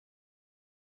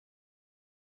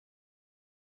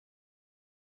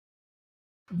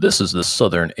This is the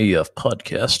Southern AF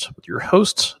podcast with your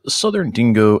hosts, the Southern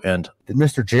Dingo and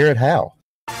Mr. Jared Howe.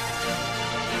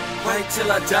 Wait till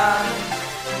I die.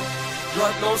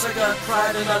 Lord knows I got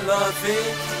pride and I love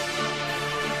it.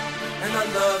 And I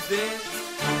love it.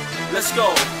 Let's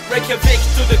go. Reykjavik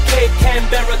to the Cape,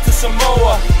 Canberra to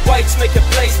Samoa. Whites make a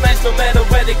place nice no matter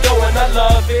where they go, and I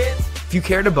love it. If you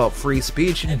cared about free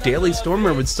speech, Daily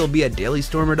Stormer would still be at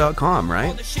dailystormer.com, right?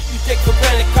 All the shit you take for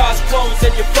granted, cars, clothes,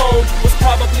 and your phone was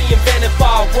probably invented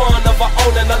by one of our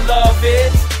own, and I love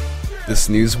it. This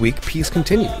Newsweek piece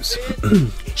continues.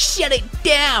 Shut it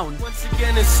down! Once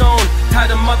again it's on, tie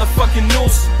the motherfucking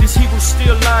noose. These Hebrews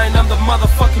still lying, I'm the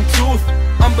motherfucking truth.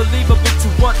 Unbelievable to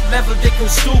what level they can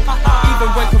stoop. Even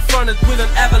when confronted with an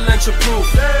avalanche of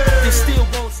proof, they still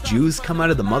won't stop. Jews come out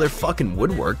of the motherfucking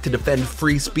woodwork to defend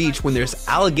free speech when there's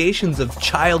allegations of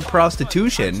child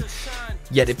prostitution.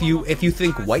 Yet if you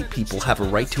think white people have a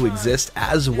right to exist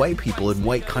as white people in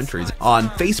white countries on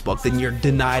Facebook, then you're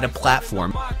denied a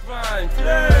platform.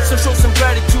 So show some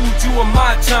gratitude, you are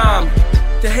my time.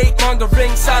 The hate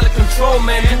mongering's out of control,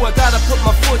 man. Do I gotta put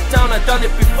my foot down? I done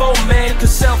it before, man.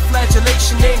 Cause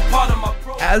self-flagellation ain't part of my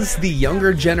pro. As the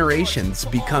younger generations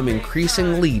become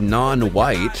increasingly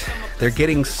non-white, they're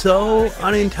getting so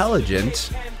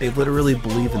unintelligent, they literally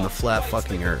believe in the flat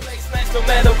fucking earth. No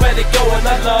matter where they go, and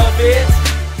I love it.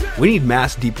 We need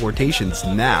mass deportations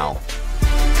now.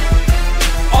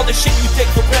 All the shit you take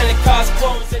for granted, cars,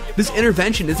 clothes, and your This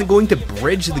intervention isn't going to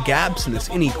bridge the gaps in this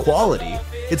inequality.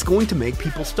 It's going to make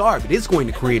people starve. It is going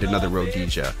to create another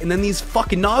Rhodesia. And then these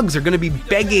fucking nogs are going to be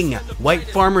begging white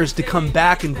farmers to come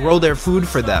back and grow their food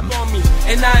for them.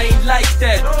 and I ain't like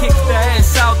that. Kicked their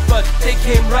ass out, but they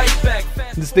came right back.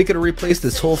 Just they could have replaced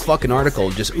this whole fucking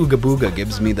article. Just Ooga Booga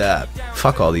gives me that.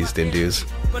 Fuck all these Dindus.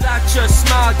 But I just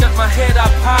smile, got my head up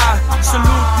high. Salute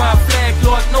my flag,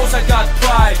 Lord knows I got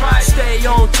pride. Stay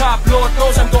on top, Lord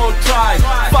knows I'm gonna try.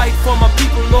 Fight for my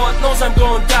people, Lord knows I'm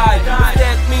gonna die. If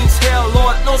that means hell,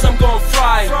 Lord knows I'm gonna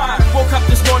fry. Woke up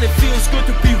this morning, feels good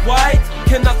to be white.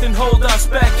 Can nothing hold us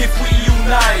back if we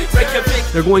unite?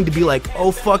 Reykjavik. They're going to be like,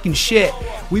 oh fucking shit,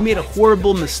 we made a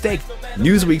horrible mistake.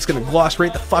 Newsweek's gonna gloss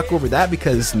right the fuck over that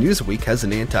because Newsweek has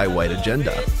an anti-white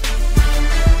agenda.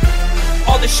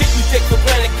 All the shit you take for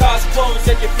granted, cars, clothes,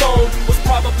 and your phone was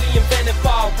probably invented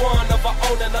by one of our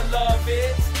own, and I love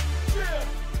it.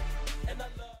 And I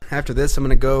love After this, I'm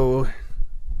gonna go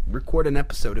record an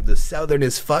episode of the Southern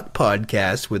as Fuck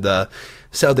podcast with a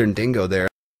Southern Dingo there.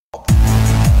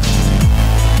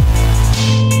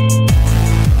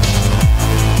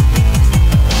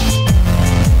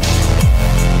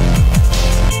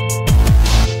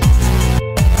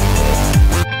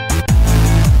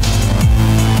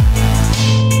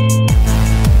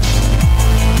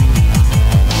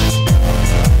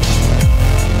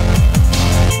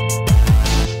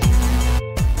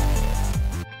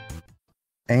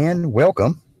 And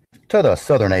welcome to the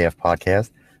Southern AF podcast.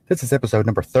 This is episode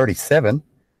number 37,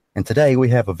 and today we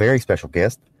have a very special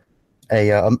guest,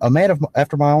 a man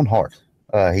after my own heart.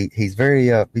 He's very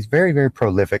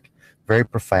prolific, very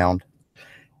profound.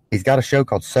 He's got a show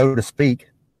called So to Speak.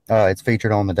 It's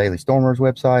featured on the Daily Stormer's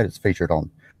website. It's featured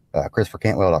on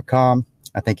ChristopherCantwell.com.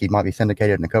 I think he might be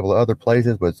syndicated in a couple of other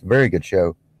places, but it's a very good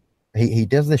show. He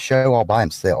does this show all by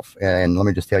himself, and let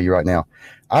me just tell you right now,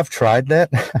 I've tried that.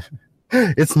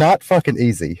 It's not fucking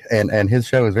easy, and his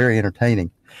show is very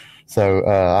entertaining. So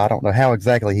I don't know how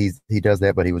exactly he does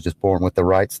that, but he was just born with the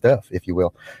right stuff, if you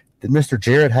will. Mr.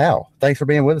 Jared Howe, thanks for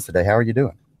being with us today. How are you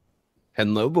doing?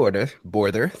 Hello, Border.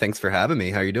 Thanks for having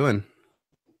me. How are you doing?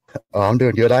 Oh, I'm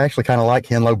doing good. I actually kind of like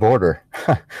Henlo Border.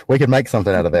 We could make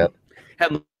something out of that.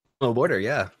 Hello, Border.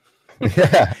 Yeah.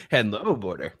 Yeah. Hello,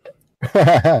 Border.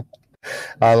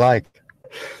 I like.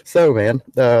 So, man,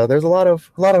 there's a lot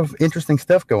of interesting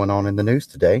stuff going on in the news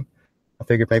today. I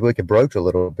figured maybe we could broach a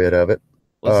little bit of it.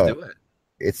 Let's do it.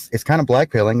 It's kind of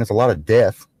blackpilling. There's a lot of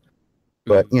death,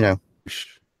 but you know,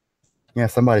 yeah,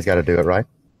 somebody's got to do it, right?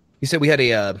 You said we had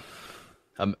a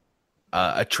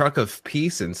truck of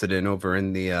peace incident over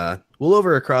in the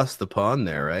over across the pond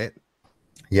there, right?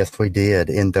 Yes, we did,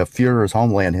 in the Führer's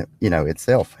homeland,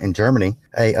 itself in Germany.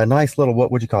 A nice little,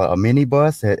 what would you call it, a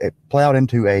minibus. It plowed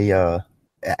into a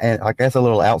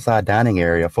little outside dining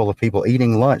area full of people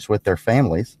eating lunch with their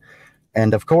families.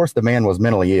 And of course, the man was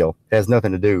mentally ill. It has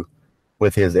nothing to do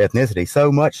with his ethnicity,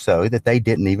 so much so that they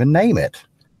didn't even name it.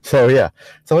 So, yeah.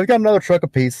 So we've got another truck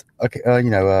of peace,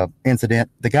 incident.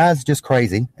 The guy's just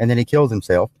crazy, and then he kills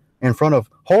himself in front of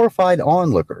horrified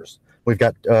onlookers. We've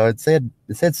got, it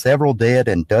said several dead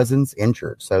and dozens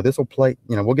injured. So this will play,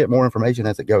 we'll get more information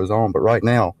as it goes on. But right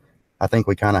now, I think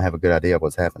we kind of have a good idea of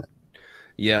what's happening.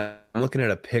 Yeah, I'm looking at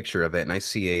a picture of it, and I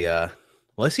see I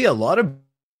see a lot of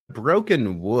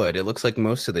broken wood. It looks like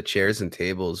most of the chairs and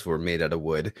tables were made out of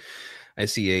wood. I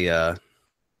see a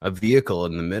vehicle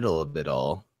in the middle of it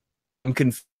all. I'm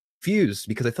confused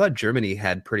because I thought Germany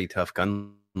had pretty tough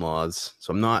gun laws,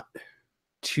 so I'm not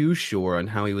too sure on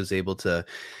how he was able to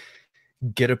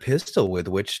get a pistol with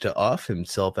which to off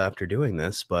himself after doing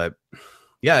this. But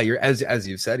yeah, you're as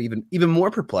you've said, even more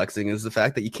perplexing is the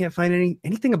fact that you can't find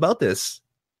anything about this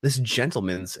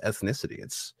gentleman's ethnicity.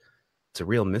 It's a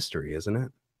real mystery, isn't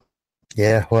it?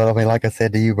 Yeah, well, I mean, like I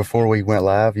said to you before we went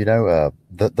live,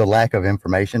 the lack of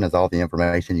information is all the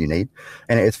information you need.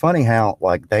 And it's funny how,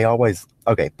 like, they always,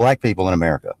 black people in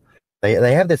America,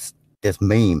 they have this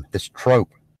meme, this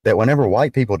trope that whenever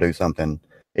white people do something,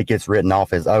 it gets written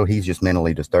off as, oh, he's just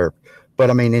mentally disturbed. But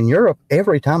I mean, in Europe,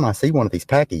 every time I see one of these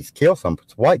packies kill some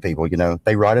white people,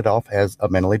 they write it off as a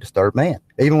mentally disturbed man,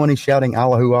 even when he's shouting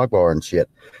Allahu Akbar and shit.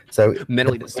 So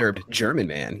mentally disturbed German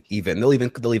man, they'll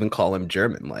even call him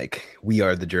German. Like, we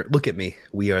are look at me,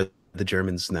 we are the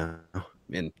Germans now.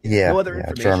 And no other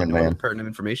information, German no other pertinent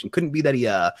information. Couldn't be that he,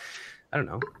 I don't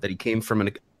know, that he came from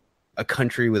a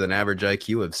country with an average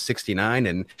IQ of 69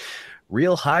 and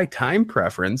real high time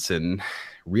preference and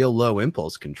real low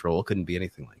impulse control. Couldn't be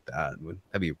anything like that.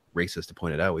 That'd be racist to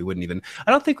point it out.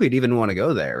 I don't think we'd even want to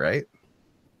go there, right?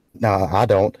 No, I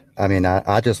don't. I mean,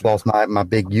 I just lost my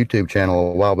big YouTube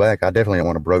channel a while back. I definitely don't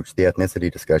want to broach the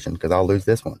ethnicity discussion because I'll lose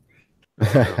this one.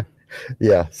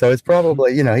 Yeah, so it's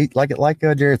probably, he like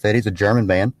Jared said, he's a German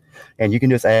man, and you can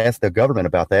just ask the government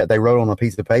about that. They wrote on a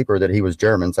piece of paper that he was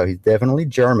German, so he's definitely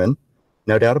German,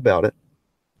 no doubt about it.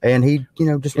 And he,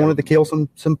 just wanted to kill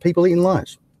some people eating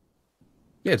lunch.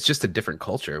 Yeah, it's just a different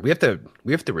culture. We have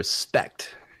to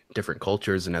respect different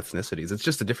cultures and ethnicities. It's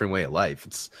just a different way of life.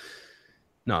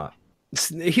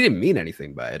 He didn't mean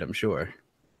anything by it, I'm sure.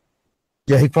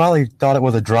 Yeah, he probably thought it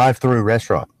was a drive-through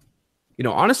restaurant.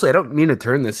 Honestly, I don't mean to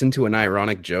turn this into an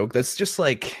ironic joke. That's just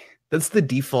that's the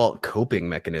default coping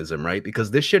mechanism, right? Because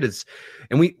this shit is,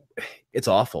 it's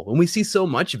awful. And we see so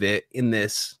much of it in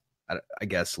this, I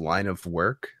guess, line of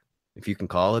work, if you can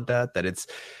call it that it's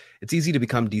easy to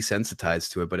become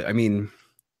desensitized to it. But I mean,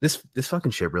 this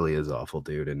fucking shit really is awful,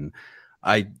 dude. And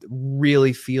I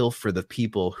really feel for the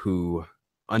people who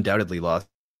undoubtedly lost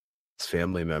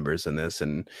family members in this.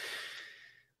 And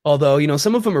although,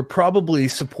 some of them are probably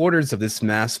supporters of this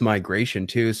mass migration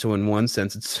too. So in one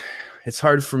sense, it's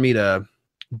hard for me to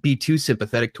be too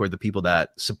sympathetic toward the people that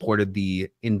supported the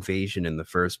invasion in the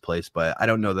first place. But I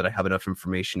don't know that I have enough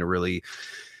information to really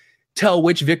tell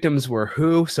which victims were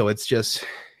who. So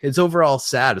it's overall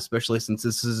sad, especially since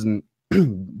this isn't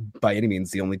by any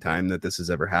means the only time that this has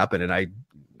ever happened. And I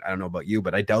don't know about you,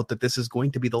 but I doubt that this is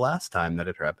going to be the last time that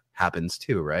it happens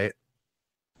too, right?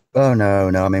 Oh, no.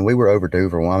 I mean, we were overdue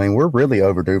for one. I mean, we're really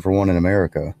overdue for one in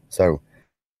America. So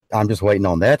I'm just waiting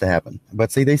on that to happen.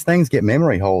 But see, these things get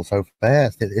memory holes so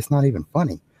fast, it's not even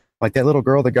funny. Like that little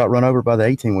girl that got run over by the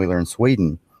 18-wheeler in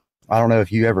Sweden. I don't know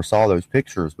if you ever saw those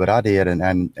pictures, but I did.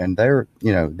 And they're,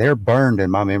 they're burned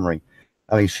in my memory.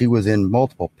 I mean, she was in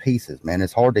multiple pieces, man.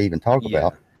 It's hard to even talk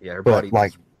about. Yeah, her body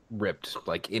was ripped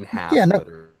in half.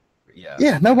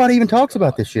 Yeah, nobody even talks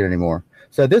about this shit anymore.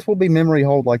 So this will be memory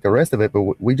hold like the rest of it, but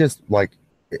we just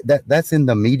that's in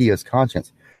the media's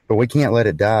conscience, but we can't let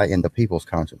it die in the people's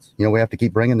conscience. We have to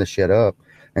keep bringing this shit up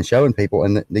and showing people,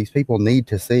 and these people need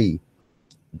to see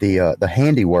the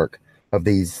handiwork of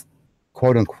these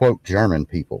quote unquote German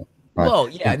people. Right? Well,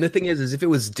 yeah, and the thing is if it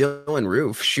was Dylan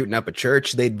Roof shooting up a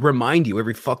church, they'd remind you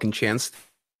every fucking chance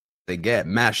they get,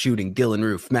 mass shooting Dylan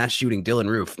Roof, mass shooting Dylan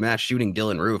Roof, mass shooting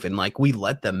Dylan Roof. And we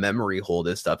let the memory hold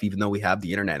this stuff, even though we have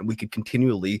the internet and we could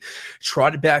continually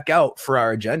trot it back out for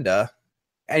our agenda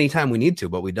anytime we need to,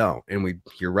 but we don't. And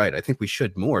you're right. I think we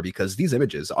should more because these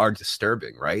images are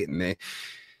disturbing, right? And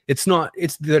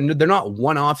they're not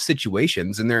one-off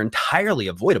situations, and they're entirely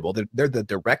avoidable. They're the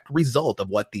direct result of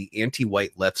what the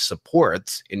anti-white left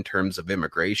supports in terms of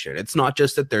immigration. It's not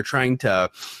just that they're trying to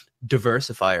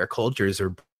diversify our cultures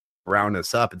or brown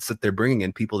us up. It's that they're bringing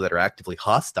in people that are actively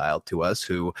hostile to us,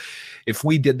 who, if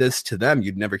we did this to them,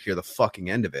 you'd never hear the fucking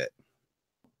end of it.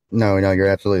 No, you're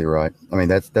absolutely right. I mean,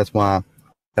 that's why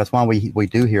we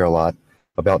do hear a lot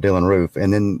about Dylan Roof,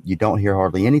 and then you don't hear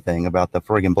hardly anything about the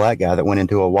friggin' black guy that went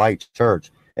into a white church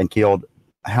and killed.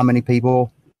 How many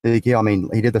people did he kill? I mean,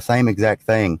 he did the same exact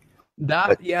thing.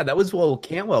 That was while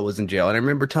Cantwell was in jail, and I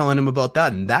remember telling him about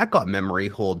that, and that got memory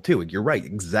hold too. You're right,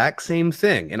 exact same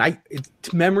thing, and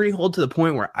it's memory hold to the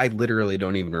point where I literally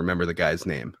don't even remember the guy's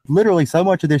name. Literally, so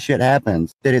much of this shit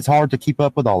happens that it's hard to keep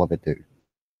up with all of it, dude.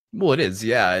 Well, it is,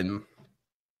 yeah, and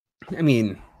I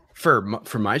mean,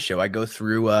 for my show, I go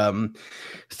through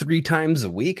 3 times a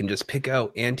week and just pick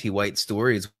out anti-white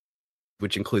stories,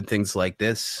 which include things like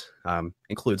this.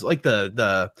 Includes like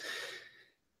the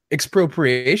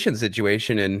expropriation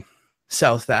situation in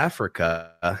South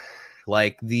Africa,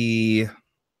 like I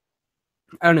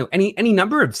don't know, any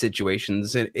number of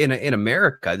situations in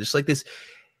America. Just like this,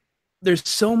 there's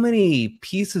so many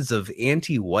pieces of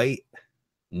anti-white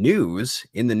news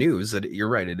in the news that you're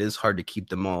right, it is hard to keep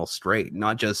them all straight.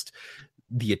 Not just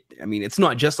it's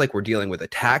not just like we're dealing with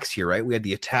attacks here, right? We had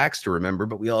the attacks to remember,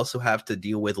 but we also have to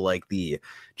deal with like the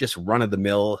just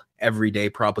run-of-the-mill everyday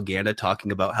propaganda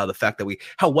talking about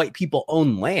how white people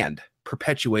own land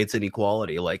perpetuates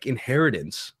inequality, like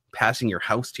inheritance, passing your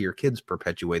house to your kids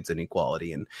perpetuates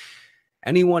inequality. And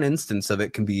any one instance of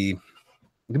it can be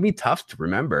tough to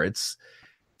remember. It's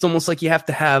almost like you have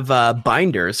to have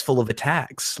binders full of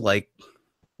attacks. Like,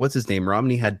 what's his name?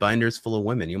 Romney had binders full of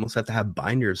women. You almost have to have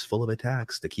binders full of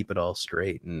attacks to keep it all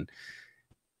straight. And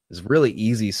there's a really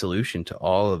easy solution to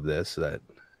all of this that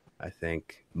I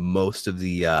think most of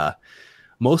the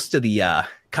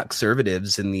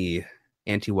conservatives in the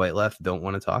anti-white left don't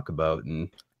want to talk about. And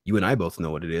you and I both know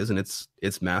what it is, and it's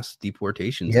mass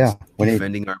deportations. Yeah, it's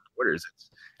defending our borders. It's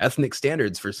ethnic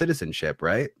standards for citizenship,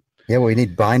 right? Yeah, we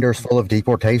need binders full of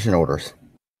deportation orders.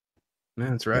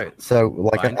 Yeah, that's right. So,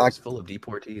 like, binders full of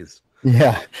deportees.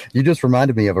 Yeah, you just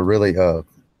reminded me of a really, of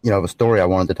a story I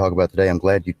wanted to talk about today. I'm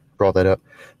glad you brought that up.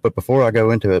 But before I go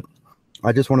into it,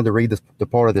 I just wanted to read the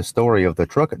part of this story of the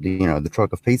truck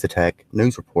of peace attack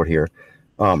news report here.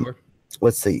 Sure.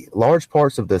 Let's see. Large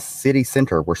parts of the city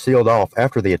center were sealed off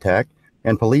after the attack,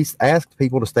 and police asked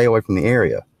people to stay away from the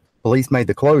area. Police made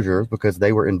the closures because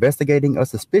they were investigating a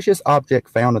suspicious object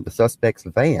found in the suspect's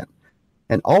van.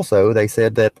 And also, they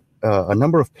said that a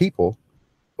number of people,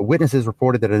 witnesses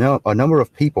reported that a number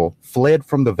of people fled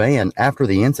from the van after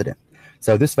the incident.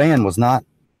 So this van was not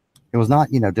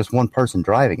just one person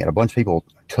driving it. A bunch of people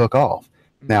took off.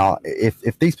 Now,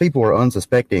 if these people were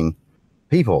unsuspecting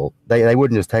people, they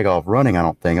wouldn't just take off running, I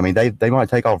don't think. I mean, they might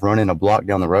take off running a block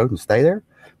down the road and stay there,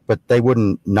 but they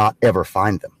wouldn't not ever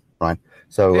find them, right?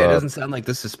 So it doesn't sound like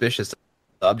the suspicious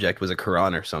object was a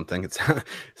Quran or something. It sounds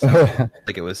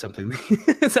like it was something.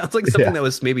 It sounds like something that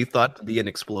was maybe thought to be an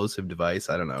explosive device.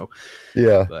 I don't know.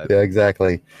 Yeah, yeah,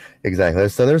 exactly.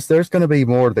 So there's going to be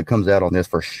more that comes out on this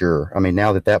for sure. I mean,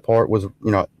 now that part was,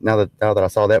 now that I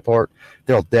saw that part,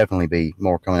 there'll definitely be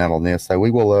more coming out on this. So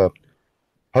we will,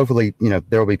 hopefully,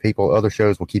 there will be people. Other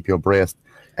shows will keep you abreast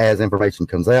as information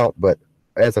comes out. But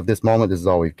as of this moment, this is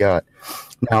all we've got.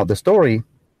 Now, the story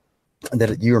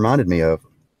that you reminded me of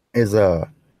is that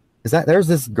there's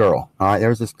this girl. All right,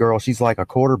 there's this girl. She's like a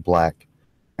quarter black,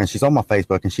 and she's on my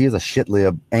Facebook, and she is a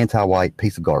shit-lib, anti-white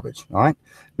piece of garbage. All right,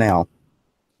 now,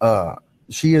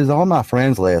 she is on my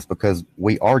friends list because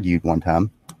we argued one time,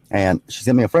 and she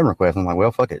sent me a friend request. I'm like,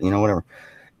 well, fuck it, whatever.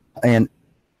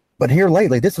 But here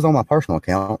lately, this is on my personal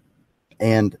account,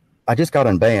 and I just got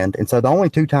unbanned, and so the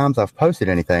only 2 times I've posted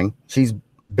anything, she's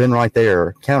been right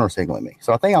there counter signaling me.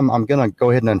 So I think I'm gonna go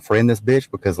ahead and unfriend this bitch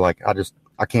because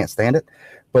I can't stand it.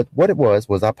 But what it was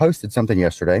I posted something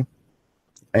yesterday,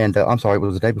 and I'm sorry, it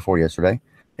was the day before yesterday,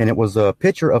 and it was a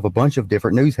picture of a bunch of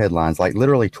different news headlines, like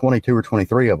literally 22 or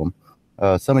 23 of them.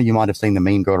 Some of you might have seen the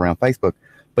meme going around Facebook,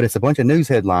 but it's a bunch of news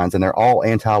headlines, and they're all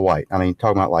anti-white. I mean,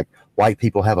 talking about like white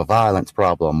people have a violence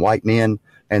problem, white men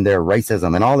and their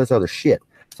racism, and all this other shit.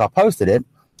 So I posted it,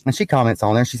 and she comments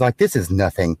on there, and she's like, this is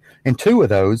nothing. And 2 of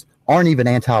those aren't even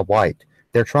anti-white.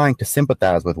 They're trying to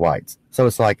sympathize with whites. So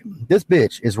it's like, this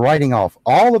bitch is writing off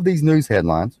all of these news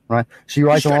headlines, right? She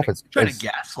writes them off as trying to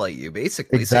gaslight you,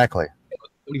 basically. Exactly. So,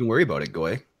 don't even worry about it,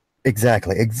 Goy.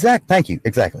 Exactly. Thank you.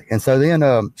 Exactly. And so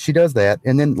then she does that.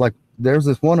 And then like, there's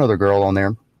this one other girl on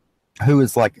there who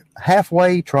is like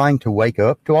halfway trying to wake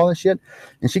up to all this shit.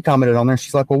 And she commented on there.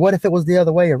 She's like, well, what if it was the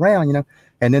other way around,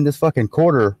 And then this fucking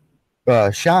quarter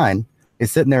Shine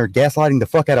is sitting there gaslighting the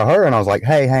fuck out of her. And I was like,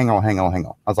 hey, hang on.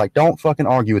 I was like, don't fucking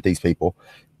argue with these people.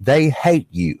 They hate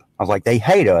you. I was like, they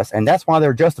hate us. And that's why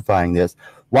they're justifying this,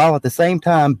 while at the same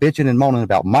time bitching and moaning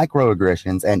about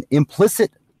microaggressions and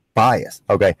implicit bias.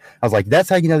 Okay. I was like, that's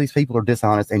how you know these people are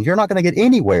dishonest. And you're not going to get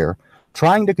anywhere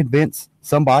trying to convince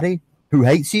somebody who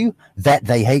hates you that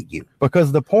they hate you.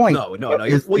 Because the point. No.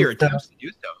 Your attempts to do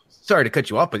so. Sorry to cut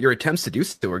you off, but your attempts to do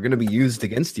so are going to be used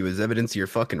against you as evidence of your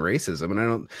fucking racism.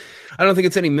 And I don't think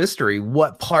it's any mystery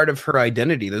what part of her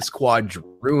identity this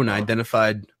quadroon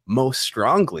identified most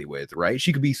strongly with, right?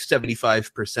 She could be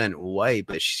 75% white,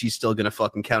 but she's still going to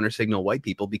fucking counter signal white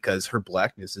people because her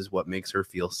blackness is what makes her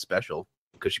feel special.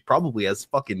 because she probably has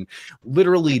fucking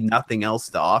literally nothing else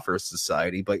to offer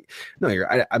society. But no,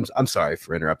 I'm sorry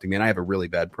for interrupting, man. I have a really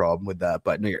bad problem with that.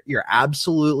 But no, you're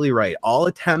absolutely right. All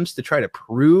attempts to try to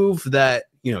prove that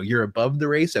you're above the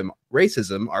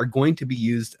racism are going to be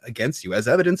used against you as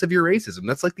evidence of your racism.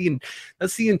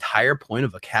 That's the entire point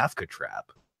of a Kafka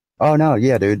trap. Oh no,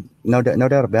 yeah, dude, no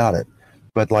doubt about it.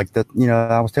 But like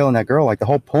I was telling that girl, like the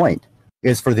whole point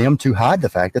is for them to hide the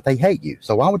fact that they hate you.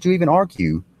 So why would you even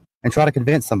argue and try to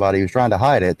convince somebody who's trying to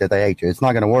hide it that they hate you? It's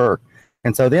not going to work.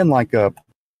 And so then, like,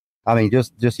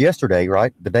 just yesterday,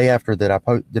 right, the day after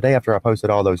I posted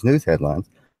all those news headlines,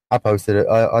 I posted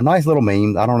a nice little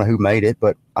meme. I don't know who made it,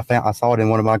 but I saw it in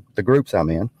one of the groups I'm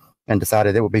in and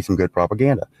decided it would be some good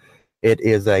propaganda. It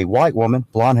is a white woman,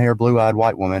 blonde hair, blue-eyed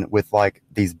white woman with like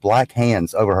these black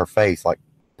hands over her face, like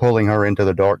pulling her into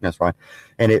the darkness, right?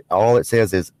 And all it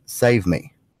says is "save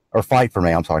me" or "fight for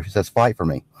me." I'm sorry, she says "fight for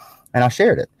me," and I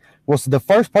shared it. Well, so the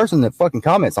first person that fucking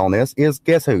comments on this is,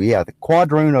 guess who? Yeah, the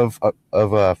quadroon of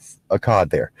a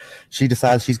cod there. She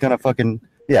decides she's gonna fucking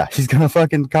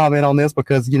comment on this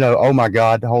because oh my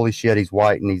god, holy shit, he's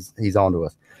white and he's onto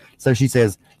us. So she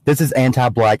says this is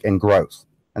anti-black and gross.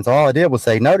 And so all I did was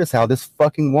say, notice how this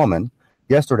fucking woman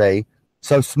yesterday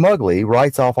so smugly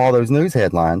writes off all those news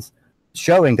headlines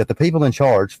showing that the people in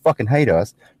charge fucking hate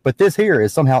us, but this here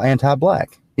is somehow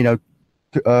anti-black.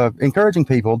 Encouraging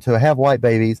people to have white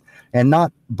babies and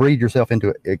not breed yourself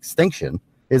into extinction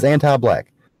is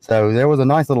anti-black. So there was a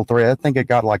nice little thread. I think it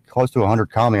got like close to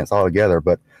 100 comments altogether.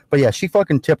 But yeah, she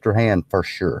fucking tipped her hand for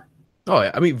sure.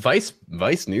 Oh, I mean, Vice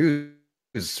News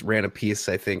ran a piece,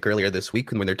 I think, earlier this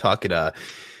week when they're talking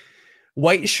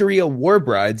white Sharia war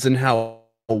brides and how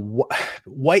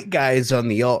white guys on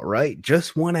the alt-right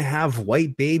just want to have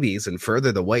white babies and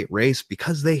further the white race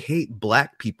because they hate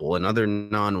black people and other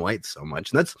non-whites so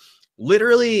much. And that's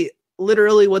literally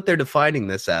what they're defining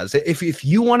this as. If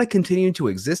you want to continue to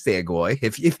exist, Agoy,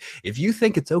 if you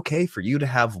think it's okay for you to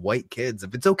have white kids,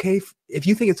 if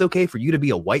you think it's okay for you to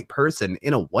be a white person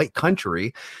in a white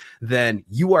country, then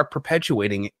you are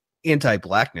perpetuating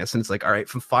anti-blackness. And it's like, all right,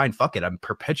 fine, fuck it, I'm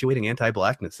perpetuating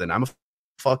anti-blackness, then I'm a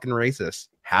fucking racist.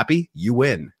 Happy? You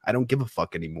win. I don't give a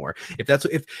fuck anymore. If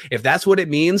that's what it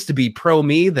means to be pro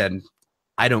me, then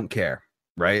I don't care,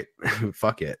 right?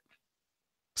 Fuck it.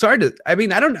 Sorry I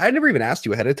never even asked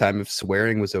you ahead of time if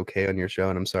swearing was okay on your show,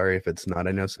 and I'm sorry if it's not.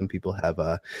 I know some people have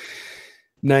a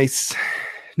nice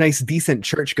decent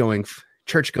church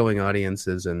going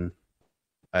audiences, and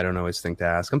I don't always think to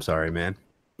ask. I'm sorry, man.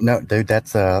 No, dude,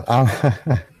 that's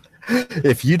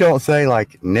if you don't say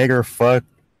like nigger, fuck,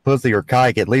 pussy, or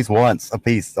kike at least once a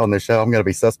piece on this show, I'm gonna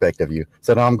be suspect of you.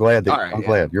 So no, I'm glad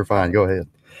glad you're fine. Go ahead.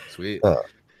 Sweet.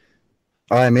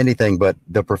 I am anything but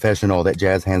the professional that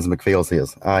Jazz Hands McFeels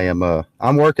is.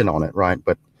 I'm working on it, right?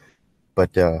 But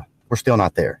we're still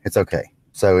not there. It's okay.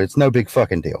 So it's no big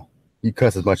fucking deal. You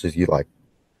cuss as much as you like.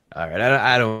 All right.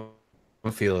 I don't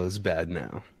feel as bad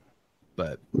now,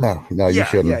 but no, you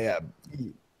shouldn't. Yeah.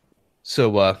 So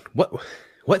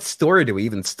what story do we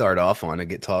even start off on to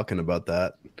get talking about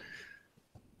that?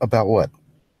 About what?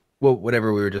 Well,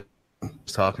 whatever we were just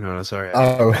talking on. I'm sorry.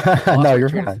 Oh, no, you're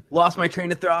fine. Lost my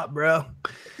train of thought, bro.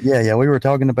 Yeah. We were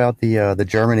talking about the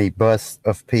Germany bus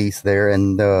of peace there,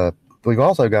 and we've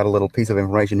also got a little piece of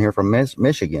information here from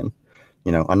Michigan.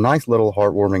 A nice little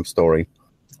heartwarming story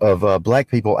of black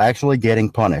people actually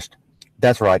getting punished.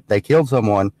 That's right. They killed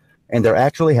someone, and they're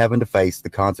actually having to face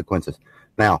the consequences.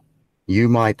 Now, you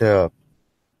might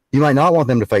not want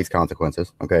them to face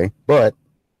consequences, okay? But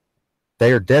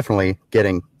they are definitely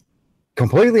getting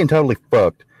completely and totally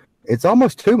fucked. It's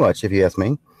almost too much, if you ask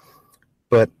me.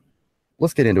 But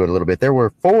let's get into it a little bit. There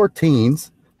were 4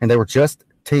 teens, and they were just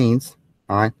teens.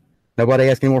 All right. Nobody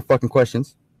asked any more fucking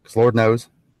questions, because Lord knows.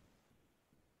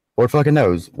 Lord fucking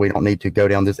knows we don't need to go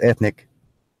down this ethnic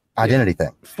identity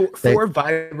thing. Four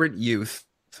vibrant youth.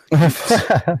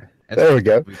 There we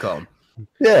go. We call them.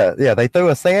 Yeah. They threw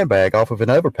a sandbag off of an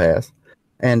overpass,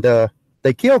 and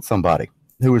they killed somebody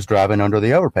who was driving under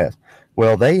the overpass.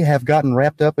 Well, they have gotten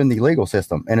wrapped up in the legal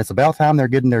system, and it's about time they're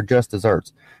getting their just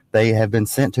desserts. They have been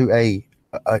sent to a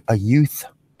youth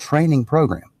training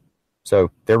program.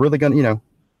 So they're really going to,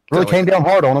 really came down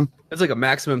hard on them. It's like a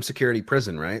maximum security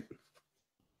prison, right?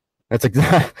 That's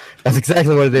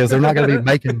exactly what it is. They're not going to be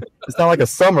making, it's not like a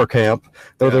summer camp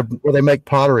where they make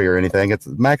pottery or anything. It's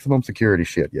maximum security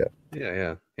shit, yeah.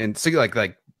 Yeah. And so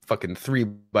like fucking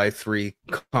 3x3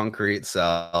 concrete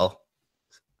cell.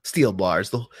 Steel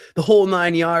bars, the whole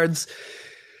 9 yards.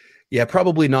 Yeah,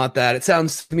 probably not that. It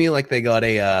sounds to me like they got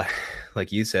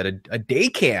like you said, a day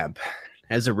camp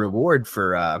as a reward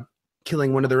for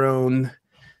killing one of their own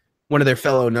one of their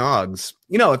fellow nogs.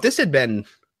 You know, if this had been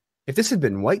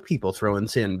white people throwing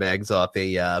sandbags off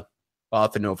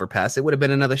an overpass, it would have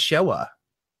been another Shoah,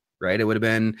 right? It would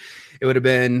have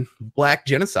been black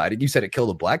genocide. You said it killed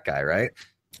a black guy, right?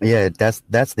 Yeah,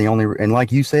 that's the only, and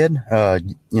like you said,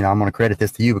 you know, I'm going to credit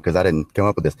this to you because I didn't come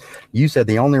up with this. You said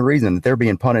the only reason that they're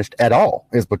being punished at all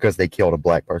is because they killed a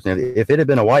black person. If it had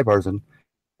been a white person,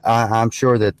 I'm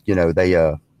sure that, you know, they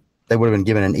would have been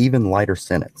given an even lighter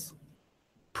sentence.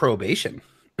 Probation.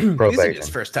 Probation. These are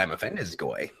just first time offenders,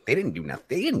 Goy. They didn't do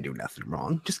nothing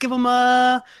wrong. Just give them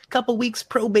a couple weeks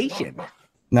probation.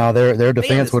 No, their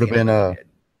defense would have been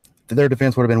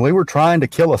we were trying to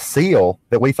kill a seal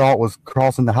that we thought was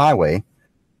crossing the highway,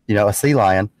 you know, a sea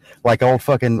lion, like old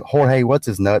fucking Jorge what's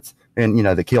his nuts, and you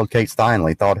know, that killed Kate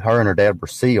Steinle, thought her and her dad were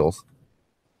seals.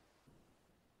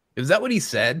 Is that what he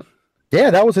said?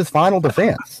 Yeah, that was his final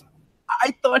defense.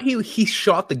 I thought he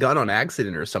shot the gun on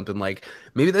accident or something. Like,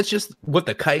 maybe that's just what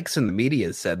the kikes and the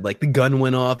media said. Like, the gun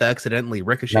went off accidentally,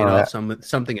 ricocheted off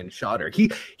something and shot her.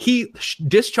 He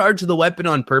discharged the weapon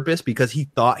on purpose because he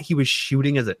thought he was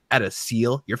shooting at a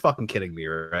seal. You're fucking kidding me,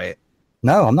 right?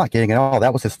 No, I'm not kidding at all.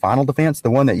 That was his final defense.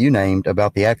 The one that you named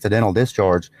about the accidental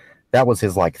discharge, that was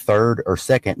his like third or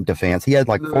second defense. He had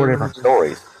like 4 different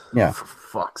stories. Yeah. For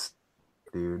fuck's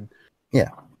dude. Yeah.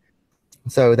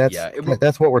 So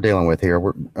that's what we're dealing with here.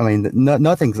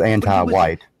 Nothing's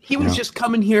anti-white. He was just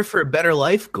coming here for a better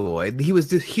life, Goy. He was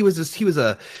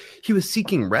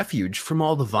seeking refuge from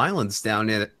all the violence down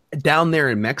there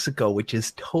in Mexico, which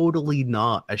is totally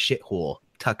not a shithole,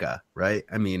 Tucka, right?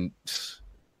 I mean,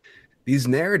 these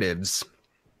narratives,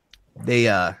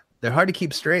 they're hard to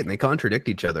keep straight, and they contradict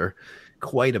each other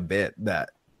quite a bit. That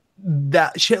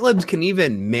shitlibs can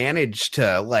even manage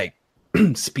to like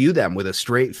spew them with a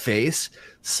straight face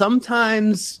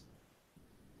sometimes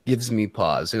gives me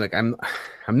pause. Like, I'm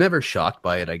never shocked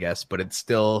by it, I guess, but it's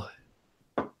still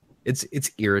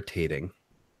it's irritating.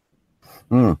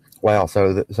 Wow.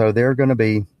 So they're going to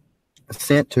be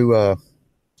sent to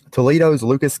Toledo's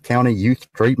Lucas County Youth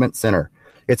Treatment Center.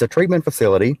 It's a treatment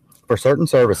facility for certain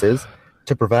services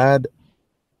to provide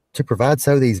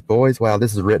so these boys, wow,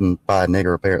 this is written by a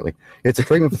nigger apparently. It's a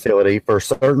treatment facility for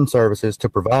certain services to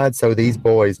provide so these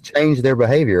boys change their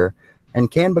behavior and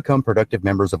can become productive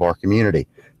members of our community.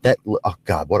 Oh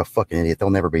God, what a fucking idiot. They'll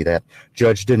never be that.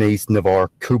 Judge Denise Navarre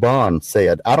Cuban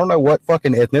said, I don't know what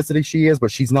fucking ethnicity she is,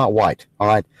 but she's not white. All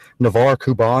right. Navarre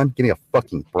Cuban, give me a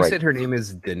fucking break. You said her name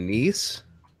is Denise?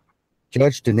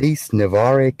 Judge Denise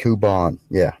Navarre Cuban.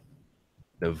 Yeah.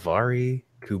 Navarre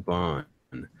Cuban.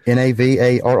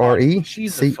 Navarre.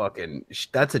 She's a fucking.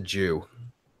 That's a Jew.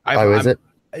 Is it?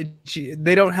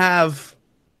 They don't have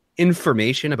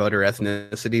information about her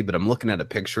ethnicity, but I'm looking at a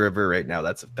picture of her right now.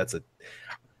 That's a.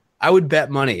 I would bet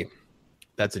money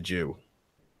that's a Jew.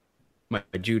 My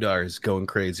Judar is going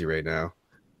crazy right now.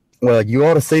 Well, you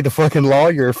ought to see the fucking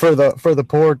lawyer for the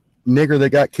poor nigger that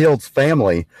got killed's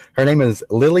family. Her name is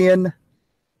Lillian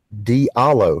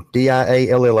Diallo,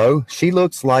 Diallo. She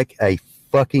looks like a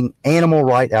fucking animal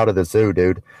right out of the zoo,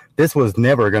 dude. This was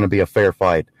never going to be a fair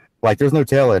fight. Like, there's no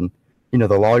telling, you know,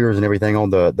 the lawyers and everything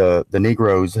on the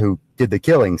Negroes who did the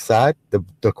killing side,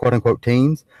 the quote unquote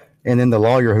teens, and then the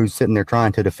lawyer who's sitting there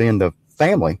trying to defend the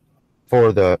family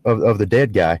for the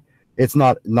dead guy. It's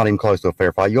not even close to a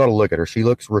fair fight. You ought to look at her. She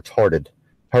looks retarded.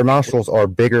 Her nostrils are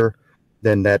bigger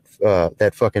than that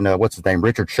fucking what's his name,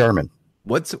 Richard Sherman.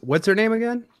 What's her name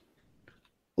again?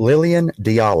 Lillian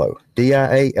Diallo.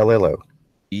 Diallo.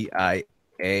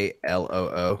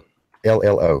 Diallo.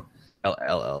 Llo.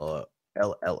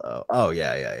 Llo. Oh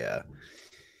yeah.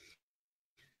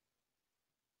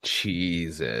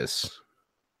 Jesus.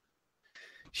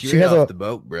 She has off the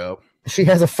boat, bro. She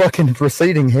has a fucking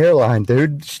receding hairline,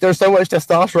 dude. There's so much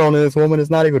testosterone in this woman, it's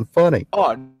not even funny.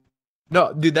 Oh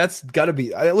no, dude, that's gotta be.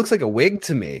 It looks like a wig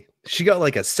to me. She got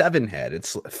like a 7 head.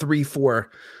 It's 3,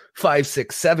 4, 5,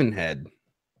 6, 7 head.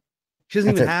 She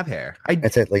doesn't even have hair.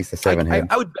 It's at least a 7 head.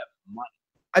 I would bet money.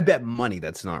 I bet money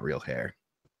that's not real hair.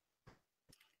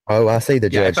 Oh, I see the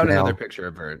judge now. I found another picture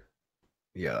of her.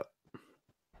 Yeah.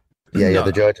 Yeah,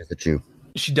 the judge is a Jew.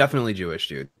 She's definitely Jewish,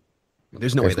 dude.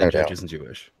 There's no way that judge isn't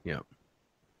Jewish. Yeah.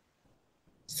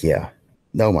 Yeah.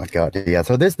 Oh my God. Yeah.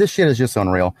 So this shit is just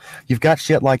unreal. You've got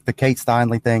shit like the Kate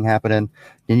Steinle thing happening.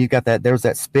 And you've got there was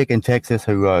that spick in Texas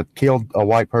who killed a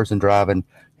white person driving.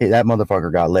 That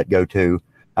motherfucker got let go too.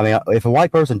 I mean, if a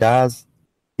white person dies,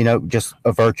 you know, just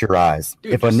avert your eyes.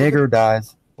 Dude, if a nigger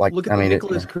dies, like, look at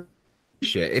Nicholas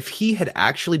shit. If he had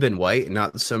actually been white and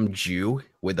not some Jew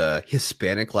with a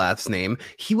Hispanic last name,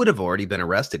 he would have already been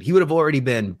arrested. He would have already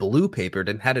been blue papered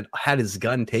and had his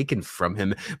gun taken from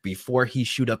him before he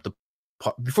shoot up the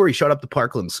before he showed up to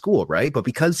Parkland School, right? But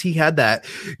because he had that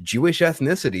Jewish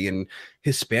ethnicity and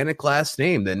Hispanic last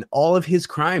name, then all of his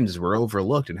crimes were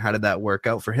overlooked. And how did that work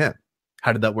out for him?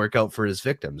 How did that work out for his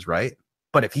victims, right?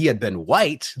 But if he had been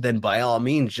white, then by all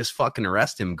means, just fucking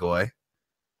arrest him, Goy.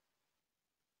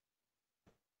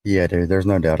 Yeah, dude, there's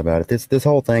no doubt about it. This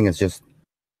whole thing is just,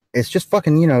 it's just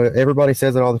fucking, you know, everybody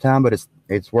says it all the time, but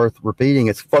it's worth repeating.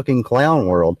 It's fucking clown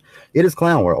world. It is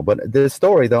clown world. But this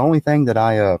story, the only thing that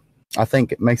I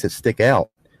think makes it stick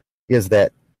out is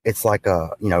that it's like,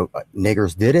 you know,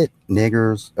 niggers did it.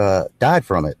 Niggers died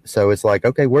from it. So it's like,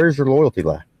 okay, where's your loyalty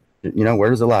lie? You know, where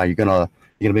does it lie? You're gonna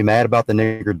be mad about the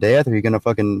nigger death, or you're gonna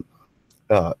fucking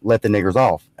let the niggers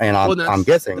off? And I'm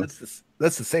guessing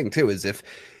that's the thing too. Is if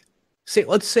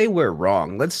let's say we're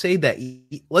wrong. Let's say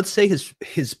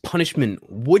his punishment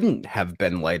wouldn't have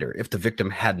been lighter if the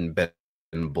victim hadn't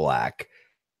been black.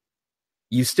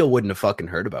 You still wouldn't have fucking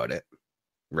heard about it,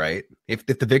 right? If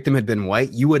the victim had been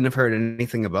white, you wouldn't have heard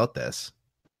anything about this.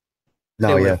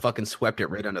 They would have fucking swept it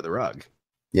right under the rug.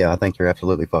 Yeah, I think you're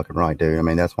absolutely fucking right, dude. I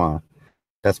mean, that's why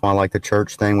like the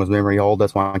church thing was memory hold.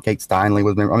 That's why Kate Steinle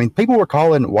was memory. I mean, people were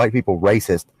calling white people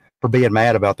racist for being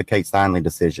mad about the Kate Steinle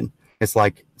decision. It's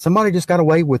like, somebody just got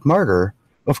away with murder.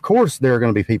 Of course there are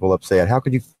going to be people upset. How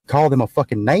could you call them a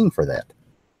fucking name for that?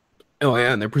 Oh,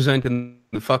 yeah, and they're presenting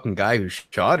the fucking guy who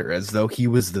shot her as though he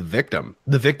was the victim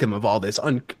of all this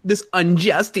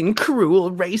unjust and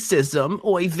cruel racism.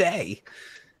 Oy vey.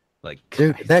 Like,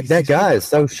 dude, that guy is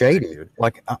so shady. Dude.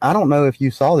 Like, I don't know if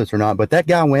you saw this or not, but that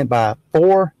guy went by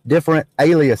 4 different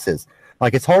aliases.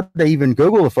 Like, it's hard to even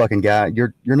Google the fucking guy.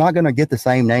 You're not going to get the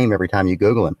same name every time you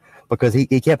Google him, because he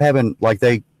kept having, like,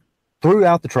 they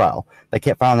throughout the trial, they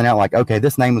kept finding out, like, okay,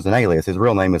 this name was an alias. His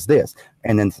real name is this.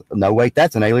 And then, no, wait,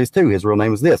 that's an alias too. His real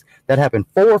name is this. That happened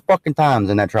 4 fucking times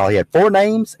in that trial. He had 4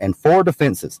 names and 4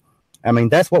 defenses. I mean,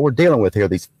 that's what we're dealing with here.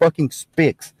 These fucking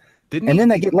spicks. Then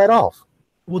they get let off.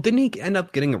 Well, didn't he end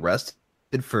up getting arrested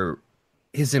for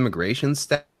his immigration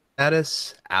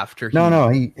status after he... No,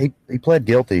 he pled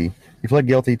guilty. He pled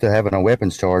guilty to having a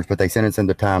weapons charge, but they sentenced him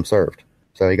to time served.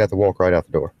 So he got to walk right out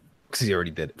the door. Because he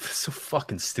already did it. So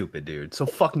fucking stupid, dude. So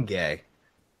fucking gay.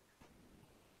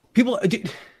 People...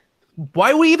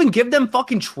 Why would we even give them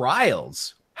fucking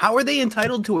trials? How are they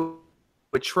entitled to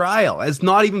a trial as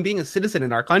not even being a citizen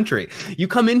in our country? You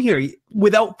come in here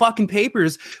without fucking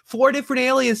papers, 4 different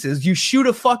aliases, you shoot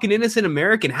a fucking innocent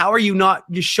American. How are you not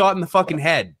just shot in the fucking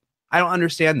head? I don't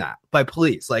understand that. By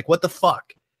police. Like, what the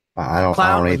fuck? I don't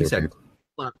like either, you said,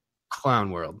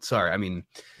 clown world. Sorry, I mean,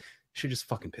 shit just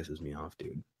fucking pisses me off,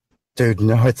 dude. Dude,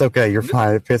 no, it's okay. You're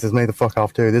fine. It pisses me the fuck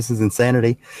off too. This is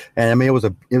insanity. And I mean,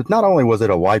 not only was it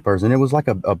a white person, it was like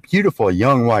a beautiful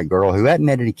young white girl who hadn't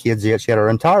had any kids yet. She had her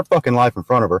entire fucking life in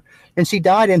front of her, and she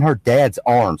died in her dad's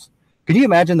arms. Could you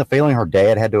imagine the feeling her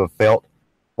dad had to have felt?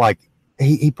 Like,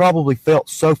 he probably felt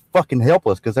so fucking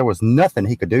helpless because there was nothing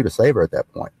he could do to save her at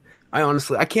that point.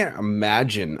 I can't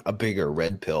imagine a bigger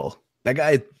red pill. That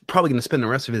guy probably going to spend the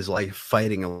rest of his life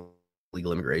fighting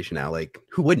illegal immigration now. Like,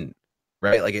 who wouldn't?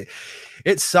 Right? Like,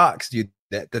 it sucks, dude,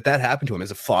 that happened to him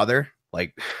as a father.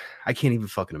 Like, I can't even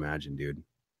fucking imagine, dude.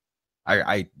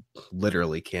 I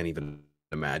literally can't even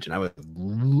imagine.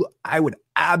 I would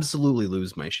absolutely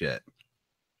lose my shit.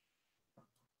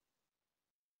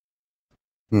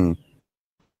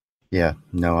 Yeah,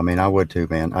 no, I mean, I would too,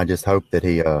 man. I just hope that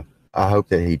he did. I hope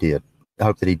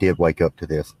that he did wake up to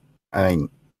this. I mean,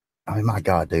 my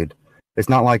God, dude. It's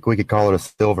not like we could call it a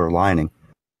silver lining,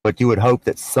 but you would hope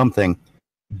that something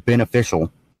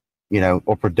beneficial, you know,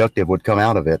 or productive would come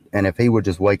out of it. And if he would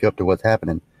just wake up to what's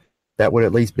happening, that would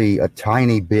at least be a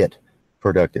tiny bit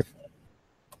productive.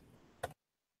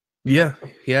 Yeah,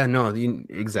 no,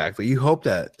 exactly. You hope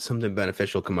that something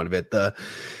beneficial come out of it. The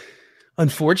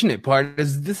unfortunate part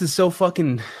is this is so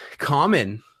fucking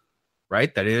common,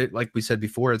 right? That it, like we said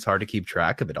before, it's hard to keep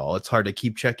track of it all. It's hard to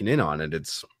keep checking in on it.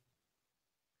 It's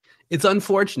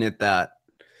unfortunate that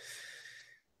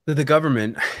the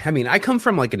government, I mean, I come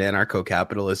from like an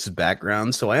anarcho-capitalist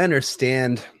background, so I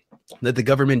understand that the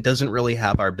government doesn't really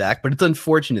have our back, but it's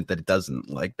unfortunate that it doesn't.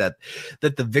 Like that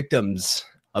the victims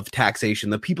of taxation,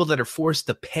 the people that are forced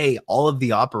to pay all of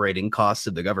the operating costs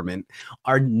of the government,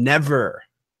 are never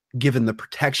given the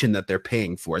protection that they're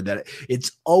paying for. That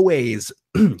it's always,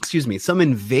 some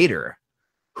invader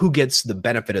who gets the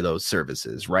benefit of those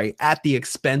services, right? At the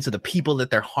expense of the people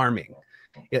that they're harming.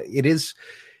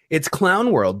 It's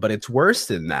clown world, but it's worse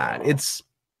than that.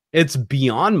 It's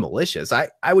beyond malicious.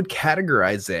 I would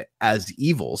categorize it as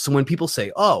evil. So when people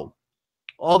say, oh,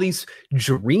 all these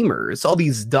dreamers, all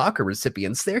these DACA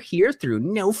recipients, they're here through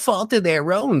no fault of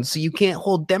their own, so you can't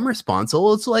hold them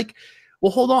responsible. It's like,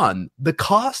 Well, hold on. The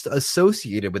cost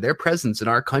associated with their presence in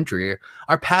our country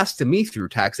are passed to me through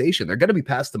taxation. They're going to be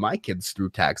passed to my kids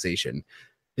through taxation.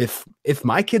 If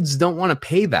my kids don't want to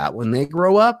pay that when they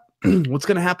grow up, what's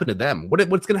going to happen to them?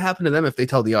 What's going to happen to them if they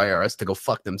tell the IRS to go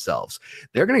fuck themselves?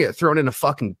 They're going to get thrown in a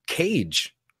fucking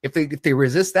cage. If they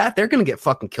resist that, they're going to get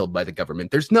fucking killed by the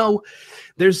government. There's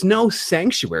no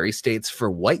sanctuary states for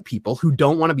white people who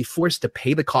don't want to be forced to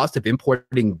pay the cost of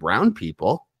importing brown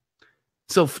people.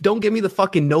 So don't give me the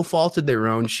fucking no fault of their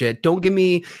own shit. Don't give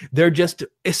me they're just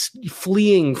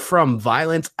fleeing from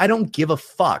violence. I don't give a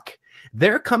fuck.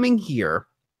 They're coming here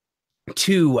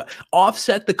to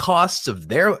offset the costs of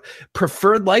their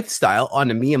preferred lifestyle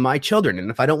onto me and my children. And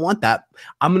if I don't want that,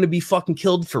 I'm going to be fucking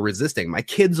killed for resisting. My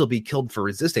kids will be killed for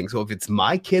resisting. So if it's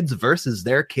my kids versus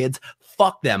their kids,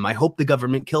 fuck them. I hope the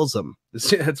government kills them.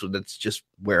 That's just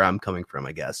where I'm coming from,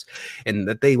 I guess. And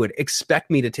that they would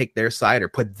expect me to take their side or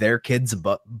put their kids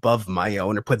above my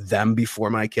own or put them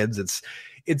before my kids.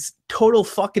 It's total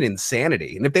fucking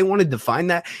insanity. And if they want to define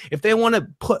that, if they want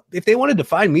to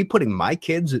define me putting my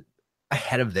kids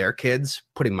ahead of their kids,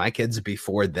 putting my kids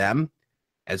before them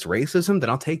as racism, then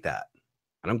I'll take that.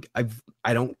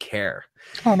 I don't care.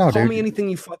 Oh no, Call dude. me anything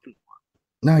you fucking want.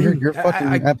 No, you're fucking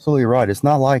absolutely right. It's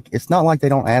not like they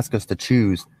don't ask us to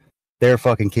choose their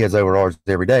fucking kids over ours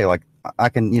every day. Like I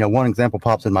can, one example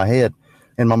pops in my head.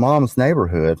 In my mom's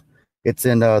neighborhood, it's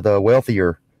in the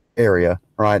wealthier area,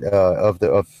 right,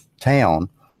 of town,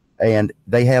 and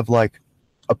they have like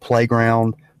a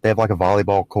playground. They have like a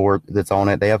volleyball court that's on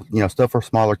it. They have, stuff for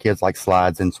smaller kids like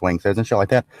slides and swing sets and shit like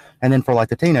that. And then for like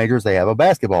the teenagers, they have a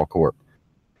basketball court.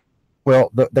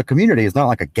 Well, the community is not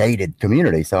like a gated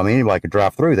community. So, I mean, anybody could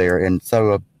drive through there. And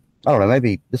so, I don't know,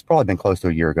 maybe it's probably been close to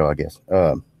a year ago, I guess.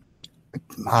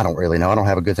 I don't really know. I don't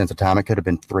have a good sense of time. It could have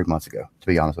been 3 months ago, to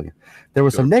be honest with you. There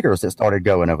were some niggers that started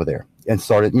going over there and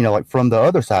started, like from the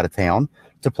other side of town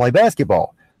to play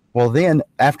basketball. Well, then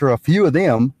after a few of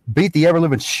them beat the ever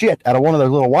living shit out of one of those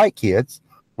little white kids,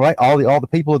 right? All the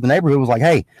people in the neighborhood was like,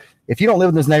 hey, if you don't live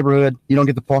in this neighborhood, you don't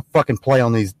get to fucking play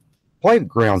on these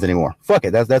playgrounds anymore. Fuck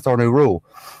it. That's our new rule.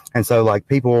 And so like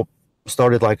people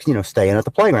started like, staying at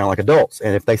the playground like adults.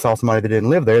 And if they saw somebody that didn't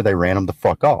live there, they ran them the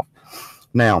fuck off.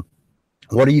 Now,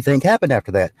 what do you think happened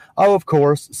after that? Oh, of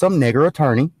course, some nigger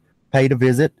attorney paid a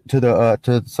visit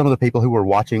to some of the people who were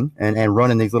watching and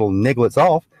running these little nigglets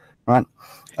off, right?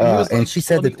 And she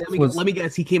said let me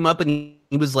guess, he came up and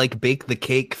he was like, bake the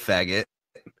cake, faggot,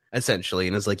 essentially.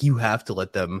 And it's like, you have to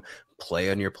let them play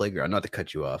on your playground. Not to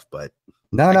cut you off, but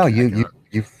no, you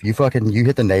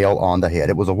hit the nail on the head.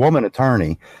 It was a woman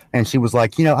attorney. And she was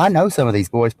like, I know some of these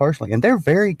boys personally, and they're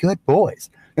very good boys.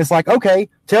 It's like, okay,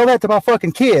 tell that to my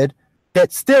fucking kid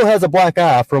that still has a black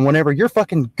eye from whenever your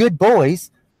fucking good boys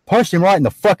punched him right in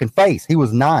the fucking face. He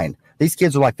was 9. These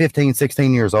kids are like 15,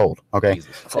 16 years old. Okay.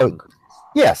 Jesus.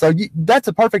 Yeah, so that's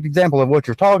a perfect example of what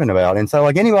you're talking about. And so,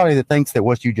 like, anybody that thinks that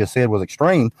what you just said was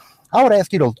extreme, I would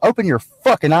ask you to open your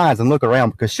fucking eyes and look around,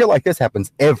 because shit like this happens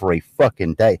every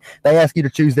fucking day. They ask you to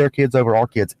choose their kids over our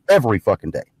kids every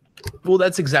fucking day. Well,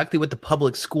 that's exactly what the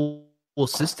public school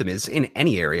system is in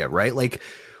any area, right? Like,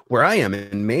 where I am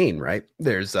in Maine, right?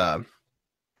 There's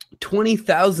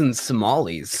 20,000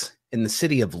 Somalis in the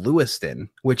city of Lewiston,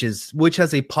 which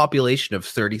has a population of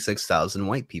 36,000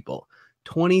 white people.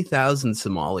 20,000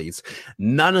 Somalis.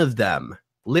 None of them,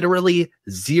 literally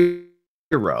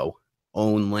zero,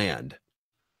 own land.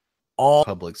 All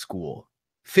public school.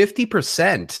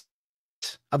 50%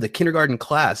 of the kindergarten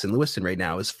class in Lewiston right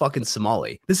now is fucking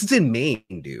Somali. This is in Maine,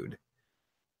 dude.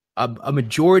 A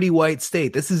majority white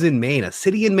state. This is in Maine, a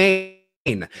city in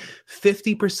Maine.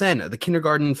 50% of the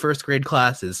kindergarten and first grade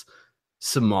class is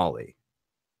Somali.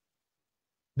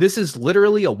 This is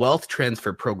literally a wealth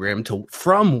transfer program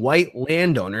from white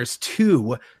landowners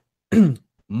to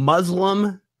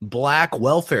Muslim black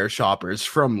welfare shoppers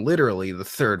from literally the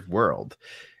third world.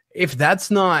 If that's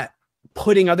not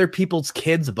putting other people's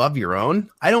kids above your own,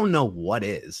 I don't know what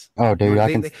is. Oh, dude,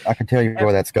 I can tell you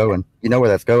where that's going. You know where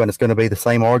that's going. It's going to be the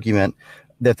same argument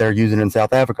that they're using in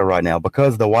South Africa right now.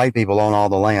 Because the white people own all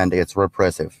the land, it's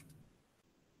repressive.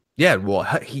 Yeah, well,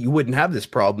 you wouldn't have this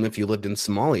problem if you lived in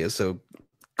Somalia, so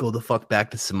go the fuck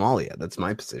back to Somalia. That's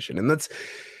my position. And that's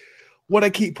what I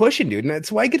keep pushing, dude. And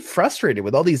that's why I get frustrated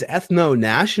with all these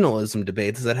ethno-nationalism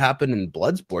debates that happen in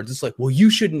blood sports. It's like, well, you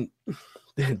shouldn't,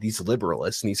 these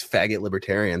liberalists and these faggot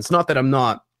libertarians. Not that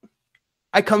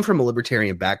I come from a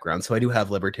libertarian background, so I do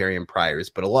have libertarian priors,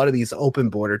 but a lot of these open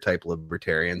border type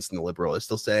libertarians and the liberalists,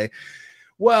 they'll say,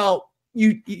 well,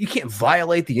 you can't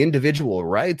violate the individual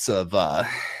rights of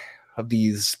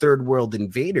these third world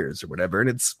invaders or whatever. And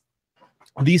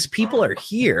These people are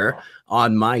here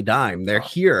on my dime. They're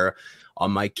here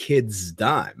on my kids'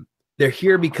 dime. They're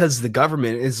here because the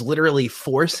government is literally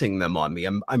forcing them on me.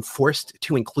 I'm forced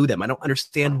to include them. I don't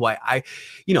understand why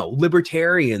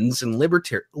libertarians and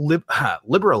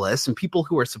liberalists and people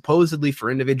who are supposedly for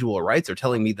individual rights are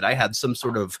telling me that I have some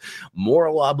sort of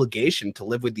moral obligation to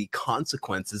live with the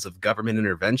consequences of government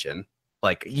intervention.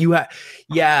 Like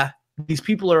these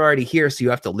people are already here, so you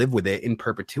have to live with it in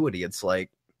perpetuity. It's like,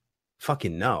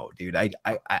 fucking no, dude.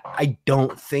 I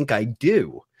don't think I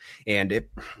do. And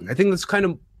I think that's kind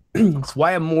of it's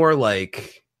why I'm more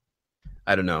like,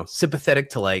 I don't know, sympathetic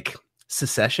to like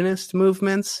secessionist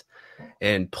movements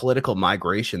and political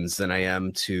migrations than I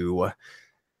am to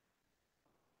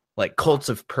like cults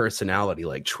of personality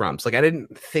like Trump's. Like, I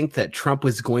didn't think that Trump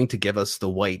was going to give us the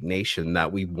white nation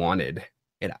that we wanted.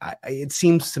 And it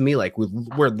seems to me like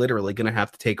we're literally going to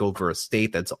have to take over a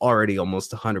state that's already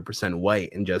almost 100%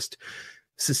 white and just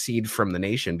secede from the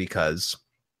nation, because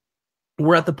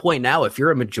we're at the point now, if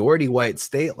you're a majority white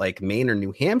state like Maine or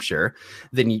New Hampshire,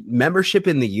 then membership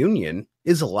in the union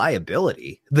is a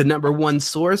liability. The number one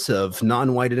source of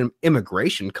non-white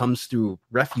immigration comes through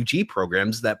refugee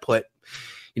programs that put,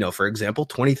 for example,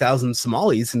 20,000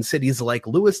 Somalis in cities like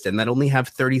Lewiston that only have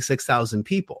 36,000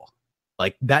 people.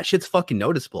 Like, that shit's fucking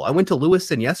noticeable. I went to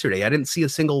Lewiston yesterday. I didn't see a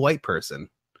single white person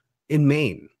in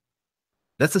Maine.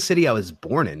 That's the city I was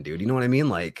born in, dude. You know what I mean?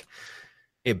 Like,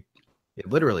 it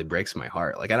literally breaks my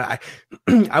heart. Like,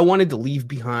 I wanted to leave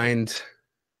behind.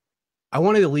 I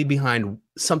wanted to leave behind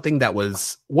something that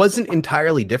wasn't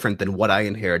entirely different than what I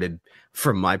inherited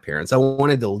from my parents. I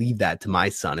wanted to leave that to my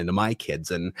son and to my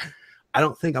kids. And I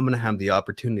don't think I'm going to have the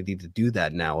opportunity to do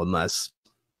that now unless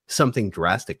something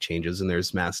drastic changes and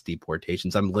there's mass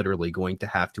deportations. I'm literally going to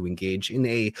have to engage in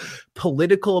a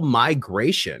political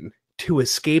migration to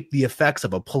escape the effects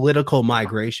of a political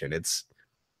migration. It's,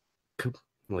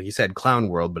 well, you said clown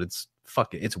world, but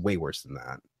it's way worse than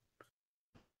that.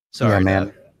 Sorry, yeah,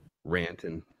 man. Rant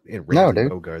and no,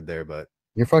 dude. Bogard there, but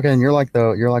you're like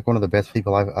one of the best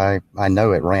people I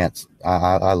know at rants.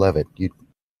 I love it. You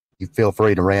feel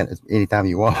free to rant anytime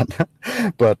you want.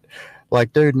 But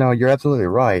like, dude, no, you're absolutely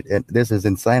right. And this is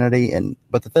insanity.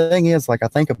 But the thing is, like, I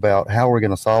think about how we're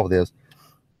going to solve this.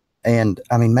 And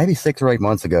I mean, maybe 6 or 8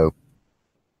 months ago,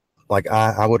 like,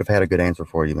 I would have had a good answer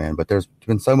for you, man. But there's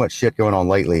been so much shit going on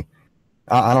lately.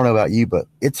 I don't know about you, but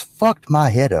it's fucked my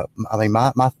head up. I mean,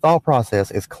 my thought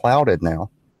process is clouded now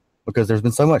because there's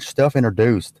been so much stuff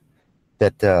introduced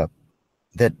that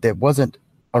wasn't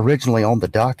originally on the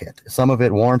docket. Some of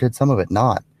it warranted, some of it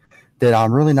not. That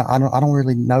I'm really not. I don't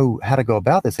really know how to go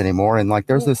about this anymore. And like,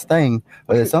 there's this thing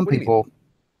that some people,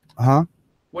 huh?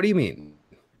 What do you mean?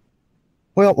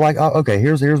 Well, like, okay,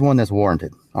 here's one that's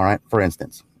warranted. All right, for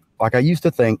instance, like, I used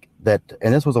to think that,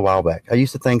 and this was a while back, I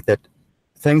used to think that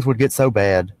things would get so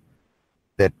bad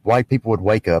that white people would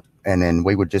wake up and then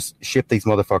we would just ship these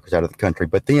motherfuckers out of the country.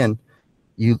 But then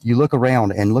you look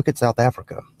around and look at South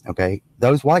Africa. Okay,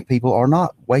 those white people are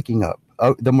not waking up.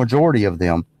 The majority of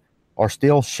them are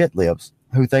still shit libs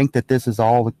who think that this is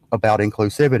all about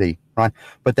inclusivity, right?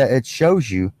 But that it shows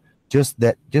you just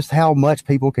how much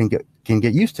people can get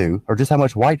used to, or just how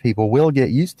much white people will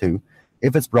get used to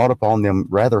if it's brought upon them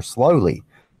rather slowly.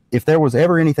 If there was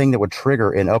ever anything that would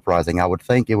trigger an uprising, I would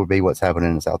think it would be what's happening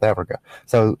in South Africa.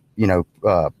 So,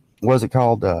 what is it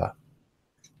called?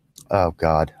 Oh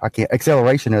God, I can't.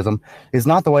 Accelerationism is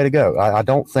not the way to go. I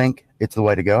don't think it's the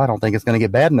way to go. I don't think it's going to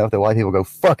get bad enough that white people go,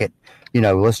 fuck it.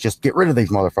 Let's just get rid of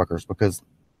these motherfuckers because,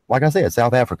 like I said,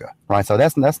 South Africa, right? So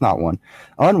that's not one.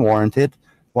 Unwarranted,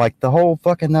 like the whole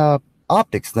fucking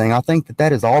optics thing. I think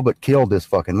that has all but killed this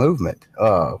fucking movement.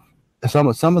 Some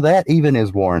of that even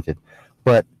is warranted,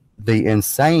 but the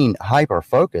insane hyper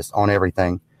focus on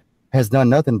everything has done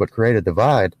nothing but create a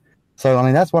divide. So, I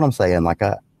mean, that's what I'm saying. Like,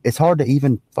 it's hard to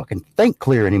even fucking think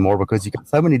clear anymore because you got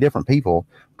so many different people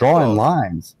drawing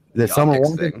lines that some are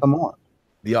wanted, some aren't.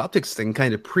 The optics thing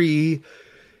kind of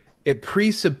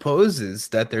presupposes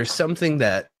that there's something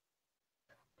that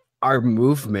our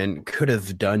movement could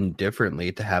have done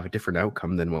differently to have a different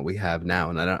outcome than what we have now,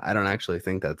 and I don't actually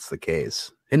think that's the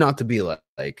case. And not to be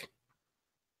like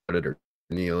or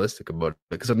nihilistic about it,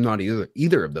 because I'm not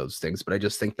either of those things, but I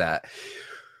just think that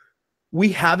we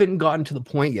haven't gotten to the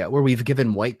point yet where we've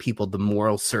given white people the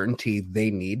moral certainty they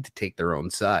need to take their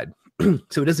own side.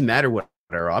 So it doesn't matter what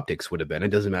our optics would have been. It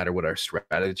doesn't matter what our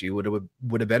strategy would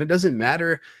have been. It doesn't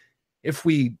matter if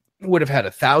we would have had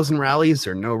 1,000 rallies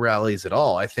or no rallies at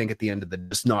all. I think at the end of the day,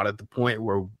 it's not at the point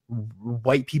where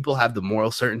white people have the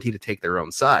moral certainty to take their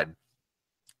own side.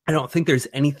 I don't think there's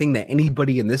anything that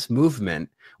anybody in this movement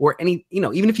or any,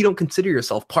 even if you don't consider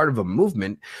yourself part of a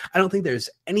movement, I don't think there's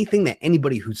anything that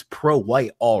anybody who's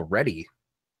pro-white already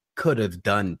could have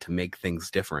done to make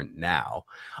things different now,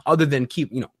 other than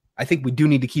I think we do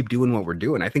need to keep doing what we're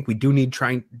doing. I think we do need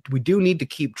to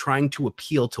keep trying to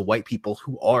appeal to white people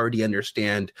who already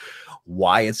understand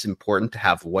why it's important to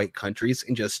have white countries,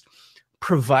 and just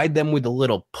provide them with a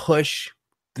little push,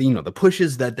 the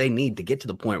pushes that they need to get to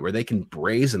the point where they can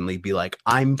brazenly be like,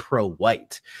 I'm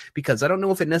pro-white. Because I don't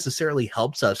know if it necessarily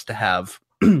helps us to have,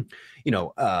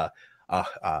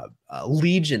 a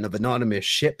legion of anonymous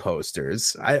shit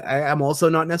posters. I'm also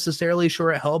not necessarily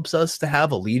sure it helps us to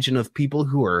have a legion of people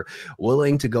who are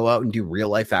willing to go out and do real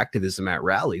life activism at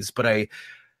rallies. But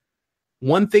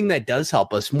one thing that does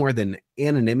help us more than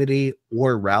anonymity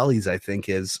or rallies, I think,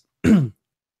 is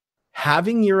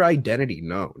having your identity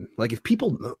known. Like, if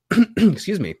people know,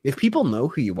 if people know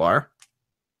who you are,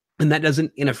 and that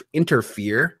doesn't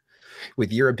interfere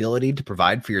with your ability to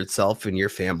provide for yourself and your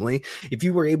family, if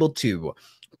you were able to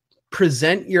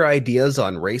present your ideas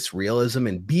on race realism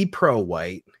and be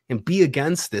pro-white and be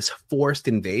against this forced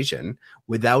invasion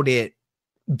without it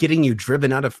getting you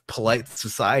driven out of polite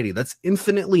society, that's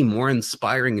infinitely more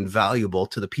inspiring and valuable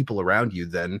to the people around you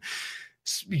than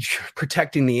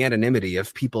protecting the anonymity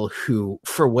of people who,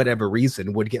 for whatever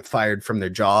reason, would get fired from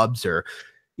their jobs, or,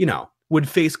 would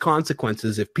face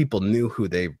consequences if people knew who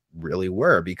they really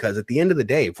were. Because at the end of the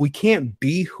day, if we can't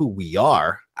be who we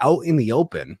are out in the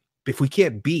open, if we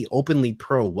can't be openly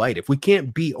pro-white, if we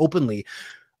can't be openly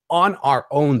on our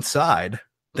own side,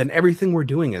 then everything we're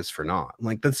doing is for naught.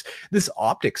 Like, this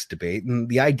optics debate and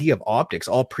the idea of optics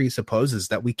all presupposes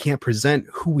that we can't present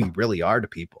who we really are to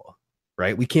people,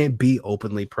 right? We can't be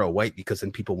openly pro-white, because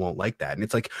then people won't like that. And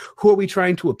it's like, who are we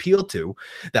trying to appeal to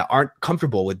that aren't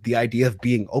comfortable with the idea of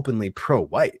being openly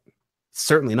pro-white?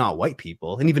 Certainly not white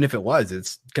people. And even if it was,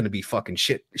 it's going to be fucking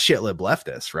shitlib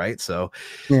leftists, right? So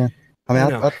yeah, I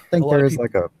mean, I think there is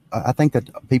I think that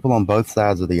people on both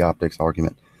sides of the optics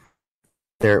argument,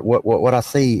 what I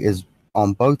see is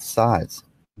on both sides,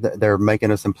 they're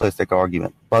making a simplistic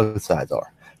argument. Both sides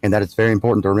are. And that it's very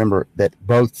important to remember that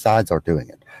both sides are doing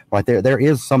it. Right there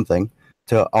is something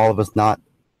to all of us not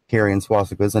carrying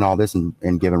swastikas and all this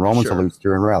and giving Roman salutes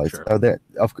during rallies. Sure. So that,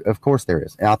 of course there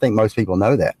is. And I think most people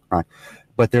know that, right?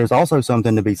 But there's also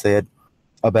something to be said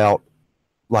about,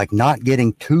 like, not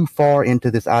getting too far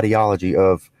into this ideology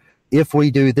of, if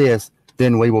we do this,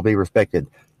 then we will be respected.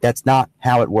 That's not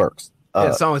how it works.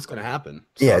 It's not what's going to happen.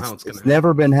 It's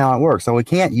never been how it works. So we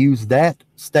can't use that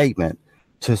statement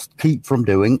to keep from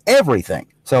doing everything.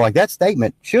 So, like, that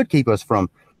statement should keep us from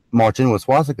marching with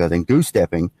swastikas and goose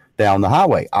stepping down the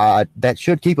highway. That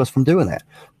should keep us from doing that.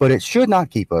 But it should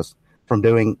not keep us from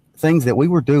doing things that we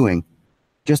were doing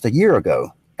just a year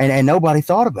ago and nobody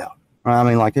thought about. I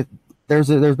mean, like, there's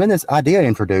been this idea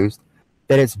introduced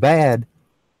that it's bad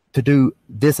to do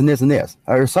this and this and this,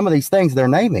 or some of these things they're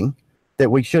naming that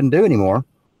we shouldn't do anymore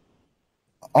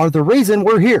are the reason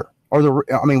we're here.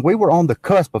 We were on the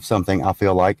cusp of something, I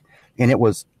feel like, and it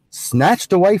was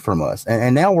snatched away from us.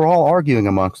 And now we're all arguing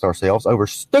amongst ourselves over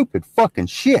stupid fucking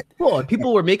shit. Well, and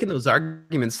people were making those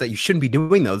arguments that you shouldn't be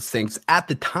doing those things at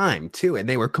the time, too, and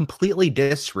they were completely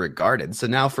disregarded. So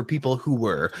now for people who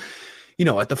were,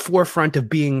 at the forefront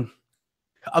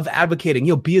of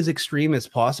advocating, be as extreme as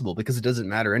possible because it doesn't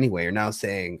matter anyway, are now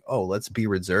saying, oh, let's be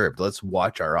reserved. Let's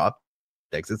watch our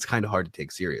optics. It's kind of hard to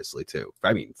take seriously, too.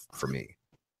 I mean, for me.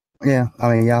 Yeah,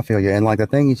 I feel you. And, like, the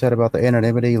thing you said about the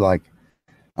anonymity, like,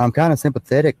 I'm kind of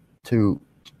sympathetic to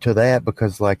that,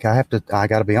 because, like, I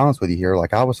got to be honest with you here.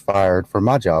 Like, I was fired from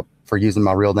my job for using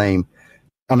my real name.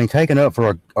 Taken up for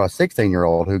a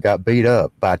 16-year-old who got beat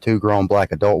up by two grown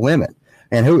black adult women.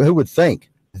 And who would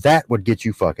think that would get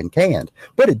you fucking canned?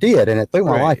 But it did, and it threw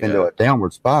my life into a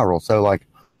downward spiral. So, like,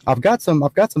 I've got some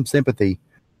sympathy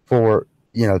for,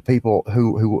 people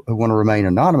who want to remain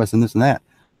anonymous and this and that.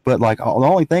 But, like, the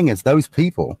only thing is, those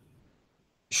people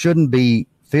shouldn't be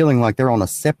feeling like they're on a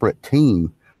separate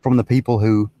team from the people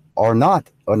who are not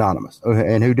anonymous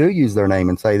and who do use their name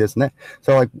and say this and that.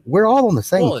 So, like, we're all on the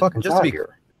same fucking side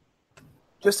here.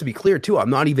 Just to be clear, too,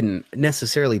 I'm not even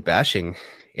necessarily bashing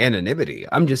anonymity.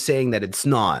 I'm just saying that it's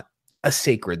not a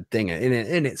sacred thing.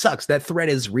 And it sucks. That threat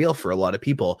is real for a lot of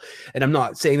people. And I'm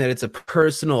not saying that it's a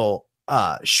personal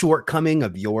shortcoming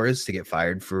of yours to get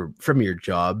fired from your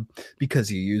job because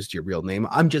you used your real name.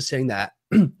 I'm just saying that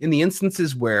in the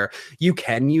instances where you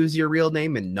can use your real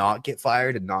name and not get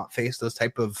fired and not face those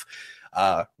type of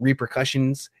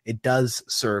repercussions, it does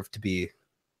serve to be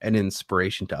an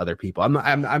inspiration to other people.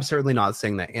 I'm certainly not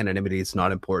saying that anonymity is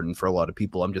not important for a lot of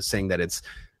people. I'm just saying that it's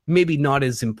maybe not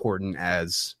as important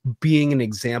as being an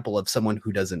example of someone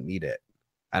who doesn't need it.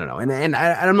 I don't know. And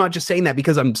I'm not just saying that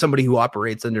because I'm somebody who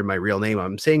operates under my real name.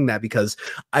 I'm saying that because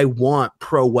I want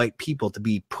pro-white people to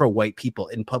be pro-white people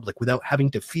in public without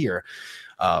having to fear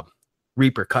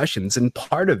repercussions. And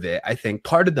part of it, I think,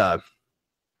 part of the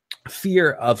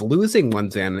fear of losing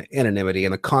one's anonymity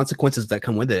and the consequences that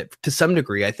come with it, to some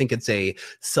degree, I think it's a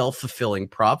self-fulfilling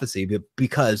prophecy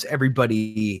because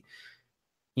everybody,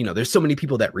 you know, there's so many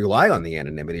people that rely on the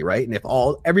anonymity, right? And if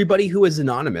everybody who is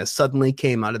anonymous suddenly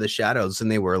came out of the shadows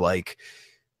and they were like,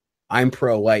 I'm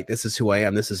pro-white, this is who I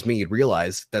am, this is me, you'd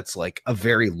realize that's like a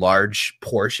very large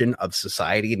portion of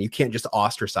society, and you can't just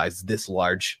ostracize this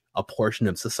large a portion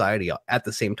of society at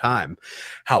the same time.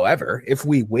 However, if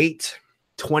we wait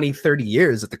 20, 30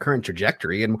 years at the current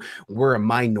trajectory and we're a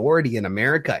minority in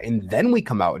America and then we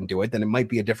come out and do it, then it might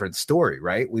be a different story,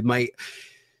 right? We might,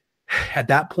 at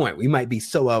that point, we might be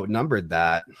so outnumbered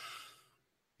that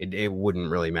it wouldn't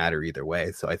really matter either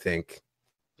way. So I think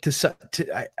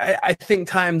I think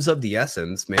time's of the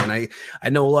essence, man. I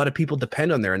know a lot of people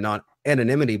depend on their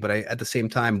anonymity, but I, at the same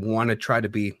time, want to try to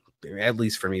be, at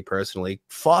least for me personally,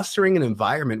 fostering an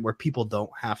environment where people don't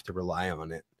have to rely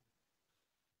on it.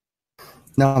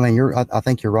 No, I mean, I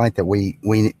think you're right that we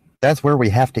that's where we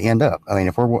have to end up. I mean,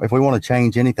 if we want to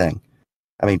change anything,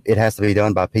 I mean, it has to be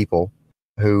done by people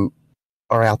who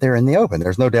are out there in the open.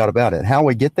 There's no doubt about it. How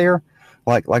we get there,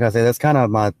 like I said, that's kind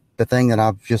of the thing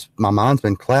that my mind's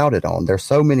been clouded on. There's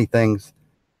so many things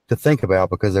to think about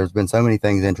because there's been so many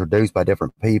things introduced by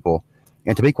different people.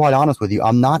 And to be quite honest with you,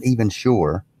 I'm not even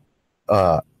sure.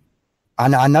 I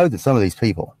know that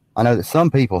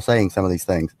some people saying some of these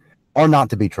things are not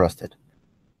to be trusted.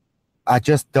 I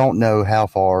just don't know how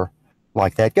far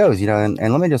like that goes, you know, and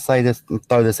let me just say this and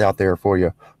throw this out there for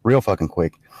you real fucking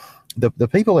quick. The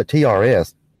people at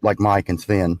TRS, like Mike and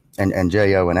Sven and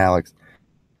J.O. and Alex,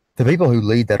 the people who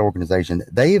lead that organization,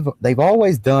 they've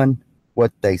always done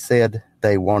what they said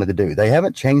they wanted to do. They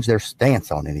haven't changed their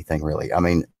stance on anything, really. I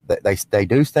mean, they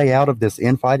do stay out of this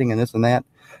infighting and this and that.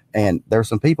 And there's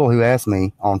some people who ask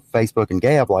me on Facebook and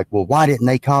Gab, like, well, why didn't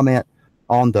they comment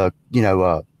on the, you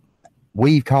know,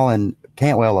 Weave calling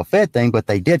Cantwell a Fed thing, but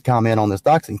they did comment on this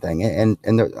doxing thing. And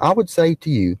I would say to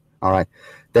you, all right,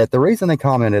 that the reason they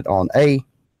commented on A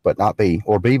but not B,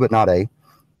 or B but not A,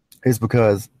 is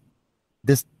because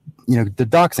this, you know, the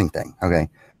doxing thing, okay,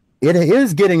 it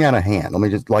is getting out of hand. Let me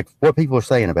just, like what people are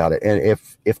saying about it. And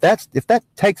if that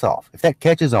takes off, if that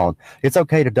catches on, it's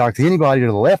okay to dox anybody to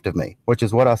the left of me, which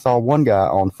is what I saw one guy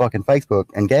on fucking Facebook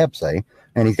and Gab say,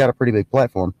 and he's got a pretty big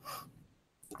platform.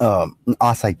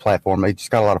 I say platform, he just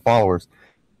got a lot of followers.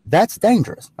 That's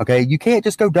dangerous. Okay. You can't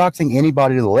just go doxing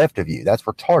anybody to the left of you. That's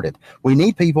retarded. We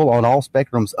need people on all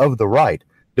spectrums of the right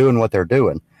doing what they're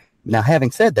doing. Now, having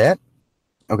said that,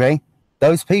 okay,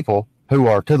 those people who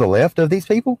are to the left of these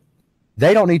people,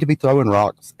 they don't need to be throwing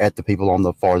rocks at the people on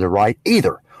the farther right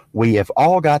either. We have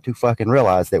all got to fucking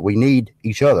realize that we need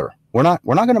each other. We're not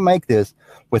going to make this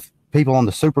with people on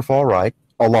the super far right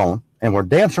alone, and we're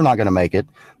damn sure not going to make it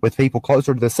with people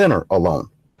closer to the center alone.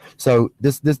 So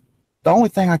the only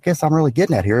thing I guess I'm really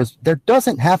getting at here is there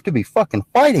doesn't have to be fucking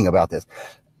fighting about this.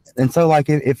 And so, like,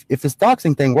 if this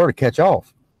doxing thing were to catch on,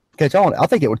 I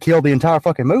think it would kill the entire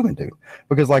fucking movement, dude.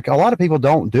 Because, like, a lot of people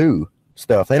don't do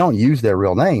stuff. They don't use their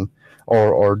real name,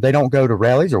 or they don't go to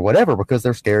rallies or whatever because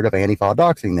they're scared of Antifa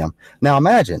doxing them. Now,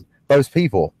 imagine those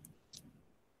people,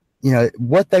 you know,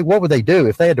 what would they do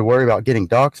if they had to worry about getting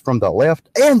doxed from the left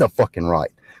and the fucking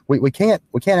right? We can't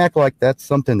act like that's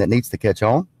something that needs to catch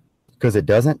on, because it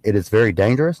doesn't. It is very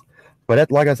dangerous.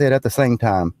 But like I said, at the same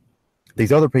time,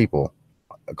 these other people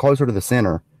closer to the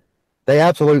center, they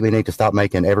absolutely need to stop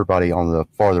making everybody on the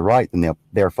farther right than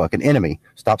their fucking enemy.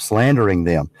 Stop slandering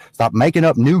them. Stop making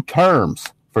up new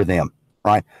terms for them,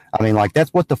 right? I mean, like,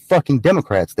 that's what the fucking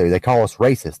Democrats do. They call us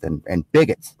racist and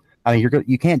bigots. I mean,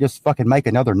 you can't just fucking make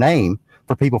another name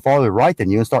for people farther right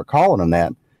than you and start calling them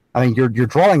that. I mean, you're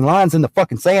drawing lines in the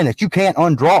fucking sand that you can't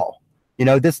undraw. You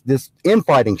know, this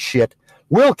infighting shit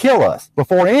will kill us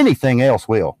before anything else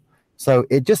will. So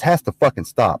it just has to fucking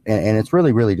stop. And it's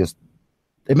really, really just,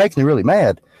 it makes me really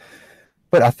mad.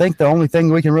 But I think the only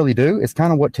thing we can really do is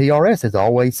kind of what TRS has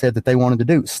always said that they wanted to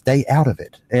do: stay out of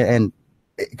it. And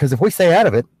because if we stay out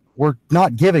of it, we're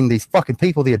not giving these fucking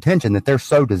people the attention that they're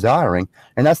so desiring.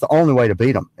 And that's the only way to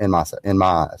beat them in my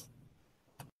eyes.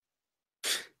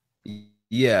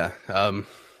 Yeah.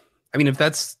 I mean,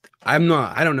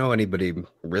 I don't know anybody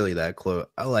really that close,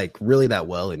 like really that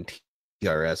well in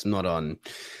TRS. I'm not on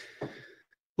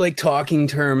like talking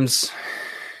terms.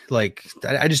 Like,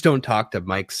 I just don't talk to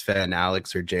Mike, Sven,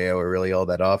 Alex, or Jo or really all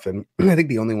that often. I think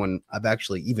the only one I've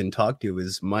actually even talked to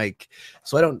is Mike.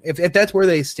 So I don't, if that's where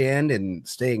they stand and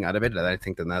staying out of it, I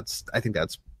think that's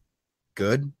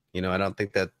good. You know, I don't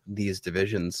think that these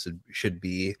divisions should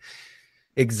be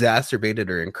exacerbated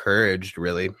or encouraged,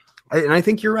 really. And I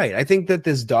think you're right. I think that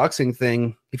this doxing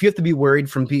thing, if you have to be worried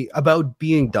about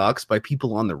being doxed by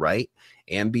people on the right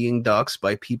and being doxed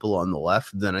by people on the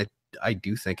left, then I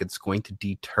do think it's going to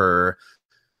deter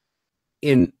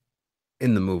in the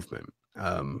movement.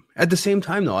 At the same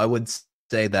time, though, I would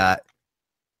say that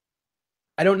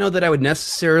I don't know that I would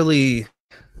necessarily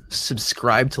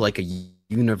subscribe to like a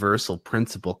universal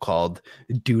principle called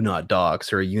do not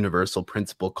dox or a universal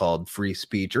principle called free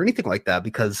speech or anything like that,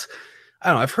 because I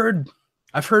don't know,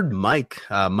 I've heard Mike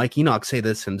Enoch say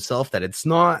this himself,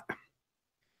 that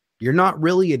you're not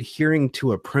really adhering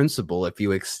to a principle if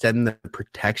you extend the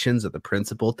protections of the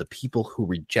principle to people who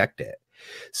reject it.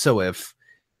 So if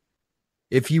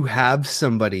you have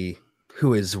somebody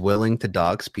who is willing to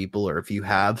dox people, or if you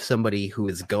have somebody who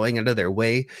is going out of their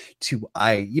way to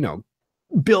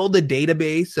build a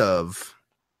database of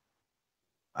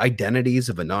identities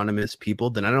of anonymous people,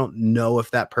 then I don't know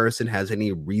if that person has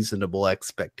any reasonable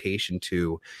expectation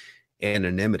to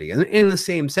anonymity. And in the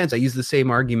same sense, I use the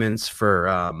same arguments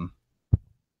for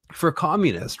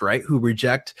communists, right, who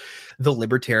reject the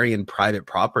libertarian private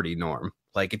property norm.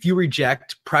 Like, if you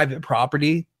reject private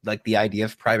property, like the idea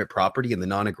of private property and the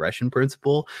non-aggression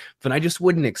principle, then I just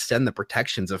wouldn't extend the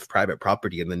protections of private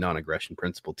property and the non-aggression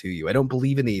principle to you. I don't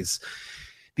believe in these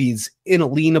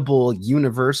inalienable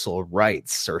universal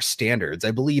rights or standards.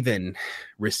 I believe in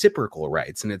reciprocal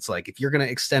rights. And it's like, if you're going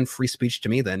to extend free speech to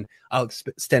me, then I'll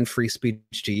extend free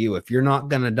speech to you. If you're not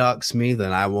going to dox me,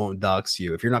 then I won't dox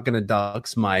you. If you're not going to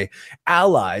dox my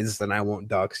allies, then I won't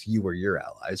dox you or your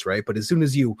allies, right? But as soon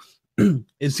as you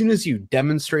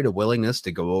demonstrate a willingness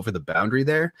to go over the boundary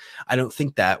there, I don't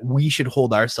think that we should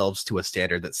hold ourselves to a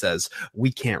standard that says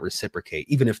we can't reciprocate,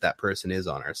 even if that person is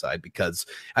on our side, because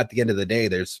at the end of the day,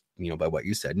 there's, by what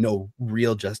you said, no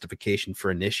real justification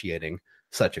for initiating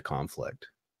such a conflict.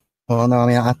 Well, no, I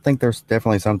mean, I think there's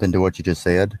definitely something to what you just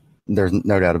said. There's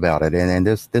no doubt about it. And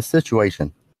this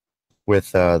situation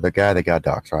with the guy that got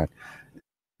doxxed, right?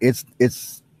 It's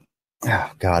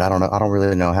oh God, I don't know. I don't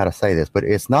really know how to say this, but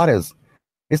it's not as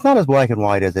black and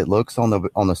white as it looks on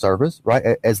the surface,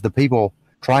 right? As the people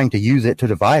trying to use it to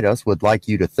divide us would like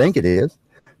you to think it is.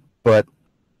 But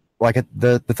like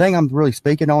the thing I'm really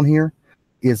speaking on here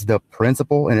is the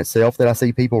principle in itself that I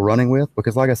see people running with,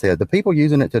 because like I said, the people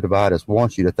using it to divide us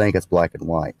want you to think it's black and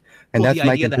white, and that's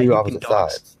making two opposite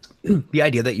sides. The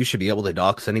idea that you should be able to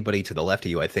dox anybody to the left of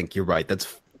you, I think you're right.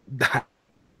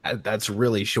 That's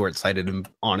really short-sighted and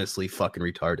honestly fucking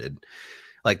retarded.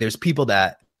 Like, there's people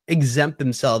that exempt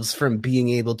themselves from being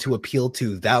able to appeal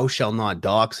to thou shall not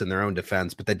dox in their own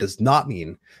defense, but that does not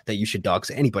mean that you should dox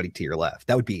anybody to your left.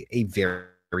 That would be a very,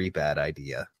 very bad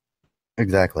idea.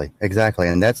 Exactly.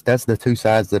 And that's the two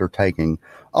sides that are taking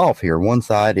off here. One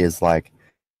side is like,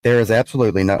 there is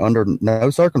absolutely under no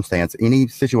circumstance any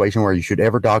situation where you should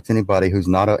ever dox anybody who's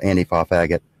not an Antifa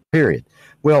faggot, period.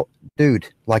 Well, dude,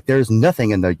 like, there's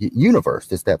nothing in the universe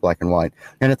that's that black and white.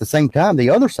 And at the same time, the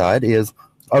other side is,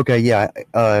 okay, yeah,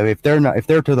 if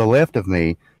they're to the left of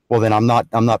me, well, then I'm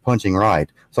not punching right,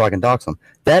 so I can dox them.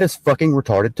 That is fucking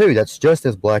retarded too. That's just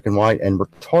as black and white and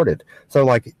retarded. So,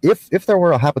 like, if there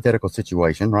were a hypothetical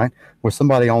situation, right, where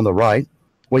somebody on the right,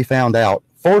 we found out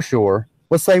for sure,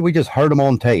 let's say we just heard them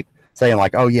on tape saying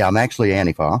like, oh yeah, I'm actually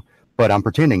Antifa, but I'm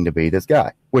pretending to be this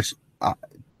guy, which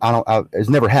it's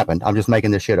never happened. I'm just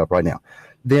making this shit up right now.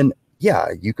 Then yeah,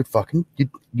 you could fucking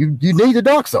you need to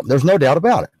dox them. There's no doubt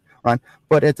about it, right?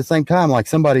 But at the same time, like,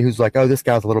 somebody who's like, oh, this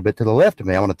guy's a little bit to the left of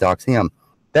me, I want to dox him.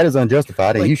 That is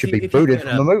unjustified, and you should be booted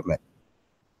from the movement.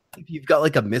 If you've got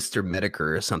like a Mr.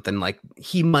 Medicare or something, like,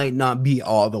 he might not be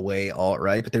all the way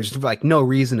alt-right, but there's like no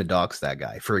reason to dox that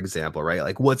guy, for example, right?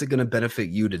 Like, what's it going to benefit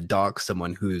you to dox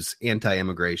someone who's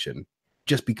anti-immigration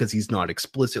just because he's not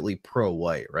explicitly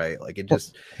pro-white, right? Like, it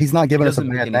just, he's not giving us a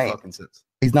bad name.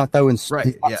 He's not throwing,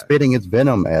 he's not spitting his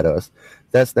venom at us.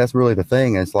 That's really the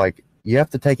thing. It's like, you have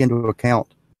to take into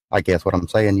account, I guess what I'm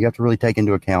saying, you have to really take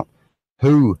into account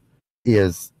who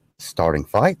is starting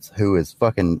fights, who is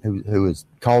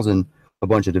causing a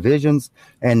bunch of divisions.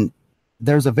 And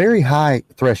there's a very high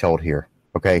threshold here,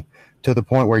 okay, to the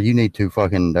point where you need to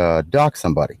fucking dox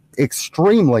somebody.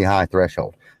 Extremely high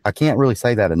threshold. I can't really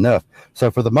say that enough. So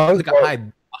for the most part, a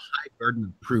high burden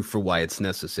of proof for why it's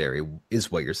necessary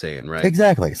is what you're saying, right?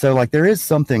 Exactly. So like, there is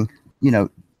something,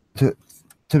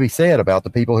 to be said about the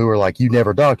people who are like, you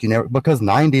never dox, because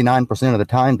 99% of the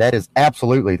time that is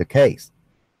absolutely the case.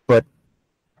 But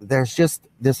there's just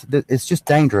it's just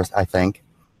dangerous, I think,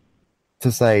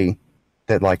 to say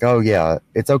that like, oh yeah,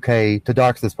 it's okay to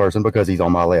dox this person because he's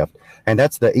on my left. And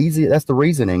that's the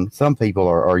reasoning some people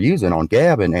are using on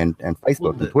Gab and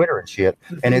Facebook and Twitter and shit.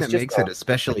 And it's that makes it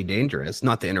especially dangerous,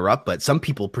 not to interrupt, but some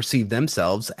people perceive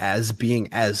themselves as being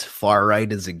as far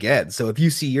right as it gets. So if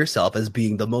you see yourself as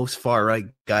being the most far right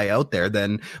guy out there,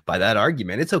 then by that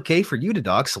argument, it's okay for you to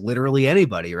dox literally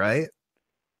anybody, right?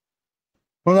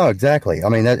 Well, no, exactly. I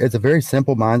mean, it's a very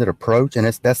simple-minded approach, and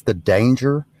that's the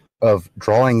danger of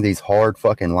drawing these hard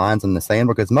fucking lines in the sand,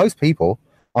 because most people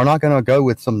are not going to go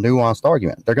with some nuanced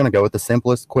argument. They're going to go with the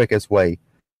simplest, quickest way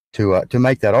to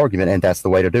make that argument, and that's the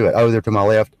way to do it. Oh, they're to my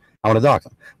left, I want to dox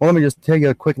them. Well, let me just tell you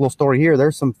a quick little story here.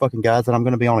 There's some fucking guys that I'm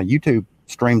going to be on a YouTube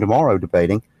stream tomorrow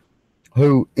debating,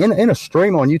 who in a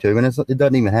stream on YouTube, and it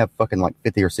doesn't even have fucking like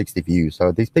 50 or 60 views,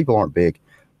 so these people aren't big,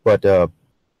 but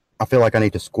I feel like I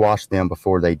need to squash them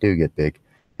before they do get big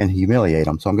and humiliate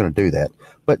them, so I'm going to do that.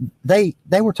 But they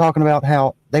were talking about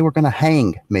how they were going to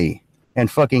hang me and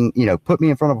fucking, put me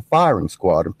in front of a firing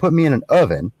squad and put me in an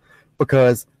oven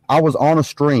because I was on a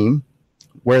stream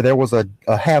where there was a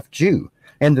half Jew.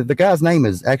 And the guy's name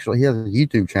is actually, he has a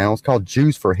YouTube channel. It's called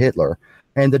Jews for Hitler.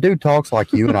 And the dude talks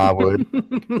like you and I would.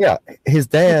 Yeah. His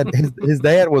dad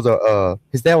was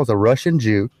a Russian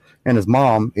Jew, and his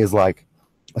mom is like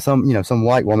some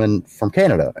white woman from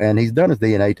Canada. And he's done his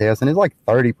DNA test, and it's like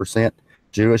 30%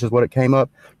 Jewish is what it came up.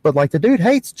 But like, the dude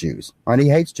hates Jews, right? He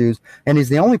hates Jews, and he's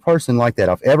the only person like that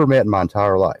I've ever met in my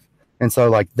entire life. And so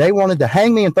like, they wanted to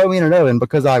hang me and throw me in an oven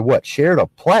because I shared a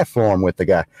platform with the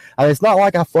guy. I mean, it's not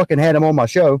like I fucking had him on my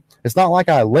show. It's not like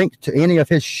I linked to any of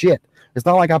his shit. It's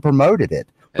not like I promoted it.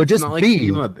 But it's not like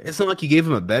you gave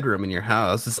him a bedroom in your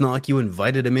house. It's not like you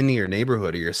invited him into your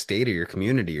neighborhood or your state or your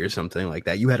community or something like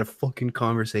that. You had a fucking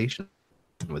conversation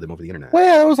with him over the internet.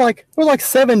 Well, it was like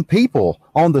 7 people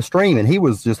on the stream, and he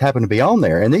was just happened to be on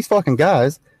there. And these fucking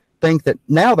guys think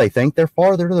they're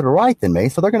farther to the right than me,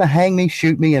 so they're going to hang me,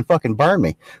 shoot me, and fucking burn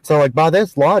me. So like, by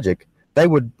this logic, they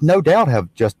would no doubt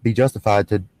be justified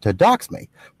to dox me.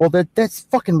 Well, that's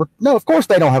fucking no. Of course,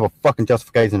 they don't have a fucking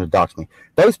justification to dox me.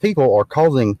 Those people are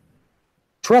causing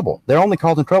trouble. They're only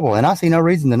causing trouble, and I see no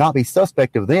reason to not be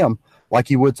suspect of them,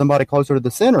 like you would somebody closer to the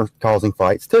center causing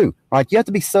fights too. Right? You have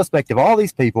to be suspect of all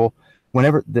these people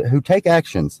who take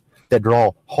actions that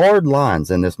draw hard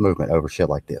lines in this movement over shit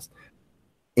like this.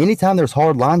 Anytime there's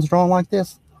hard lines drawn like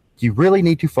this, you really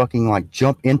need to fucking like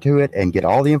jump into it and get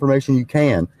all the information you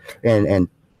can, and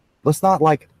let's not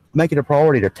like make it a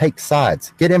priority to take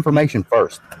sides. Get information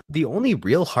first. The only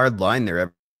real hard line there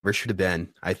ever should have been,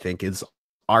 I think, is,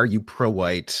 are you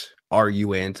pro-white? Are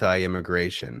you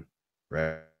anti-immigration?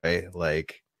 Right?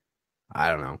 Like, I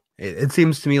don't know. It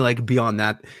seems to me like beyond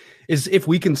that is, if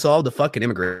we can solve the fucking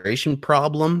immigration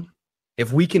problem,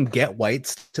 if we can get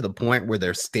whites to the point where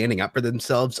they're standing up for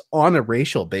themselves on a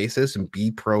racial basis and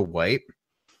be pro-white,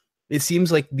 it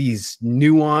seems like these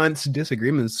nuanced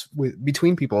disagreements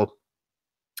between people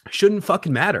shouldn't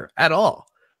fucking matter at all.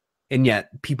 And yet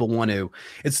people want to.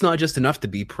 It's not just enough to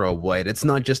be pro-white. It's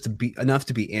not just enough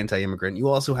to be anti-immigrant. You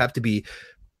also have to be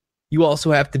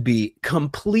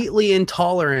completely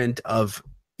intolerant of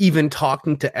even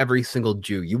talking to every single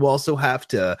Jew. You also have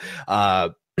to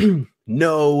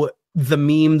know the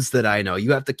memes that I know.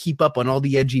 You have to keep up on all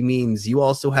the edgy memes. You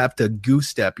also have to goose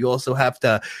step. You also have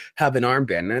to have an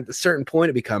armband. And at a certain point,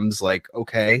 it becomes like,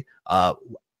 okay,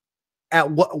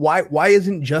 why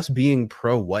isn't just being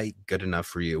pro-white good enough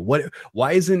for you?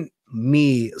 Why isn't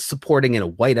me supporting in a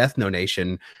white ethno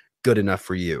nation good enough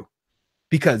for you?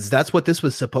 Because that's what this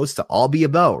was supposed to all be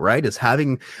about, right? Is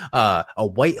having a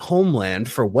white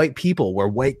homeland for white people, where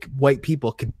white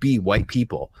people could be white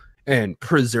people and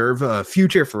preserve a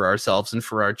future for ourselves and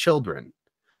for our children.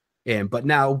 But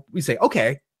now we say,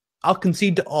 okay, I'll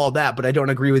concede to all that, but I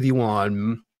don't agree with you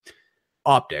on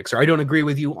optics, or I don't agree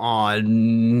with you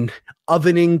on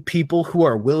ovening people who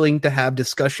are willing to have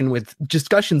discussions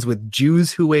with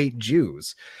Jews who hate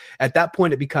Jews. At that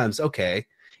point, it becomes, okay,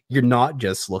 you're not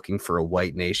just looking for a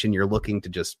white nation, you're looking to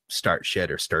just start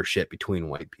shit between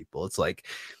white people. It's like,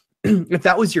 if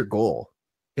that was your goal,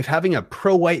 if having a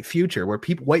pro-white future where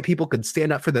white people could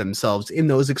stand up for themselves in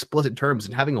those explicit terms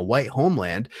and having a white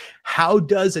homeland, how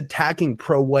does attacking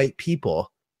pro-white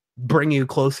people bring you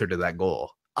closer to that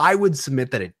goal? I would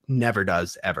submit that it never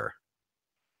does, ever.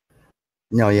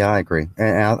 No, yeah, I agree.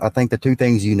 And I think the two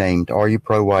things you named, are you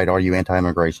pro-white, are you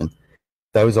anti-immigration,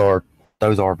 those are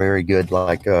very good,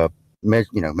 like,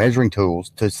 measuring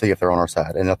tools to see if they're on our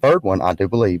side. And the third one, I do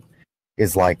believe,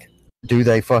 is like do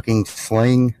they fucking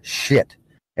sling shit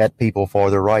at people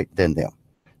farther right than them?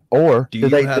 Or do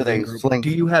they sling? Do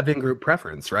you have in-group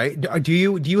preference, right? Do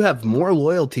you have more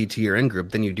loyalty to your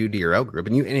in-group than you do to your out-group?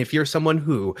 And if you're someone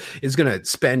who is gonna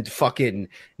spend fucking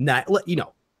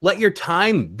let your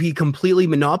time be completely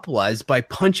monopolized by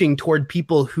punching toward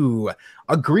people who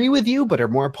agree with you but are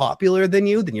more popular than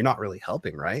you, then you're not really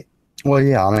helping, right? Well,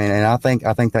 yeah, I mean, and I think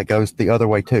that goes the other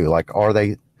way too. Like, are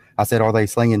they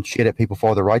slinging shit at people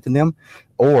farther right than them?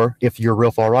 Or if you're real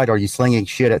far right, are you slinging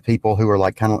shit at people who are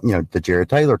like kind of, the Jared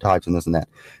Taylor types and this and that?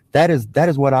 That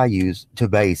is what I use to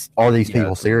base, are these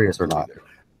people serious or not?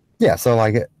 Yeah, so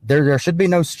like there should be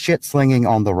no shit slinging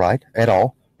on the right at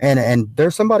all. And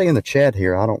there's somebody in the chat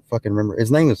here, I don't fucking remember.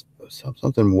 His name is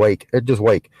something Wake. Just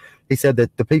Wake. He said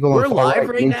that the people We're live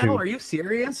right now. Are you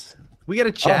serious? We got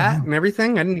a chat and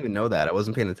everything. I didn't even know that. I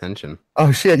wasn't paying attention.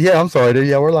 Oh shit! Yeah, I'm sorry, dude.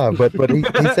 Yeah, we're live. But he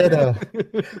said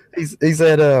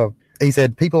he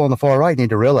said people on the far right need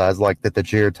to realize like that the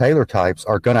Jared Taylor types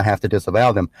are gonna have to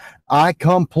disavow them. I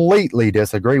completely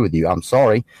disagree with you. I'm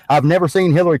sorry. I've never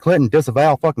seen Hillary Clinton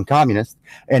disavow fucking communists,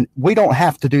 and we don't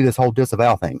have to do this whole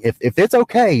disavow thing. If it's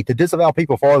okay to disavow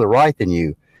people farther right than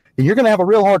you, then you're gonna have a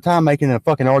real hard time making a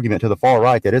fucking argument to the far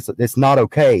right that it's not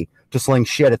okay to sling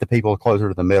shit at the people closer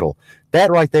to the middle.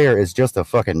 That right there is just a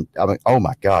fucking, I mean, oh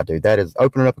my God, dude, that is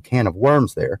opening up a can of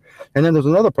worms there. And then there's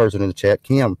another person in the chat,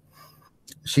 Kim.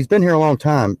 She's been here a long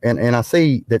time, and I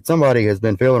see that somebody has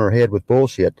been filling her head with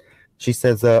bullshit. She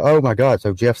says, oh my God,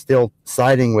 so Jeff's still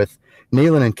siding with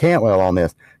Nealon and Cantwell on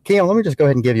this. Kim, let me just go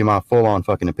ahead and give you my full-on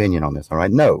fucking opinion on this, all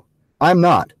right? No, I'm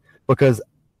not, because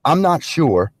I'm not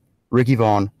sure Ricky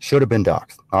Vaughn should have been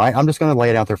doxxed, all right? I'm just going to lay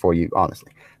it out there for you,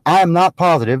 honestly. I am not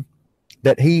positive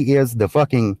that he is the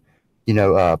fucking,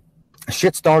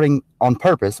 shit starting on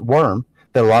purpose worm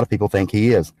that a lot of people think he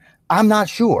is. I'm not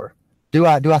sure. Do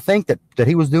I think that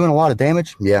he was doing a lot of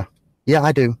damage? Yeah,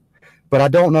 I do. But I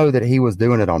don't know that he was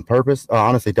doing it on purpose. I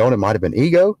honestly don't. It might have been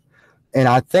ego. And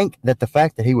I think that the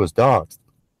fact that he was doxxed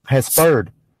has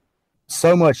spurred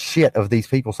so much shit of these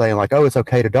people saying like, oh, it's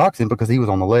okay to dox him because he was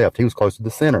on the left. He was close to the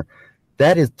center.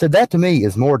 That to me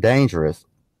is more dangerous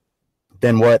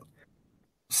than what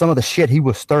some of the shit he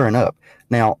was stirring up.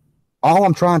 Now, all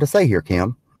I'm trying to say here,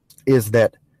 Kim, is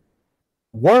that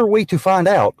were we to find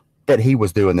out that he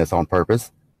was doing this on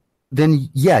purpose, then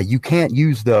yeah, you can't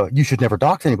use you should never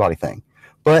dox anybody thing.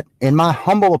 But in my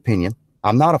humble opinion,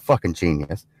 I'm not a fucking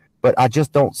genius, but I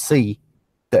just don't see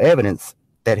the evidence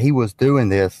that he was doing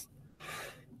this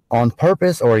on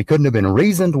purpose, or he couldn't have been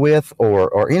reasoned with,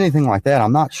 or anything like that.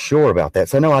 I'm not sure about that.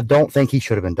 So no, I don't think he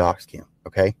should have been doxed, Kim.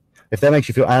 Okay? If that makes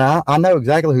you feel, and I know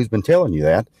exactly who's been telling you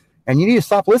that, and you need to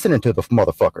stop listening to the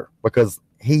motherfucker, because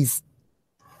he's,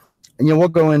 I'll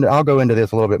go into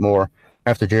this a little bit more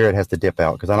after Jared has to dip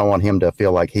out, because I don't want him to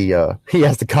feel like he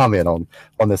has to comment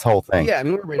on this whole thing. Yeah, I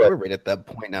mean, we're right at that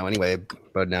point now anyway,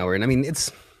 about an hour. And I mean,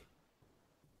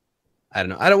 I don't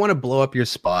know. I don't want to blow up your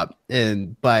spot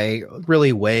and by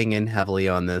really weighing in heavily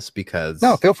on this, because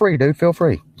no, feel free, dude. Feel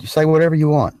free. You say whatever you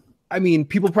want. I mean,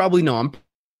 people probably know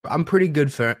I'm pretty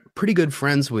good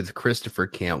friends with Christopher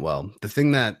Cantwell. The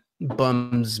thing that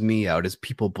bums me out is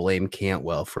people blame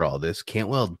Cantwell for all this.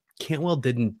 Cantwell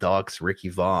didn't dox Ricky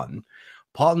Vaughn.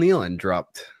 Paul Nealon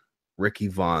dropped Ricky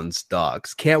Vaughn's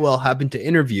dox. Cantwell happened to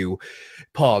interview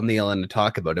Paul Nealon to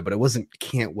talk about it, but it wasn't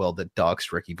Cantwell that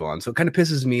doxed Ricky Vaughn. So it kind of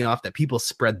pisses me off that people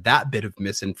spread that bit of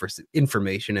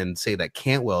misinformation and say that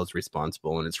Cantwell is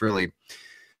responsible, and it's really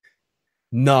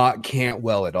not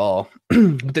Cantwell at all.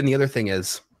 But then the other thing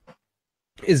is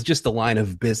just the line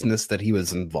of business that he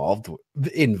was involved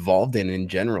in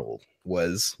general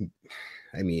was,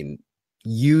 I mean,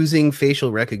 using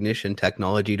facial recognition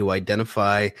technology to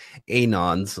identify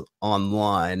anons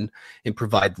online and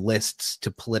provide lists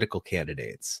to political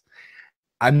candidates.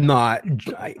 I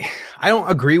don't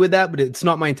agree with that, but it's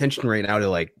not my intention right now to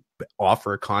like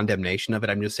offer a condemnation of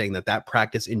it. I'm just saying that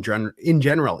practice in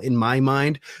general, in my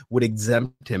mind, would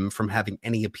exempt him from having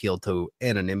any appeal to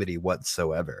anonymity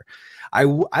whatsoever. I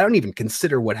don't even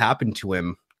consider what happened to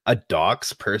him a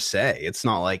dox per se. It's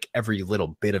not like every little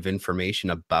bit of information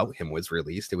about him was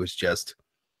released. It was just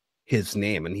his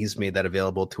name, and he's made that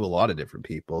available to a lot of different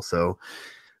people. So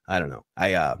I don't know.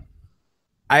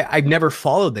 I've never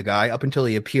followed the guy up until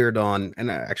he appeared on,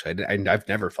 and actually I've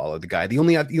never followed the guy. The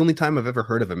only time I've ever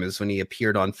heard of him is when he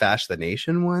appeared on Fash the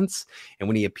Nation once, and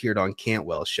when he appeared on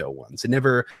Cantwell's show once.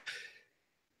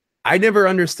 I never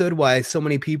understood why so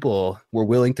many people were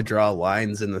willing to draw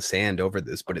lines in the sand over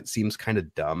this, but it seems kind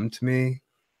of dumb to me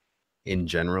in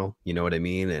general. You know what I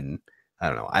mean? And I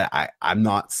don't know. I'm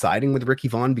not siding with Ricky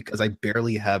Vaughn because I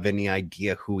barely have any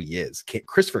idea who he is.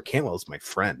 Christopher Cantwell is my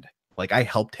friend. Like, I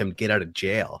helped him get out of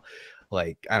jail.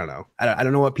 Like, I don't know. I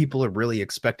don't know what people are really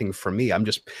expecting from me.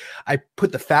 I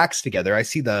put the facts together. I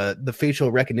see the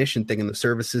facial recognition thing and the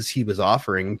services he was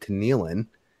offering to Nealon,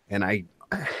 and I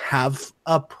have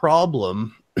a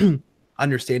problem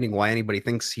understanding why anybody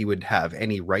thinks he would have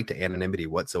any right to anonymity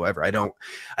whatsoever. I don't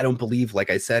believe,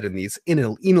 like I said, in these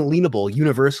inalienable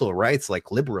universal rights like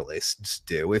liberalists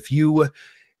do. If you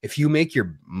make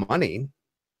your money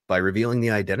by revealing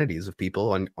the identities of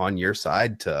people on your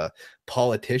side to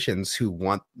politicians who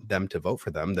want them to vote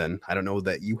for them, then I don't know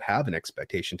that you have an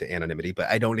expectation to anonymity. But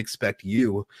I don't expect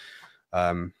you,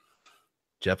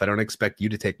 Jeff, I don't expect you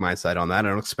to take my side on that. I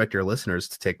don't expect your listeners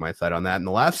to take my side on that. And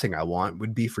the last thing I want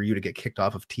would be for you to get kicked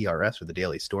off of TRS or the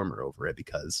Daily Stormer over it,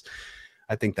 because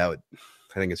I think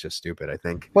it's just stupid, I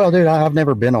think. Well, dude, I've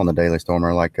never been on the Daily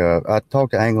Stormer. Like, I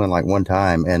talked to Anglin like one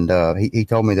time, and he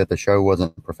told me that the show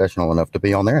wasn't professional enough to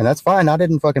be on there, and that's fine. I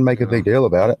didn't fucking make a big deal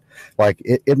about it. Like,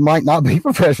 it might not be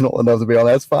professional enough to be on.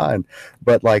 That's fine.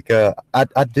 But like,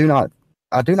 I do not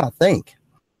think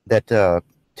that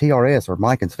TRS or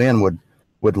Mike and Sven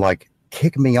would like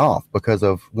kick me off because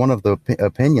of one of the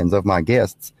opinions of my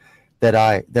guests that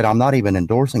I'm not even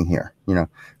endorsing here. You know,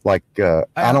 like,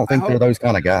 I don't think they're those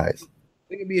kind of guys.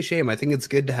 I think it'd be a shame. I think it's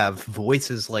good to have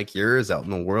voices like yours out in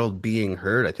the world being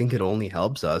heard. I think it only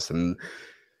helps us. And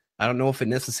I don't know if it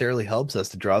necessarily helps us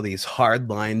to draw these hard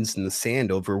lines in the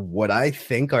sand over what I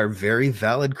think are very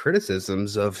valid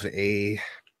criticisms of a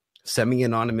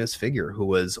semi-anonymous figure who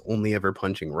was only ever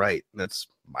punching right. That's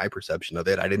my perception of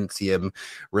it. I didn't see him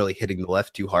really hitting the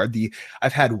left too hard.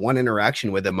 I've had one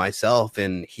interaction with him myself,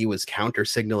 and he was counter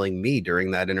signaling me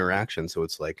during that interaction. So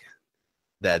it's like,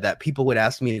 that people would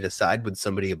ask me to side with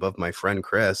somebody above my friend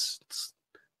Chris.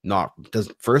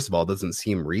 First of all, doesn't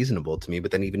seem reasonable to me, but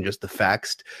then even just the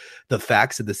facts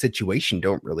of the situation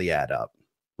don't really add up,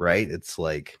 right? It's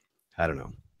like, I don't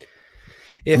know.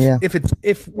 If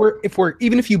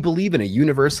you believe in a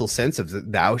universal sense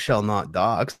of thou shall not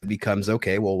dox, it becomes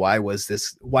okay. Well, why was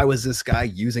this guy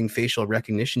using facial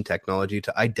recognition technology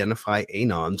to identify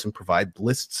anons and provide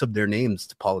lists of their names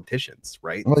to politicians?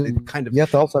 Right? Well, you have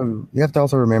to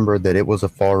also remember that it was a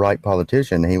far right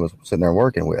politician he was sitting there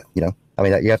working with. You know, I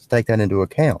mean, you have to take that into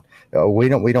account. We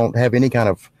don't have any kind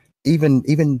of even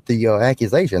the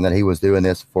accusation that he was doing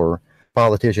this for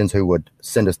politicians who would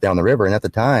send us down the river. And at the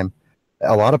time,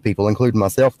 a lot of people, including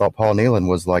myself, thought Paul Nealon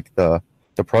was like the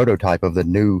prototype of the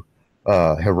new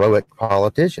heroic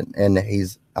politician. And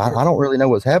I don't really know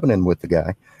what's happening with the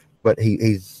guy, but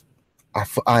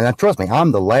I trust me,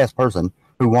 I'm the last person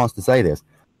who wants to say this,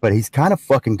 but he's kind of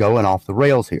fucking going off the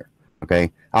rails here.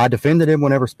 Okay. I defended him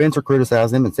whenever Spencer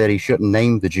criticized him and said he shouldn't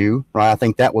name the Jew. Right. I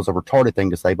think that was a retarded thing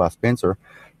to say by Spencer,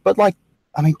 but like,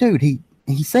 I mean, dude, he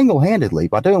single-handedly,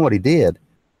 by doing what he did,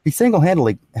 he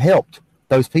single-handedly helped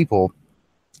those people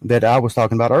that I was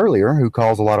talking about earlier, who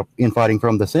caused a lot of infighting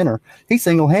from the center. He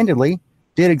single-handedly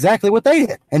did exactly what they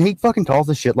did, and he fucking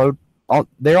caused a shitload on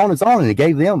his own, and he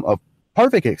gave them a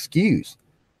perfect excuse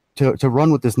to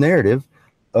run with this narrative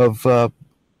of,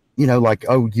 like,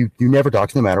 oh, you never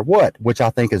dox no matter what, which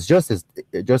I think is just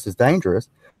as dangerous,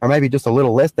 or maybe just a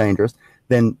little less dangerous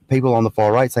than people on the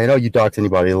far right saying, oh, you dox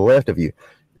anybody to the left of you.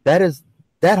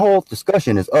 That whole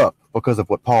discussion is up because of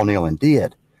what Paul Nealon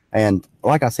did. And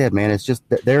like I said, man, it's just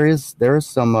that there's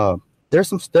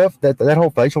some stuff that whole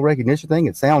facial recognition thing.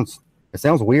 It sounds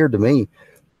weird to me,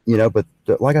 but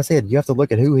like I said, you have to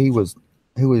look at who he was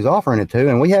offering it to.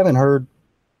 And we haven't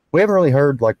really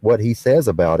heard like what he says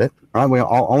about it. Right. The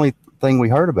only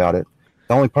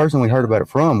person we heard about it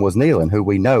from was Nealon, who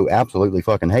we know absolutely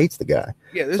fucking hates the guy.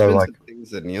 Yeah. There's been some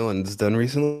things that Nealon's done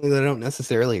recently that I don't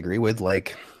necessarily agree with,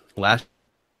 like lashing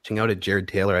out at Jared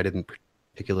Taylor. I didn't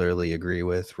particularly agree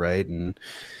with, right? And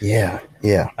yeah,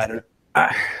 I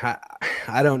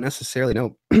don't necessarily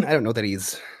know. I don't know that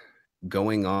he's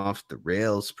going off the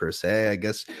rails per se. I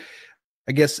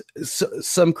guess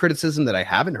some criticism that I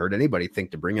haven't heard anybody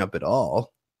think to bring up at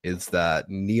all is that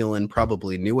Nealon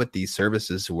probably knew what these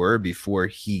services were before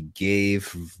he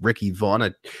gave Ricky Vaughn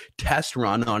a test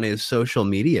run on his social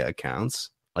media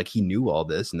accounts. Like, he knew all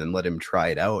this and then let him try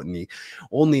it out, and he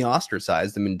only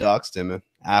ostracized him and doxed him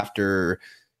after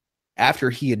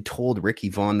he had told Ricky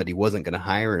Vaughn that he wasn't going to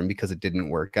hire him because it didn't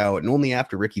work out, and only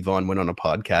after Ricky Vaughn went on a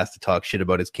podcast to talk shit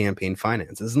about his campaign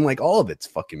finances. And like, all of it's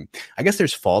fucking, I guess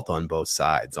there's fault on both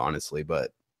sides, honestly,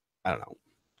 but I don't know.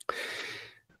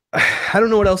 I don't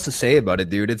know what else to say about it,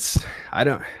 dude.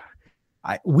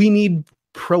 We need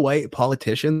pro-white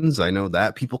politicians. I know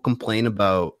that people complain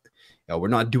about, we're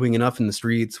not doing enough in the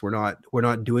streets. We're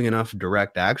not doing enough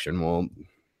direct action. Well,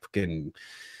 fucking,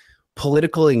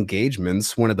 political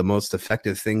engagement's one of the most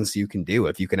effective things you can do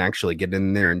if you can actually get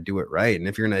in there and do it right. And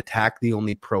if you're going to attack the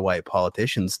only pro-white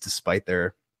politicians despite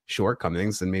their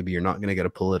shortcomings, then maybe you're not going to get a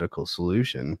political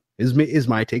solution, is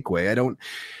my takeaway.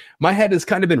 My head has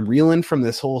kind of been reeling from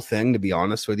this whole thing, to be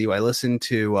honest with you. I listened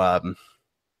to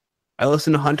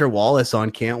Hunter Wallace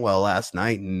on Cantwell last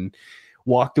night and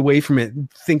walked away from it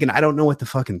thinking, I don't know what to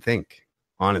fucking think,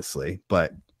 honestly.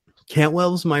 But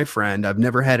Cantwell's my friend. I've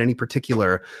never had any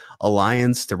particular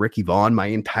alliance to Ricky Vaughn. My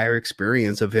entire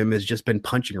experience of him has just been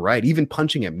punching right, even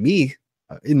punching at me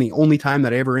in the only time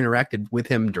that I ever interacted with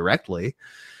him directly.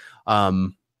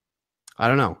 I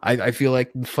don't know. I feel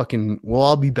like fucking we'll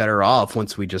all be better off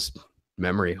once we just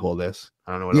memory hold this.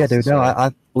 I don't know what else dude. to say.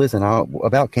 I listen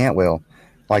about Cantwell.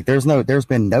 Like, there's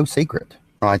been no secret,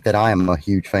 right, that I am a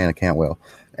huge fan of Cantwell,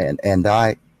 and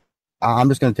I'm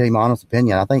just going to tell you my honest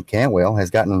opinion. I think Cantwell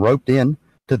has gotten roped in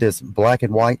to this black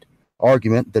and white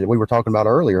argument that we were talking about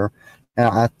earlier.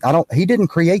 And he didn't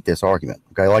create this argument.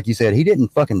 Okay. Like you said, he didn't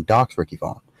fucking dox Ricky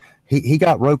Vaughn. He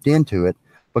got roped into it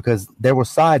because there were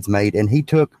sides made and he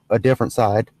took a different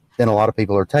side than a lot of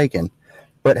people are taking.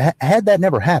 But had that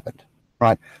never happened,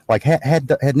 right? Like had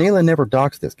Nealon never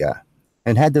doxed this guy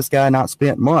and had this guy not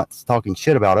spent months talking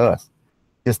shit about us,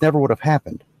 this never would have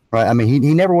happened. Right. I mean,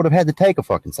 he never would have had to take a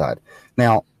fucking side.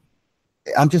 Now,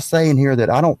 I'm just saying here that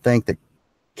I don't think that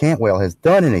Cantwell has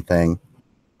done anything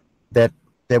that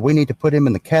we need to put him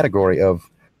in the category of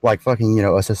like fucking,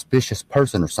 a suspicious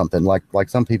person or something like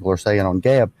some people are saying on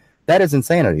Gab. That is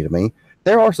insanity to me.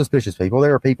 There are suspicious people.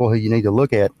 There are people who you need to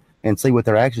look at and see what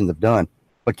their actions have done.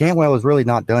 But Cantwell has really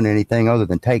not done anything other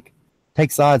than take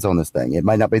sides on this thing. It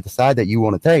might not be the side that you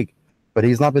want to take, but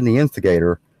he's not been the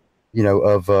instigator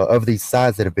of these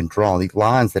sides that have been drawn, these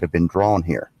lines that have been drawn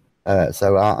here.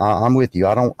 So I'm with you.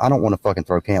 I don't want to fucking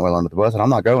throw Cantwell under the bus, and I'm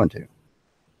not going to.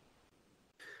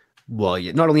 Well,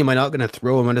 not only am I not going to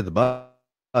throw him under the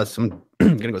bus, I'm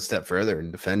going to go a step further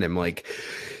and defend him. Like,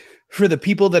 for the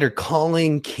people that are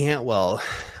calling Cantwell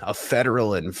a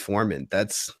federal informant,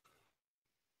 that's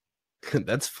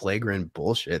flagrant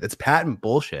bullshit. That's patent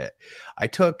bullshit. I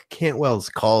took Cantwell's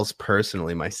calls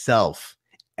personally myself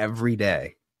every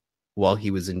day while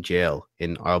he was in jail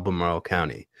in Albemarle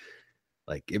County.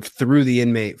 Like, if through the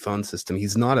inmate phone system,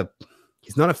 he's not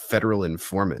a federal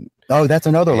informant. Oh, that's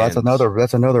another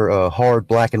hard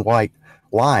black and white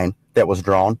line that was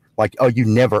drawn. Like, oh, you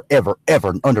never, ever,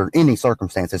 ever, under any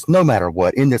circumstances, no matter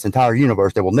what, in this entire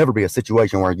universe, there will never be a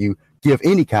situation where you give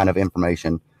any kind of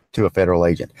information to a federal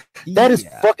agent. That is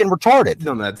fucking retarded.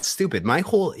 No, that's stupid.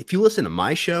 If you listen to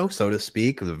my show, so to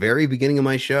speak, the very beginning of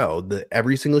my show,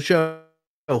 every single show,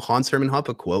 Hans Hermann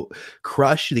Hoppe quote,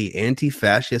 crush the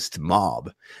anti-fascist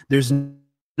mob. There's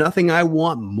nothing I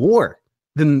want more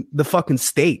than the fucking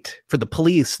state, for the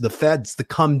police, the feds to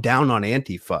come down on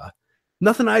Antifa.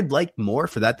 Nothing I'd like more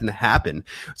for that than to happen.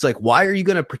 It's like, why are you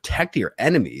going to protect your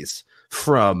enemies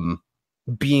from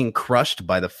being crushed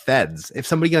by the feds? If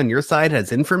somebody on your side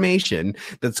has information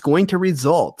that's going to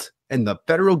result in the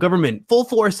federal government, full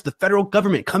force, the federal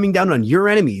government coming down on your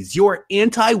enemies, your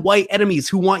anti-white enemies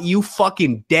who want you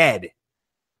fucking dead,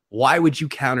 why would you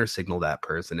counter signal that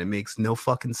person? It makes no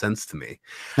fucking sense to me.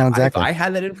 No, exactly. If I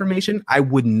had that information, I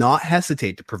would not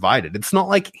hesitate to provide it. It's not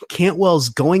like Cantwell's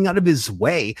going out of his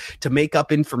way to make up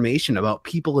information about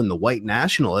people in the white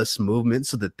nationalist movement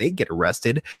so that they get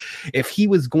arrested. If he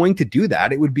was going to do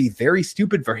that, it would be very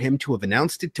stupid for him to have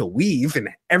announced it to Weave and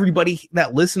everybody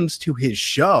that listens to his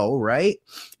show, right?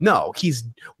 No,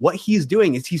 what he's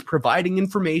doing is he's providing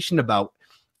information about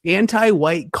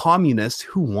anti-white communists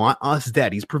who want us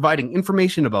dead. He's providing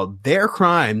information about their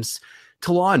crimes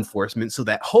to law enforcement so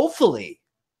that hopefully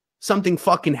something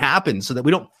fucking happens, so that we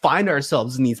don't find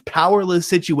ourselves in these powerless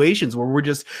situations where we're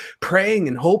just praying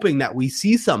and hoping that we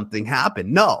see something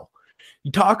happen. No.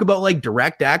 You talk about like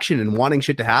direct action and wanting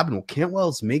shit to happen. Well,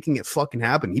 Cantwell's making it fucking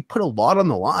happen. He put a lot on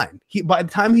the line. By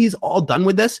the time he's all done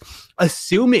with this,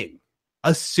 assuming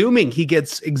he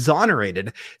gets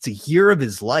exonerated, it's a year of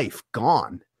his life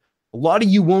gone. A lot of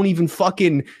you won't even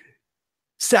fucking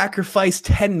sacrifice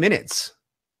 10 minutes.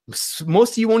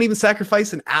 Most of you won't even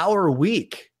sacrifice an hour a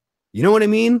week. You know what I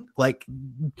mean? Like,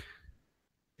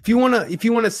 if you want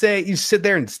to say, you sit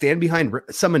there and stand behind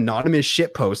some anonymous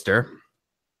shit poster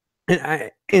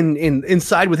and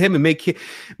side with him and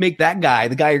make that guy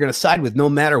the guy you're going to side with no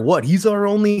matter what, he's our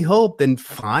only hope, then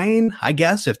fine, I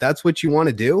guess, if that's what you want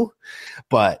to do.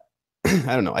 But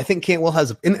I don't know. I think Cantwell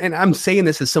has, and I'm saying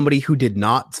this as somebody who did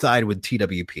not side with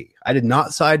TWP. I did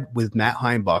not side with Matt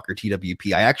Heimbach or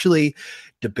TWP. I actually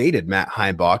debated Matt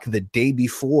Heimbach the day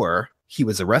before he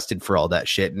was arrested for all that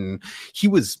shit. And he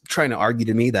was trying to argue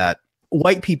to me that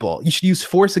white people. You should use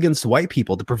force against white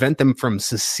people to prevent them from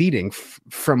seceding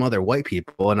from other white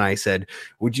people. And I said,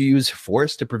 would you use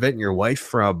force to prevent your wife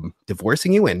from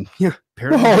divorcing you? And yeah,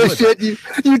 apparently. Holy shit,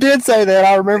 you did say that.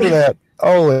 I remember that.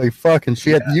 Holy fucking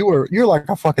shit. Yeah. You're like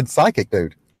a fucking psychic,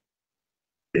 dude.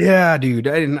 Yeah, dude.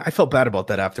 I felt bad about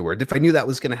that afterward. If I knew that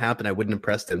was going to happen, I wouldn't have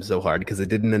pressed him so hard because it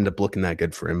didn't end up looking that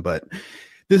good for him. But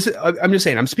I'm just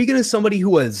saying, I'm speaking as somebody who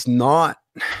was not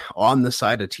on the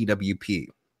side of TWP.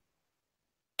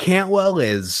 Cantwell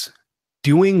is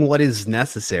doing what is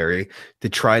necessary to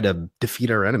try to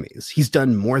defeat our enemies. He's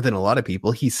done more than a lot of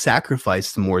people. He's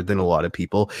sacrificed more than a lot of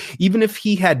people. Even if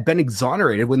he had been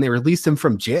exonerated when they released him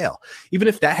from jail, even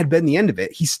if that had been the end of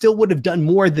it, he still would have done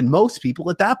more than most people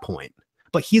at that point.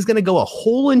 But he's going to go a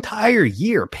whole entire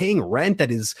year paying rent at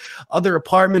his other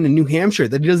apartment in New Hampshire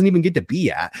that he doesn't even get to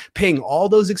be at, paying all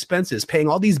those expenses, paying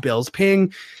all these bills,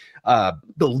 paying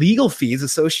the legal fees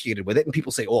associated with it. And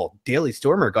people say, oh, Daily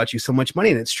Stormer got you so much money.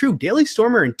 And it's true. Daily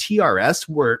Stormer and TRS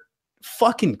were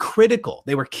fucking critical.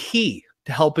 They were key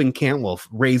to helping Cantwell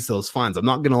raise those funds. I'm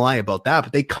not going to lie about that,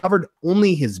 but they covered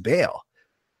only his bail.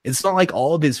 It's not like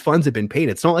all of his funds have been paid.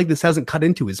 It's not like this hasn't cut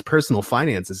into his personal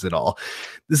finances at all.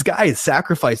 This guy has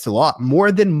sacrificed a lot,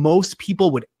 more than most people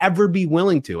would ever be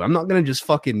willing to. I'm not going to just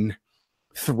fucking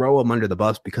throw him under the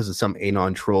bus because of some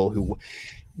anon troll who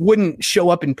wouldn't show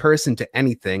up in person to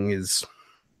anything is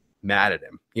mad at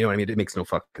him. You know what I mean? It makes no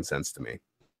fucking sense to me.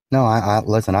 No, I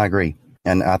listen, I agree.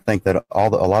 And I think that a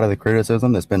lot of the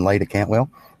criticism that's been laid at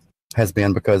Cantwell has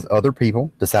been because other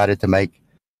people decided to make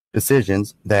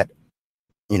decisions that,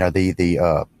 you know,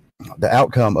 the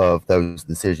outcome of those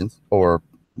decisions or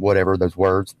whatever, those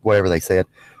words, whatever they said,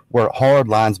 were hard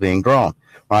lines being drawn.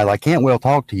 Right? Like Cantwell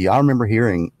talked to you. I remember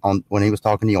hearing when he was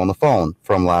talking to you on the phone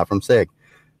live from SEG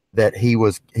that he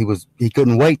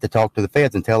couldn't wait to talk to the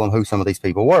feds and tell them who some of these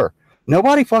people were.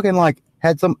 Nobody fucking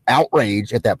had some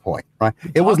outrage at that point, right?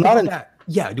 It was not that.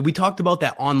 Yeah, we talked about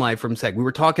that on Live from SEG. We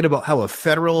were talking about how an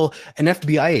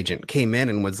FBI agent came in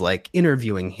and was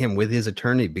interviewing him with his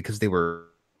attorney because they were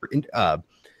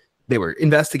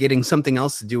investigating something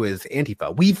else to do with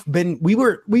Antifa.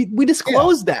 We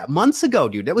disclosed that months ago,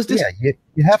 dude. That was just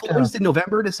you have disclosed in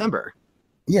November, December.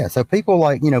 Yeah, so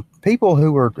people people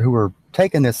who were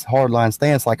taking this hardline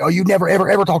stance, like, oh, you never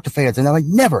ever talk to feds, and they're like,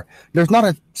 never. There's not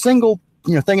a single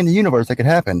thing in the universe that could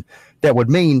happen that would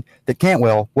mean that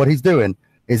Cantwell, what he's doing,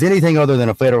 is anything other than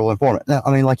a federal informant. Now,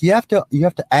 I mean, you have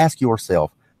to ask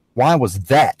yourself, why was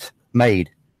that made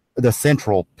the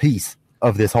central piece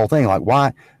of this whole thing? Like,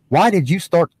 why did you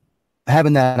start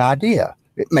having that idea?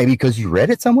 Maybe because you read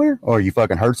it somewhere or you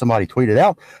fucking heard somebody tweet it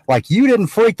out. Like, you didn't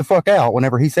freak the fuck out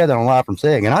whenever he said that on Live from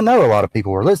SEG. And I know a lot of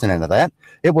people were listening to that.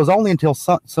 It was only until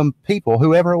some people,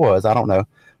 whoever it was, I don't know,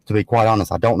 to be quite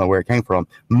honest, I don't know where it came from,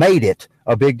 made it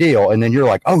a big deal. And then you're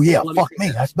like, oh yeah, fuck me,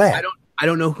 that's bad. I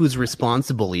don't know who's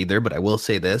responsible either, but I will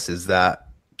say this is that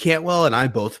Cantwell and I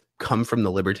both come from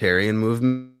the libertarian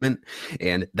movement,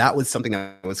 and that was something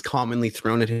that was commonly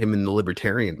thrown at him in the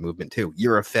libertarian movement too.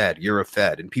 You're a Fed,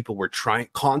 and people were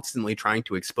constantly trying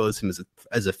to expose him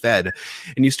as a Fed.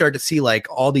 And you start to see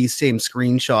all these same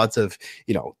screenshots of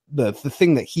the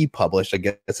thing that he published, I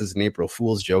guess, is an April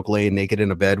Fool's joke, laying naked in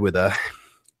a bed with a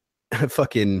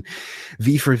fucking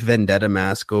V for Vendetta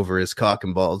mask over his cock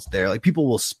and balls there. People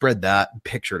will spread that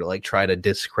picture to try to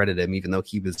discredit him, even though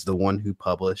he was the one who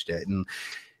published it. And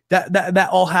that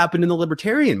all happened in the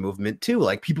libertarian movement too.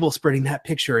 People spreading that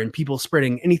picture and people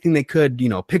spreading anything they could,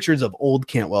 pictures of old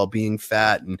Cantwell being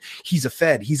fat and he's a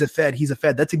Fed.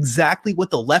 That's exactly what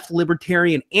the left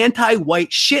libertarian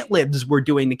anti-white shit libs were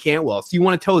doing to Cantwell. So you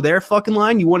want to toe their fucking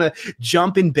line? You want to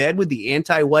jump in bed with the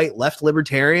anti-white left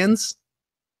libertarians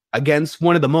against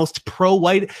one of the most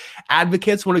pro-white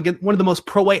advocates, one of the most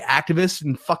pro-white activists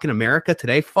in fucking America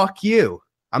today? Fuck you.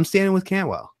 I'm standing with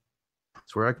Cantwell.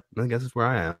 I guess it's where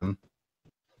I am.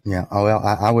 Yeah. Oh, well,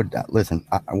 I would listen.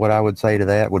 What I would say to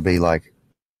that would be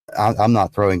I'm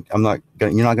not going to,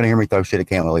 you're not going to hear me throw shit at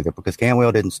Cantwell either, because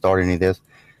Cantwell didn't start any of this,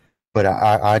 but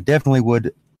I definitely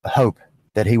would hope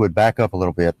that he would back up a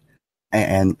little bit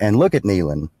and look at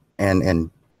Nealon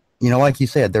and like you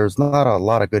said, there's not a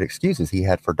lot of good excuses he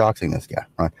had for doxing this guy,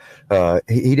 right?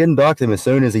 He didn't dox him as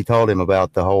soon as he told him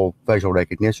about the whole facial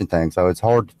recognition thing. So it's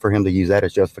hard for him to use that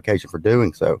as justification for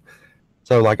doing so.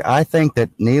 So, I think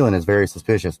that Nealon is very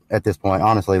suspicious at this point,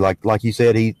 honestly. Like you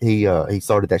said, he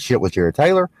started that shit with Jared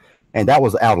Taylor, and that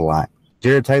was out of line.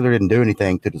 Jared Taylor didn't do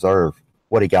anything to deserve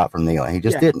what he got from Nealon. He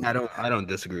just didn't. I don't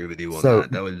disagree with you on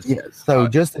that. That was So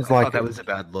just as I thought that was a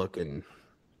bad look. And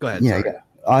go ahead. Yeah.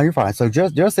 Oh, you're fine. So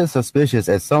just as suspicious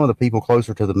as some of the people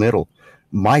closer to the middle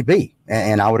might be,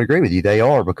 and I would agree with you, they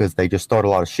are, because they just start a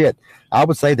lot of shit. I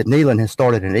would say that Nealon has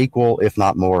started an equal, if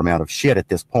not more, amount of shit at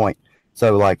this point.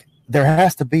 So, like, there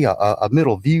has to be a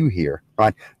middle view here,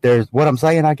 right? There's what I'm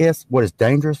saying, I guess, what is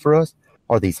dangerous for us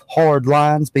are these hard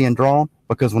lines being drawn,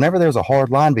 because whenever there's a hard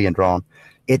line being drawn,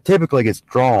 it typically gets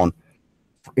drawn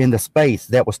in the space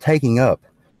that was taking up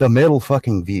the middle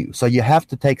fucking view. So you have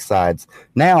to take sides.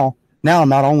 Now,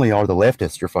 not only are the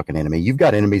leftists your fucking enemy, you've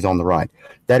got enemies on the right.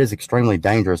 That is extremely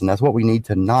dangerous, and that's what we need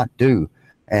to not do.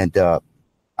 And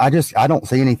I don't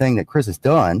see anything that Chris has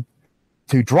done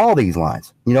to draw these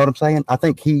lines. You know what I'm saying? I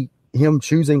think him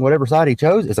choosing whatever side he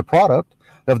chose is a product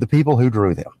of the people who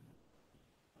drew them.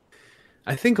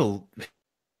 I think to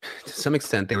some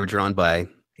extent they were drawn by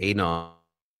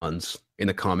anons in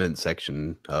the comment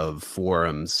section of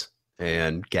forums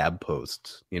and Gab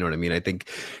posts. You know what I mean? I think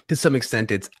to some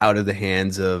extent it's out of the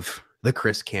hands of the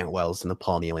Chris Cantwells and the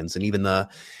Paul Nealons and even the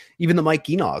Mike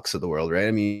Enochs of the world, right?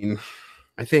 I mean,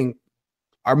 I think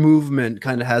our movement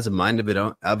kind of has a mind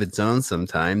of its own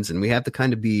sometimes, and we have to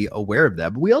kind of be aware of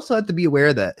that. But we also have to be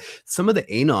aware that some of the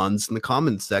anons in the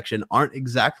comments section aren't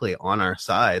exactly on our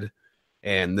side,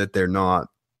 and that they're not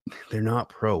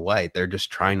pro-white. They're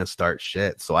just trying to start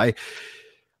shit. So I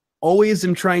always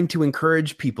am trying to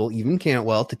encourage people, even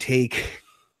Cantwell, to take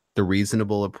the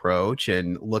reasonable approach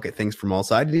and look at things from all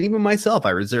sides. And even myself,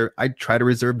 I try to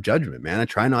reserve judgment, man. I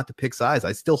try not to pick sides.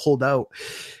 I still hold out.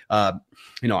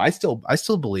 I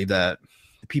still believe that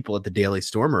the people at the Daily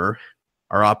Stormer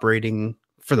are operating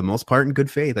for the most part in good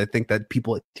faith. I think that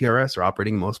people at TRS are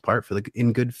operating most part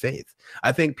in good faith.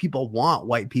 I think people want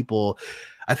white people.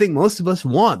 I think most of us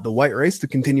want the white race to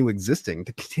continue existing,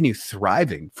 to continue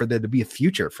thriving, for there to be a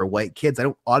future for white kids. I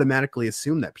don't automatically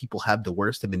assume that people have the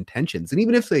worst of intentions. And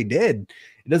even if they did,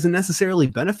 it doesn't necessarily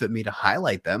benefit me to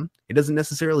highlight them. It doesn't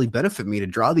necessarily benefit me to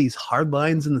draw these hard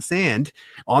lines in the sand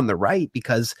on the right,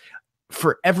 because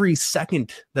for every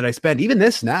second that I spend, even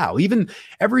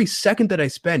every second that I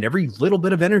spend, every little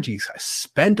bit of energy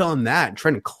spent on that,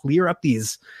 trying to clear up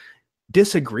these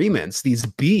disagreements, these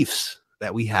beefs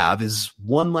that we have, is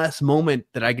one less moment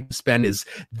that I get to spend, is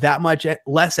that much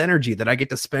less energy that I get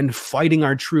to spend fighting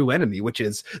our true enemy, which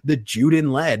is the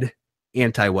Juden-led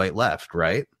anti-white left,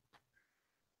 right?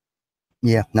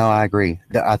 Yeah, no, I agree.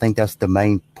 I think that's the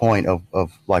main point of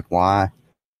like why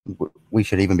we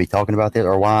should even be talking about this,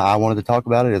 or why I wanted to talk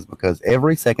about it, is because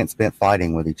every second spent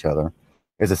fighting with each other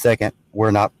is a second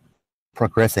we're not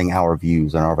progressing our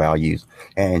views and our values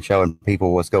and showing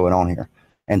people what's going on here.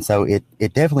 And so it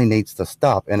definitely needs to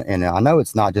stop. And I know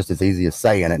it's not just as easy as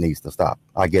saying it needs to stop.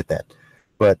 I get that.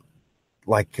 But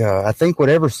like, I think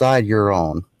whatever side you're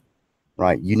on,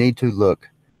 right, you need to look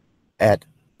at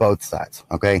both sides,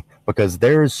 okay? Because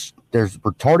there's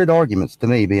retarded arguments to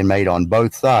me being made on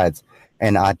both sides.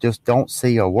 And I just don't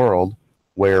see a world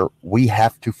where we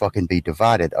have to fucking be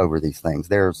divided over these things.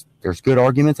 There's good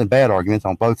arguments and bad arguments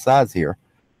on both sides here.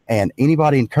 And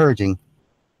anybody encouraging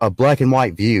a black and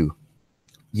white view,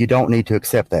 you don't need to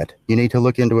accept that. You need to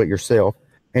look into it yourself,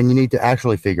 and you need to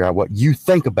actually figure out what you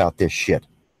think about this shit.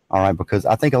 All right? Because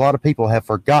I think a lot of people have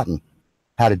forgotten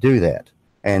how to do that.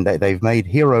 And they've made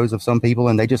heroes of some people,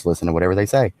 and they just listen to whatever they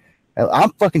say.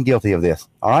 I'm fucking guilty of this.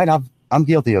 All right? I'm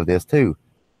guilty of this too.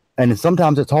 And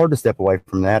sometimes it's hard to step away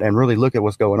from that and really look at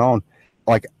what's going on.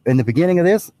 Like in the beginning of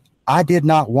this, I did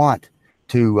not want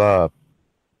to,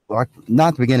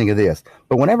 not the beginning of this,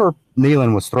 but whenever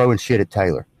Nealon was throwing shit at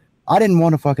Taylor, I didn't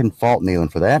want to fucking fault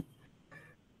Nealon for that.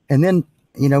 And then,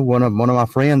 you know, one of my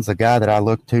friends, a guy that I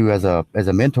look to as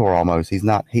a mentor almost, he's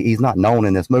not known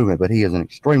in this movement, but he is an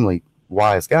extremely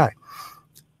wise guy.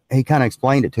 He kind of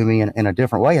explained it to me in a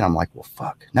different way. And I'm like, well,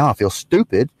 fuck, now I feel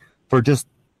stupid for just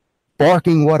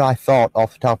barking what I thought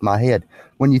off the top of my head.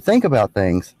 When you think about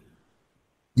things,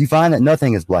 you find that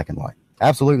nothing is black and white.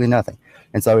 Absolutely nothing.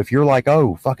 And so if you're like,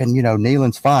 oh, fucking, you know,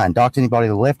 Nealon's fine, dox anybody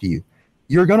to the left of you,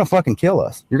 you're going to fucking kill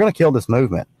us. You're going to kill this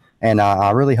movement. And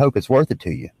I really hope it's worth it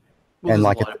to you. Well, and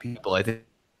like like a lot of people, I think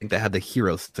they have the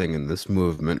heroes thing in this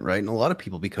movement, right? And a lot of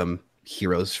people become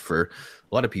heroes for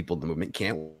a lot of people in the movement.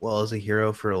 Cantwell is a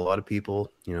hero for a lot of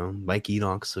people. You know, Mike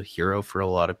Enoch's a hero for a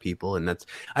lot of people. And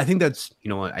I think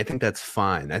that's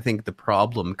fine. I think the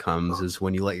problem comes is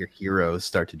when you let your heroes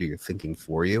start to do your thinking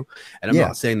for you. And I'm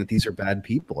not saying that these are bad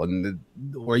people,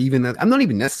 or even that I'm not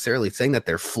even necessarily saying that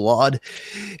they're flawed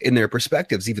in their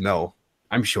perspectives, even though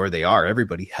I'm sure they are.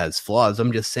 Everybody has flaws.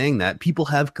 I'm just saying that people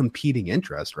have competing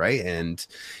interests, right? And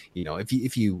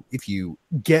if you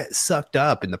get sucked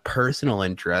up in the personal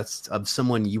interests of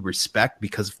someone you respect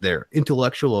because of their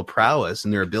intellectual prowess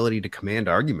and their ability to command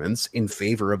arguments in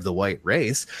favor of the white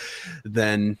race,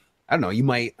 then I don't know, you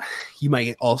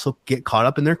might also get caught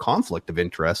up in their conflict of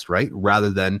interest, right? Rather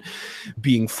than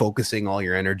focusing all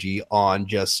your energy on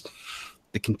just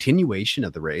the continuation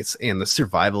of the race and the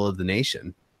survival of the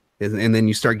nation. And then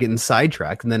you start getting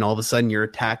sidetracked, and then all of a sudden you're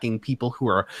attacking people who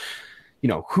are,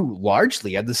 who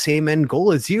largely have the same end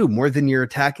goal as you, more than you're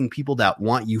attacking people that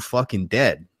want you fucking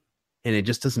dead. And it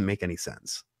just doesn't make any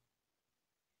sense.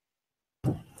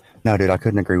 No, dude, I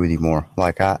couldn't agree with you more.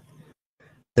 Like,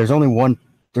 there's only one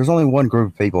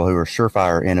group of people who are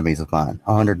surefire enemies of mine,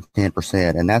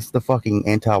 110%, and that's the fucking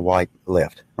anti-white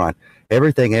left, right?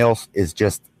 Everything else is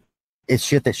just, it's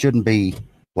shit that shouldn't be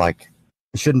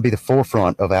the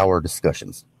forefront of our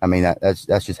discussions. I mean, that's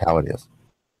just how it is.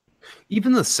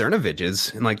 Even the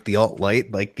Cernoviches and like the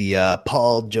alt-right, like the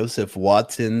Paul Joseph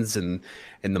Watsons and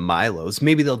the Milos,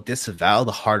 maybe they'll disavow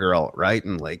the harder alt-right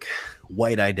and like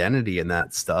white identity and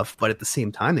that stuff, but at the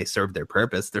same time, they serve their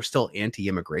purpose. They're still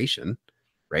anti-immigration,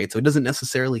 right? So it doesn't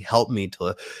necessarily help me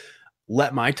to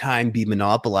let my time be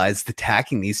monopolized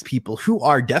attacking these people who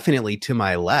are definitely to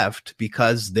my left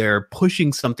because they're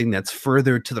pushing something that's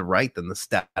further to the right than the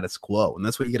status quo. And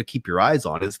that's what you got to keep your eyes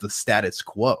on, is the status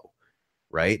quo,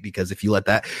 right? Because if you let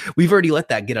that, we've already let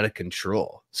that get out of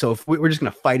control. So if we're just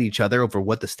going to fight each other over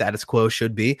what the status quo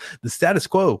should be, the status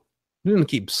quo, it's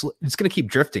going to keep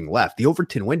drifting left. The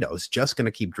Overton window is just going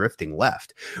to keep drifting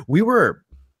left. We were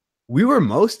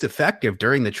most effective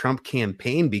during the Trump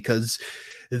campaign because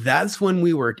that's when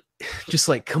we were just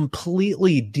like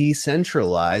completely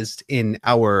decentralized in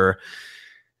our,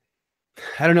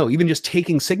 I don't know, even just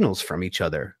taking signals from each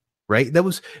other, right? That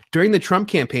was during the Trump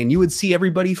campaign. You would see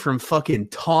everybody from fucking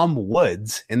Tom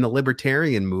Woods in the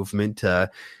libertarian movement to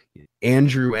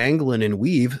Andrew Anglin and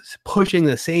Weave pushing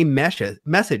the same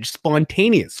message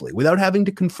spontaneously without having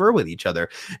to confer with each other.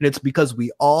 And it's because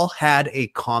we all had a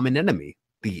common enemy,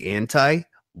 the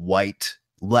anti-white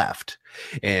left.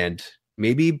 And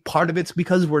maybe part of it's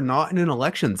because we're not in an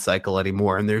election cycle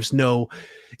anymore, and there's no,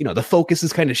 the focus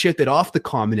is kind of shifted off the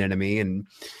common enemy. And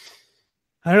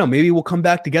I don't know, maybe we'll come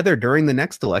back together during the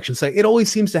next election cycle. It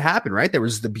always seems to happen, right? There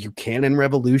was the Buchanan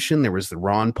revolution, there was the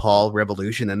Ron Paul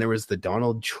revolution, and there was the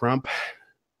Donald Trump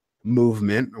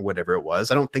movement or whatever it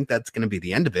was. I don't think that's going to be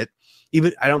the end of it.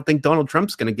 I don't think Donald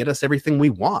Trump's going to get us everything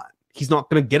we want. He's not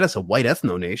going to get us a white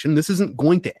ethno nation. This isn't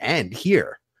going to end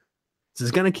here. This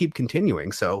is going to keep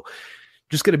continuing. So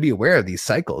just got to be aware of these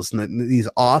cycles and these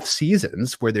off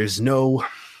seasons where there's no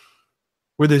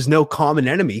common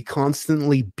enemy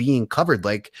constantly being covered,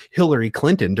 like Hillary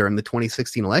Clinton during the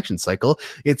 2016 election cycle.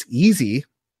 It's easy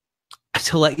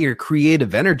to let your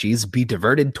creative energies be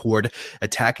diverted toward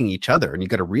attacking each other. And you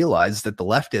got to realize that the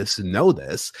leftists know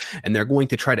this, and they're going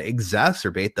to try to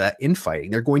exacerbate that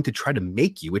infighting. They're going to try to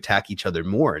make you attack each other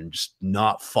more and just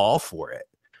not fall for it.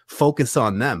 Focus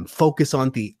on them. Focus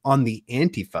on the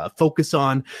Antifa. Focus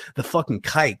on the fucking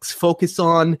kikes. Focus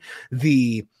on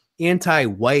the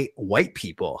anti-white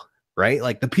people, right?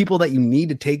 Like the people that you need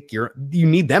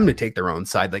them to take their own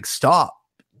side. Like, stop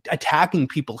attacking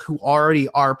people who already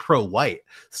are pro-white.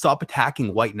 Stop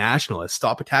attacking white nationalists.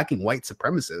 Stop attacking white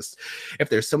supremacists. If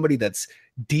there's somebody that's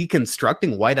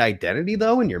deconstructing white identity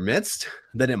though in your midst,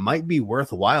 then it might be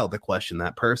worthwhile to question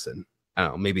that person. I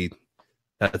don't know, maybe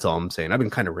that's all I'm saying. I've been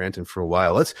kind of ranting for a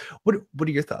while. What are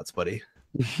your thoughts, buddy?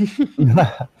 No.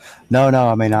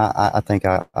 I mean, I think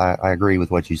I agree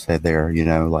with what you said there. We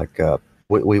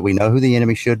know who the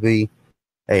enemy should be,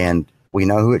 and we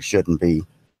know who it shouldn't be.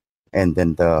 And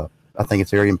then I think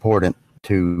it's very important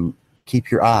to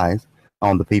keep your eyes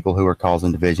on the people who are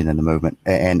causing division in the movement.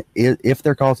 And if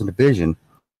they're causing division,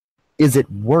 is it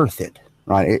worth it?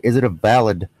 Right? Is it a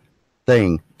valid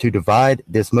thing to divide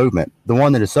this movement, the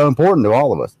one that is so important to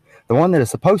all of us, the one that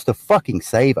is supposed to fucking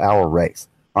save our race,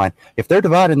 right? If they're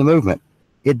dividing the movement,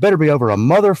 it better be over a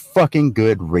motherfucking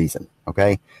good reason,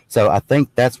 okay? So I think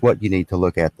that's what you need to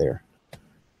look at there.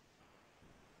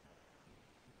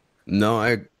 No,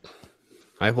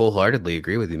 I wholeheartedly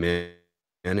agree with you, man.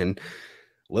 And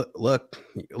look,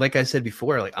 like I said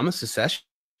before, like, I'm a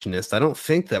secessionist. I don't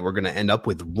think that we're going to end up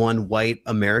with one white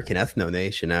American ethno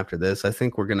nation after this. I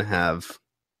think we're going to have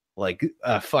like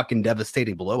a fucking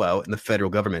devastating blowout in the federal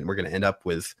government. We're going to end up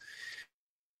with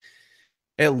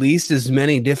at least as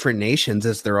many different nations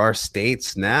as there are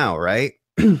states now, right?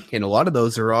 And a lot of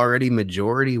those are already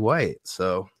majority white.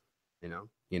 So,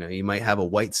 you might have a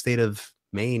white state of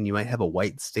Maine, you might have a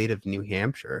white state of New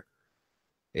Hampshire,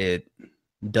 it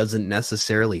doesn't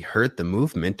necessarily hurt the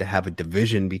movement to have a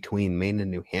division between Maine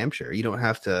and New Hampshire. You don't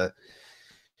have to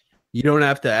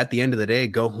at the end of the day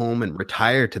go home and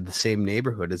retire to the same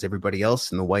neighborhood as everybody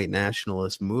else in the white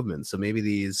nationalist movement. So maybe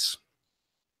these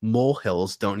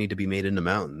molehills don't need to be made into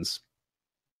mountains.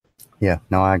 Yeah,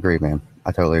 no, I agree, man.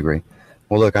 I totally agree.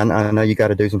 Well, look, I know you got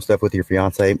to do some stuff with your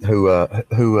fiance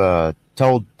who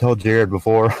told Jared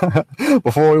before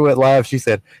before we went live. She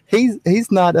said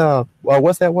he's not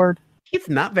what's that word? He's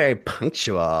not very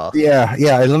punctual. Yeah.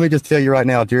 And let me just tell you right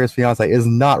now, Jared's fiance is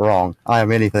not wrong. I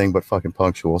am anything but fucking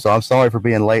punctual. So I'm sorry for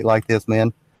being late like this,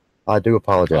 man. I do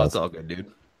apologize. Oh, it's all good,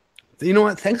 dude. So you know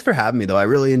what? Thanks for having me, though. I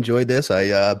really enjoyed this.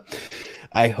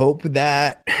 I hope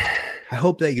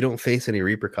that you don't face any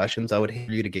repercussions. I would hate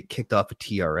you to get kicked off of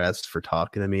TRS for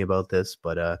talking to me about this,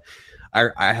 but I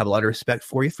have a lot of respect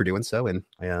for you for doing so, and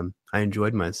I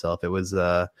enjoyed myself. It was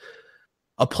a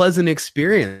pleasant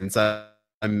experience.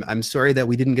 I'm sorry that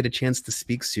we didn't get a chance to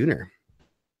speak sooner.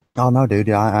 Oh no, dude,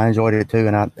 I enjoyed it too,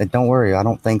 and don't worry, I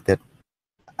don't think they're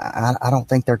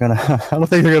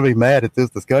gonna be mad at this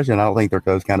discussion. I don't think they're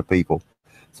those kind of people,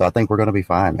 so I think we're gonna be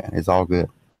fine, man. It's all good.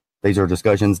 These are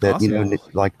discussions that awesome.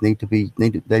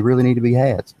 They really need to be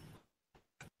had.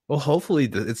 Well, hopefully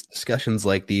it's discussions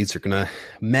like these are going to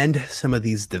mend some of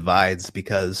these divides,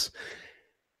 because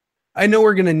I know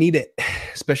we're going to need it,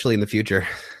 especially in the future.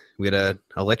 We had an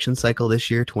election cycle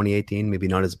this year, 2018, maybe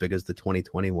not as big as the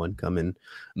 2021 coming.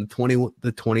 The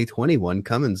 2021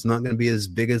 coming is not going to be as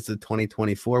big as the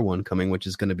 2024 one coming, which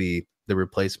is going to be the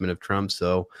replacement of Trump.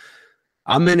 So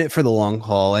I'm in it for the long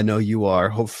haul. I know you are.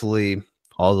 Hopefully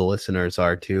all the listeners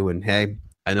are too. And hey,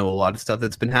 I know a lot of stuff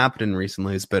that's been happening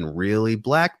recently has been really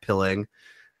blackpilling,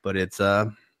 but it's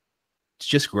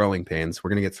just growing pains. We're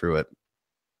going to get through it.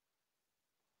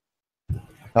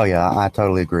 Oh yeah, I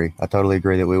totally agree. I totally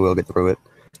agree that we will get through it.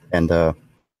 And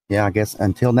yeah, I guess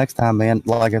until next time, man,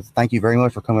 thank you very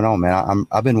much for coming on, man.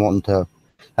 I've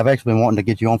actually been wanting to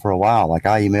get you on for a while. Like,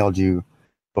 I emailed you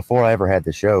before I ever had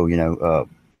the show,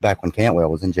 back when Cantwell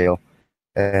was in jail.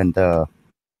 And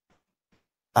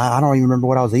I don't even remember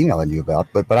what I was emailing you about,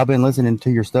 but I've been listening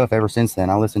to your stuff ever since then.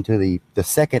 I listened to the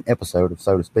second episode of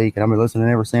So to Speak, and I've been listening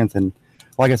ever since. And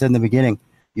like I said in the beginning,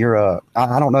 you're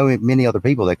I don't know many other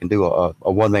people that can do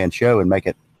a one-man show and make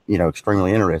it,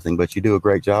 extremely interesting, but you do a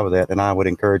great job of that. And I would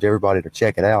encourage everybody to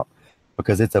check it out,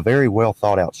 because it's a very well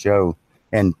thought out show.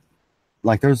 And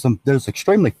like, there's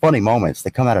extremely funny moments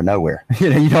that come out of nowhere.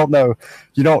 You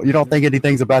don't think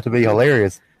anything's about to be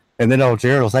hilarious. And then old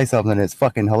Jared will say something and it's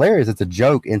fucking hilarious. It's a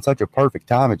joke in such a perfect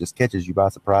time. It just catches you by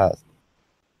surprise.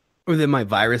 Or then my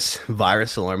virus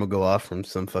alarm will go off from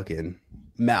some fucking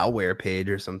malware page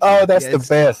or something. Oh, that's the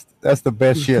best. That's the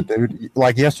best shit, dude.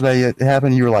 Like yesterday it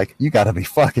happened. You were like, you got to be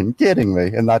fucking kidding me.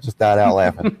 And I just died out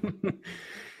laughing.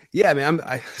 Yeah, man,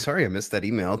 I'm sorry I missed that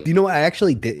email. You know what? I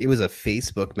actually did. It was a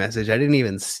Facebook message. I didn't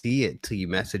even see it till you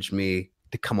messaged me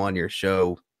to come on your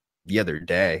show the other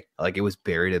day. Like, it was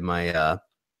buried in my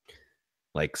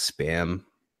spam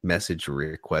message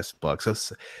request box.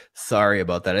 So sorry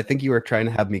about that. I think you were trying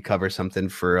to have me cover something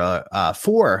for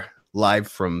live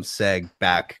from SEG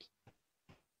back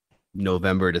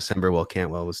November, December, while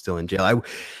Cantwell was still in jail.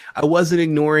 I wasn't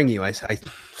ignoring you. I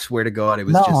swear to God, it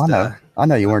was I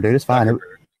know you weren't, dude. It's fine.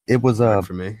 It was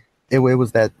for me. It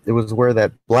was where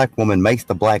that black woman makes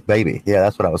the black baby. Yeah,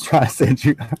 that's what I was trying to send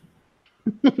you.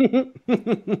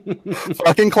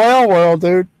 Fucking clown world,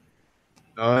 dude.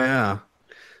 Oh yeah.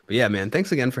 But yeah, man,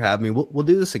 thanks again for having me. We'll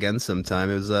do this again sometime.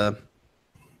 It's a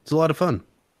lot of fun.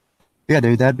 Yeah,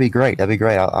 dude, that'd be great.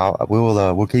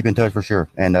 We'll keep in touch for sure.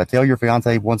 And tell your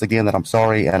fiance once again that I'm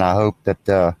sorry, and I hope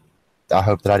that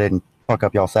I didn't fuck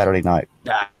up y'all Saturday night.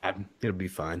 It'll be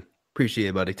fine. Appreciate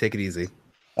it, buddy. Take it easy.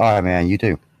 All right, man. You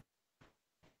too.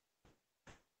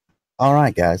 All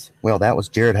right, guys. Well, that was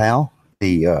Jared Howe,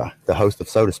 the host of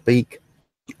So to Speak.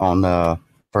 On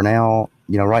for now,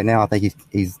 right now I think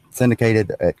he's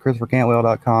syndicated at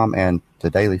ChristopherCantwell.com and to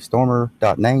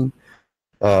dailystormer.name.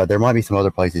 There might be some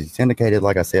other places he's syndicated,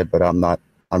 like I said, but I'm not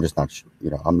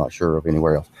sure of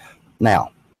anywhere else.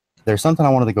 Now, there's something I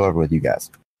wanted to go over with you guys.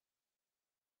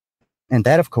 And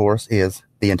that, of course, is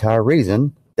the entire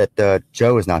reason that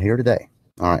Joe is not here today.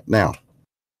 All right. Now,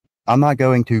 I'm not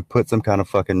going to put some kind of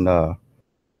fucking,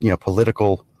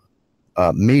 political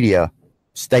media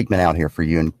statement out here for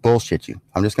you and bullshit you.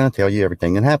 I'm just going to tell you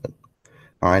everything that happened.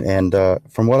 All right. And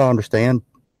from what I understand,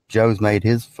 Joe's made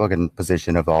his fucking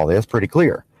position of all this pretty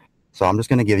clear. So I'm just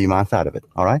going to give you my side of it.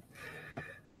 All right.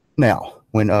 Now,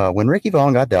 when Ricky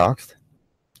Vaughn got doxxed,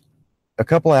 a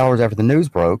couple hours after the news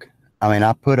broke,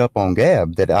 I put up on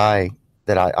Gab that I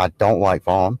don't like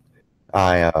Vaughn.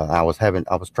 I was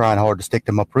trying hard to stick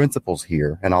to my principles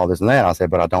here and all this and that. I said,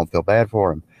 but I don't feel bad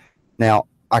for him. Now,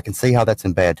 I can see how that's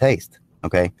in bad taste,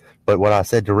 okay? But what I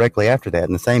said directly after that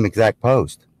in the same exact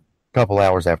post, a couple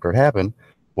hours after it happened,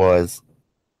 was,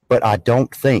 but I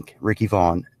don't think Ricky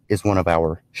Vaughn is one of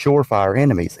our surefire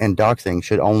enemies, and doxing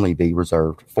should only be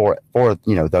reserved for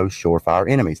those surefire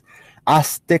enemies. I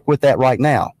stick with that right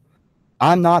now.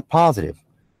 I'm not positive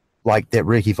like that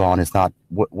Ricky Vaughn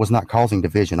was not causing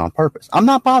division on purpose. I'm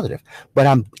not positive, but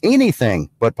I'm anything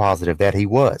but positive that he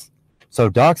was. So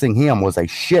doxing him was a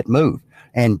shit move.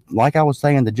 And like I was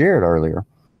saying to Jared earlier,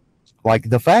 like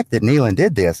the fact that Nealon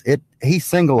did this, he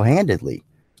single-handedly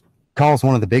caused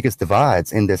one of the biggest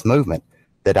divides in this movement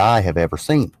that I have ever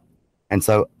seen. And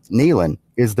so Nealon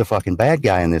is the fucking bad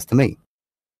guy in this to me.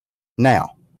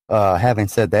 Now, having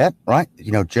said that, right,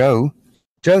 Joe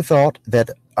thought that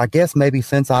I guess maybe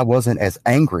since I wasn't as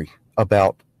angry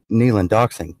about Nealon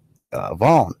doxing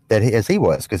Vaughn as he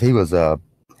was, because he was,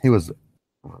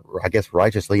 I guess,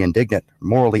 righteously indignant,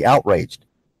 morally outraged.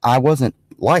 I wasn't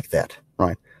like that,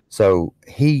 right? So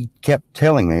he kept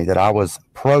telling me that I was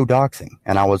pro-doxing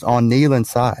and I was on Nealon's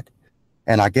side.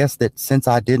 And I guess that since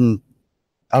I didn't,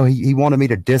 he wanted me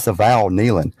to disavow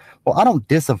Nealon. Well, I don't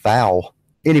disavow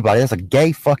anybody. That's a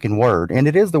gay fucking word. And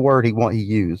it is the word he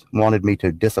wanted me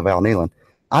to disavow Nealon.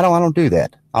 I don't do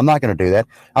that. I'm not going to do that.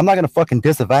 I'm not going to fucking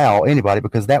disavow anybody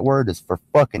because that word is for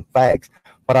fucking fags.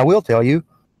 But I will tell you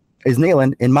is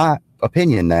Nealon, in my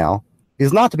opinion now,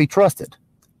 is not to be trusted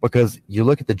because you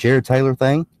look at the Jared Taylor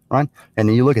thing, right? And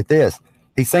then you look at this.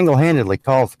 He single-handedly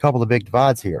caused a couple of big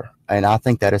divides here. And I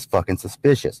think that is fucking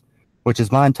suspicious, which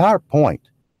is my entire point.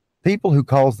 People who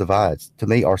cause divides to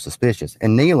me are suspicious.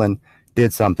 And Nealon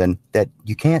did something that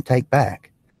you can't take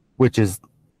back, which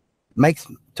makes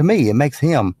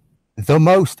him the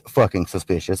most fucking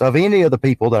suspicious of any of the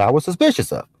people that I was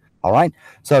suspicious of. All right.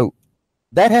 So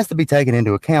that has to be taken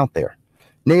into account there.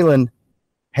 Nealon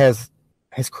has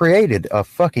created a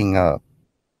fucking,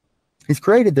 he's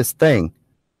created this thing,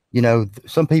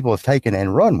 some people have taken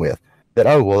and run with that.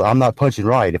 Oh, well, I'm not punching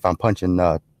right if I'm punching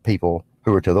people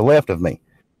who are to the left of me.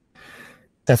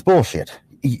 That's bullshit.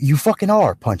 You fucking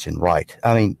are punching right.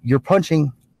 I mean, you're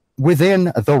punching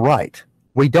within the right.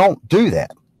 We don't do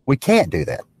that. We can't do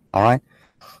that. All right.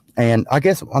 And I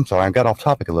guess, I'm sorry, I got off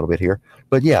topic a little bit here.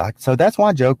 But yeah, so that's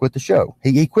my joke with the show.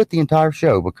 He quit the entire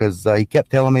show because he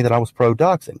kept telling me that I was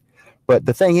pro-doxing. But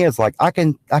the thing is, like, I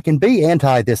can be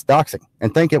anti this doxing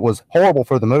and think it was horrible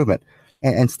for the movement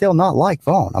and still not like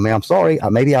Vaughn. I mean, I'm sorry.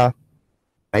 Maybe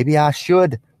I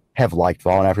should have liked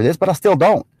Vaughn after this, but I still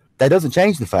don't. That doesn't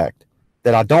change the fact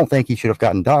that I don't think he should have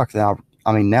gotten doxed. Now,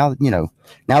 I mean, now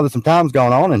that some time's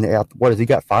gone on and what has he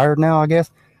got fired now, I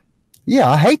guess? Yeah,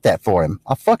 I hate that for him.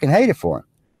 I fucking hate it for him.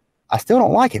 I still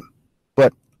don't like him,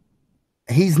 but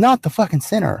he's not the fucking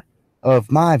center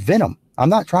of my venom. I'm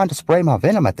not trying to spray my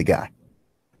venom at the guy.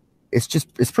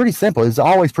 It's pretty simple. It's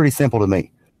always pretty simple to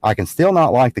me. I can still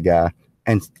not like the guy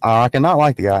and I cannot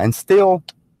like the guy and still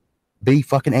be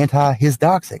fucking anti his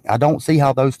doxing. I don't see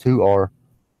how those two are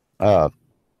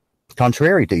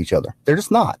contrary to each other. They're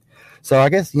just not. So I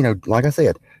guess, like I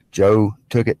said, Joe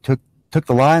took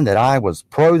the line that I was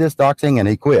pro this doxing and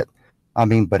he quit. I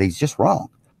mean, but he's just wrong.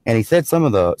 And he said some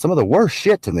of the worst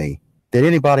shit to me that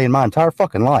anybody in my entire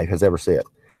fucking life has ever said.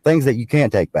 Things that you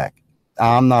can't take back.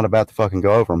 I'm not about to fucking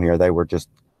go over them here. They were just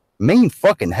mean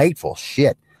fucking hateful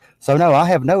shit. So no, I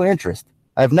have no interest.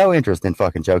 I have no interest in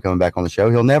fucking Joe coming back on the show.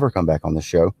 He'll never come back on the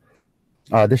show.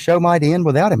 The show might end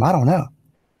without him. I don't know.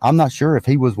 I'm not sure if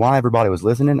he was why everybody was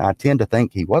listening. I tend to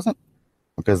think he wasn't,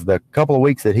 because the couple of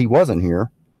weeks that he wasn't here,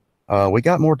 we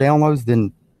got more downloads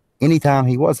than any time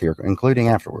he was here, including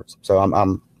afterwards. So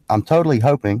I'm totally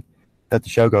hoping that the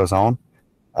show goes on.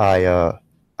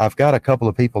 I've got a couple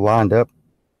of people lined up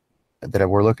that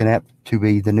we're looking at to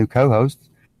be the new co-hosts.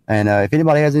 And if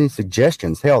anybody has any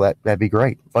suggestions, hell, that'd be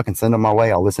great. Fucking send them my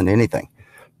way. I'll listen to anything.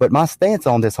 But my stance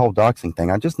on this whole doxing thing,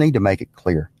 I just need to make it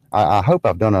clear. I hope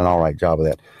I've done an all right job of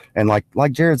that. And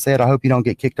like Jared said, I hope you don't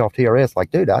get kicked off TRS. Like,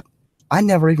 dude, that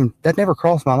never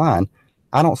crossed my mind.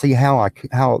 I don't see how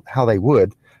they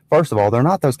would. First of all, they're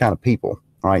not those kind of people,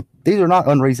 all right? These are not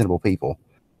unreasonable people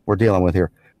we're dealing with here.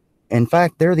 In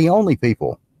fact, they're the only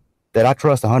people that I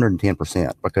trust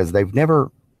 110% because they've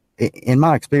never, in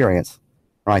my experience,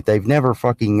 right, they've never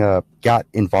fucking got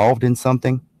involved in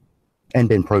something and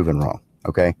been proven wrong,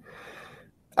 okay?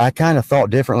 I kind of thought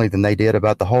differently than they did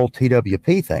about the whole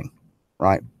TWP thing,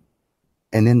 right?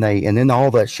 And then all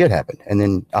that shit happened. And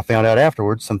then I found out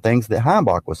afterwards some things that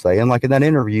Heimbach was saying, like in that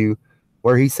interview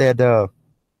where he said,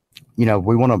 we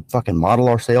want to fucking model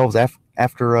ourselves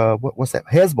after what's that?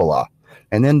 Hezbollah.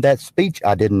 And then that speech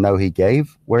I didn't know he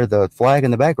gave, where the flag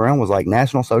in the background was like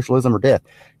National Socialism or death.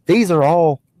 These are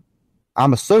all,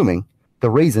 I'm assuming, the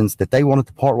reasons that they wanted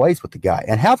to part ways with the guy.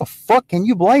 And how the fuck can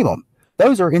you blame them?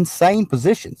 Those are insane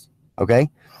positions, okay?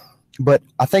 But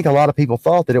I think a lot of people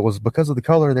thought that it was because of the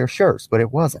color of their shirts, but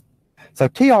it wasn't. So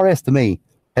TRS to me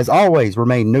has always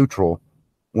remained neutral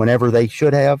whenever they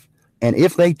should have. And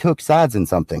if they took sides in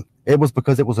something, it was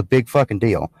because it was a big fucking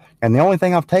deal. And the only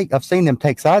thing I've seen them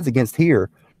take sides against here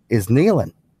is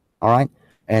Nealon. All right.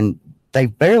 And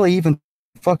they've barely even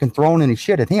fucking thrown any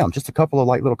shit at him. Just a couple of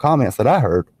like little comments that I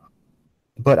heard.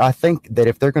 But I think that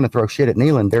if they're going to throw shit at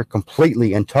Nealon, they're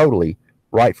completely and totally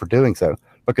right for doing so.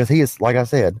 Because he is, like I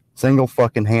said, single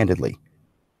fucking handedly.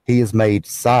 He has made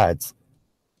sides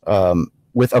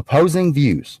with opposing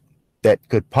views that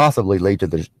could possibly lead to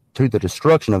the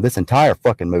destruction of this entire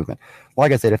fucking movement.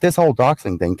 Like I said, if this whole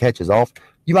doxing thing catches off,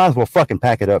 you might as well fucking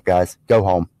pack it up, guys. Go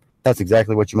home. That's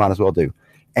exactly what you might as well do.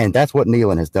 And that's what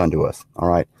Nealon has done to us. All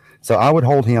right. So I would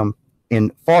hold him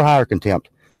in far higher contempt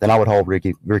than I would hold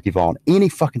Ricky Vaughn any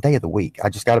fucking day of the week. I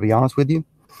just got to be honest with you.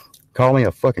 Call me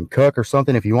a fucking cuck or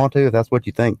something if you want to, if that's what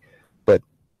you think. But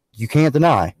you can't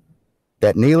deny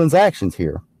that Nealon's actions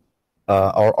here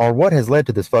are what has led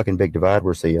to this fucking big divide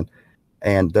we're seeing.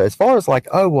 And as far as like,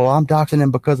 oh, well, I'm doxing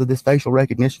him because of this facial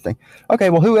recognition thing. Okay,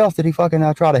 well, who else did he fucking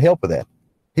try to help with that?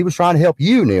 He was trying to help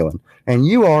you, Nealon. And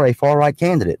you are a far-right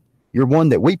candidate. You're one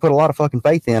that we put a lot of fucking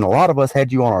faith in. A lot of us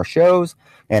had you on our shows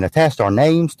and attached our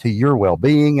names to your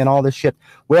well-being and all this shit.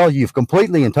 Well, you've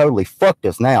completely and totally fucked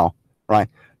us now, right?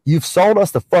 You've sold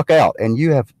us the fuck out, and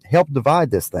you have helped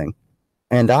divide this thing.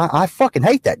 And I fucking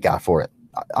hate that guy for it.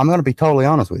 I'm going to be totally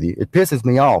honest with you. It pisses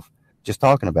me off just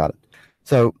talking about it.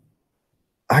 So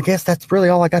I guess that's really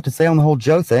all I got to say on the whole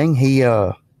Joe thing.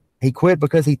 He quit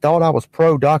because he thought I was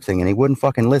pro-doxing, and he wouldn't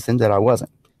fucking listen that I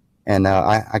wasn't. And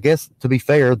I guess, to be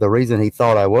fair, the reason he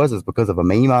thought I was is because of a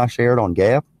meme I shared on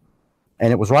Gab.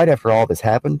 And it was right after all this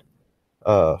happened.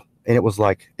 And it was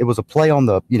a play on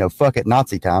the, fuck it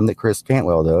Nazi time that Chris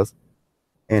Cantwell does.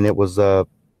 And it was,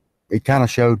 it kind of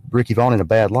showed Ricky Vaughn in a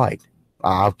bad light.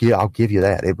 I'll give you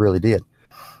that. It really did.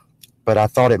 But I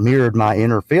thought it mirrored my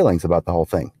inner feelings about the whole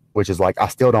thing, which is like, I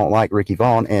still don't like Ricky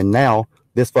Vaughn. And now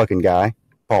this fucking guy,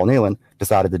 Paul Nealon,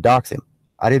 decided to dox him.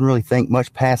 I didn't really think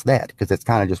much past that because it's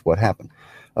kind of just what happened.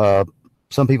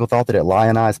 Some people thought that it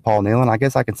lionized Paul Nealon. I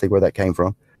guess I can see where that came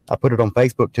from. I put it on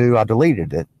Facebook too. I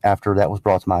deleted it after that was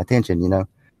brought to my attention,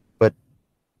 But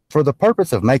for the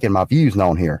purpose of making my views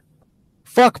known here,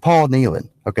 fuck Paul Nealon.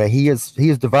 Okay, he has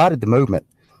divided the movement,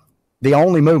 the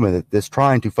only movement that's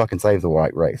trying to fucking save the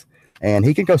white race, and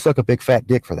he can go suck a big fat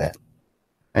dick for that.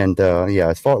 And yeah,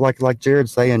 as far like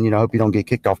Jared saying, hope you don't get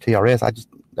kicked off TRS.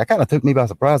 That kind of took me by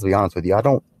surprise, to be honest with you.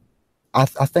 I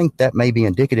think that may be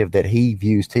indicative that he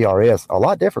views TRS a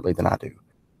lot differently than I do.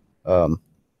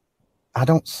 I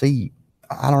don't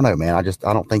know, man. I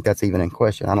don't think that's even in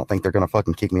question. I don't think they're going to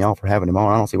fucking kick me off for having him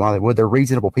on. I don't see why they would. They're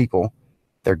reasonable people.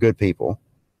 They're good people.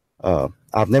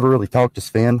 I've never really talked to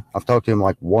Sven. I've talked to him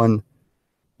like one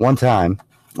time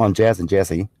on Jazz and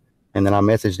Jesse. And then I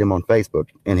messaged him on Facebook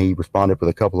and he responded with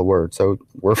a couple of words. So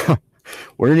we're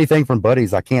anything from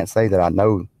buddies. I can't say that I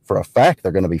know for a fact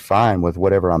they're going to be fine with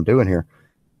whatever I'm doing here,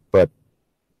 but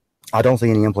I don't see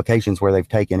any implications where they've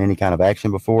taken any kind of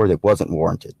action before that wasn't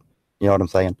warranted. You know what I'm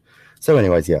saying? So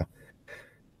anyways, yeah.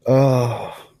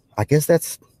 I guess I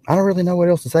don't really know what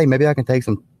else to say. Maybe I can take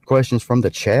some questions from the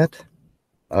chat.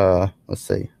 Let's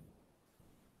see.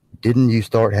 Didn't you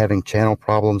start having channel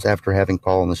problems after having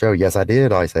Paul on the show? Yes, I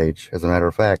did, Ice Age, as a matter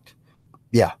of fact.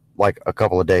 Yeah, like a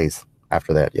couple of days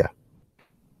after that, yeah.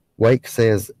 Wake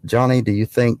says, Johnny, do you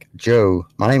think Joe,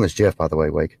 my name is Jeff, by the way,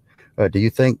 Wake, do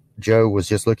you think Joe was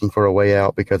just looking for a way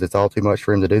out because it's all too much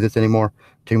for him to do this anymore?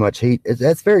 Too much heat?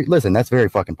 That's very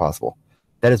fucking possible.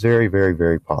 That is very, very,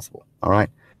 very possible, all right?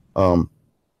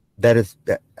 That's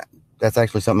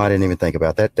actually something I didn't even think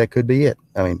about. That could be it.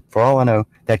 I mean, for all I know,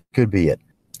 that could be it.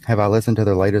 Have I listened to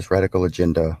their latest Radical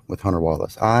Agenda with Hunter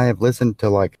Wallace? I have listened to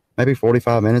like maybe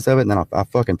 45 minutes of it, and then I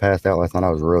fucking passed out last night.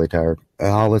 I was really tired.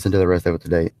 I'll listen to the rest of it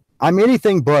today. I'm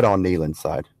anything but on Nealon's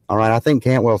side. All right, I think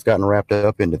Cantwell's gotten wrapped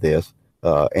up into this,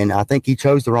 and I think he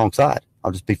chose the wrong side.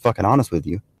 I'll just be fucking honest with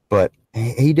you. But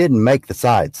he didn't make the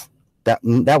sides. That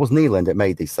was Nealon that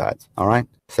made these sides. All right,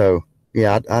 so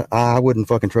yeah, I wouldn't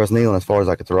fucking trust Nealon as far as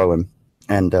I could throw him,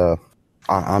 and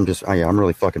I'm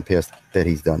really fucking pissed that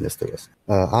he's done this to us.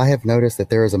 I have noticed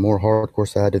that there is a more hardcore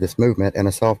side to this movement and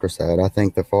a softer side. I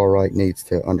think the far right needs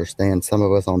to understand. Some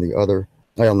of us on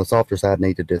the softer side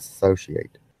need to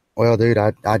disassociate. Well, dude,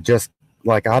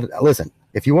 listen,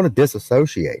 if you want to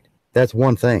disassociate, that's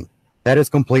one thing. That is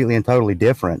completely and totally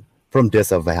different from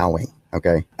disavowing.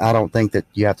 Okay, I don't think that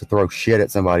you have to throw shit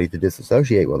at somebody to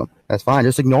disassociate with them. That's fine.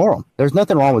 Just ignore them. There's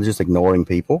nothing wrong with just ignoring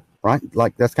people, right?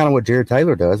 Like, that's kind of what Jared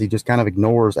Taylor does. He just kind of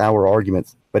ignores our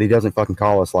arguments, but he doesn't fucking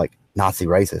call us like Nazi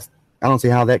racist. I don't see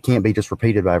how that can't be just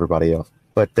repeated by everybody else.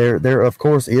 But there of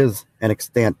course is an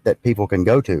extent that people can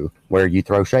go to where you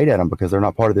throw shade at them because they're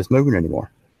not part of this movement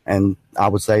anymore. And I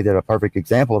would say that a perfect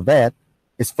example of that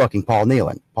is fucking Paul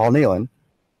Nealon. Paul Nealon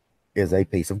is a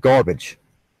piece of garbage.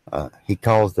 He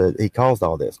caused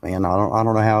all this, man. I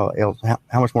don't know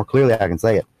how much more clearly I can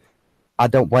say it. I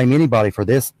don't blame anybody for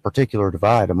this particular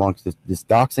divide amongst this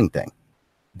doxing thing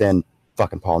than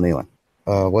fucking Paul Nealon.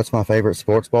 What's my favorite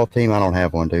sports ball team? I don't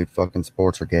have one, dude. Fucking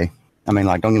sports are gay. I mean,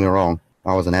 like, don't get me wrong.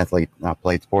 I was an athlete. I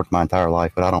played sports my entire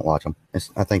life, but I don't watch them.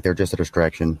 I think they're just a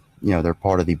distraction. You know, they're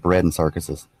part of the bread and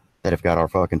circuses that have got our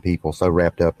fucking people so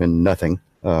wrapped up in nothing.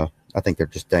 I think they're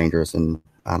just dangerous, and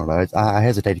I don't know. I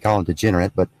hesitate to call them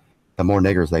degenerate, but the more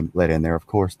niggers they let in there, of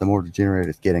course, the more degenerate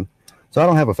it's getting. So I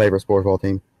don't have a favorite sports ball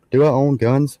team. Do I own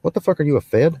guns? What the fuck are you, a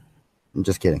Fed? I'm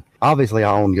just kidding. Obviously,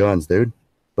 I own guns, dude.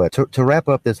 But to wrap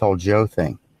up this whole Joe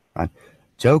thing, right?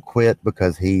 Joe quit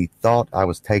because he thought I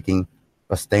was taking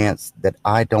a stance that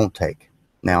I don't take.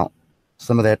 Now,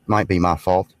 some of that might be my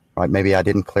fault, right? Maybe I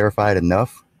didn't clarify it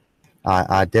enough.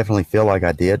 I definitely feel like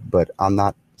I did, but I'm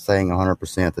not saying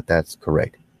 100% that that's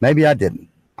correct. Maybe I didn't.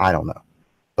 I don't know.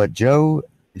 But Joe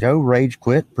rage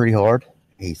quit pretty hard.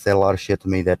 He said a lot of shit to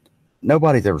me that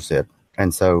nobody's ever said.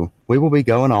 And so we will be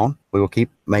going on. We will keep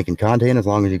making content as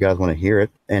long as you guys want to hear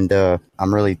it. And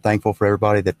I'm really thankful for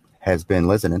everybody that has been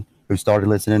listening, who started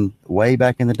listening way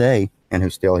back in the day and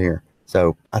who's still here.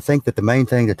 So I think that the main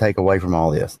thing to take away from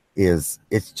all this is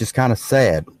it's just kind of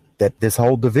sad that this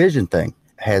whole division thing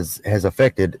has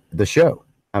affected the show.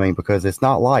 I mean, because it's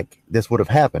not like this would have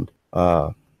happened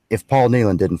if Paul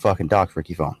Nealon didn't fucking dox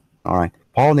Ricky Fong. All right.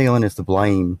 Paul Nealon is to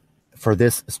blame for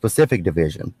this specific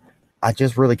division. I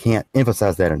just really can't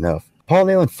emphasize that enough. Paul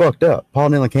Nealon fucked up. Paul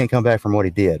Nealon can't come back from what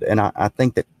he did. And I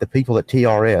think that the people at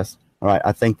TRS, all right,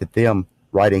 I think that them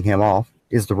writing him off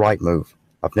is the right move.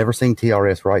 I've never seen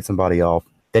TRS write somebody off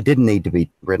that didn't need to be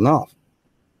written off.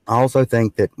 I also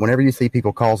think that whenever you see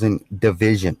people causing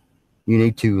division, you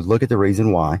need to look at the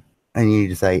reason why, and you need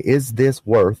to say, is this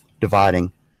worth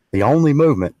dividing the only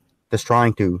movement that's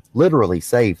trying to literally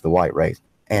save the white race?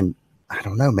 And I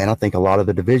don't know, man. I think a lot of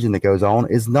the division that goes on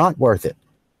is not worth it.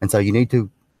 And so you need to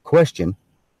question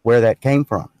where that came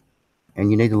from.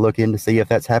 And you need to look in to see if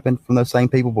that's happened from those same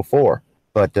people before.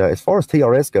 But as far as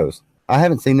TRS goes, I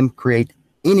haven't seen them create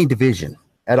any division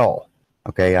at all.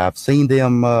 Okay, I've seen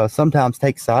them sometimes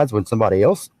take sides when somebody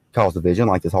else caused division,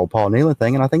 like this whole Paul Nealon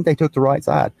thing, and I think they took the right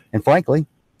side. And frankly,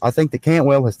 I think that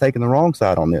Cantwell has taken the wrong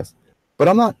side on this. But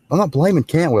I'm not blaming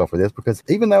Cantwell for this, because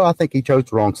even though I think he chose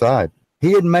the wrong side, he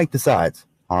didn't make the sides.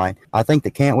 All right, I think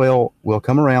that Cantwell will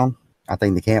come around. I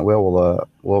think that Cantwell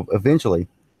will eventually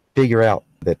figure out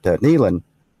that Nealon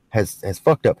has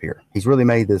fucked up here. He's really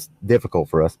made this difficult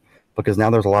for us, because now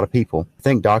there's a lot of people who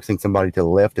think doxing somebody to the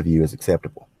left of you is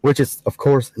acceptable, which is, of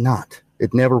course, not.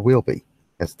 It never will be.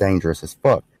 That's dangerous as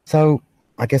fuck. So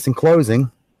I guess in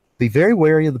closing, be very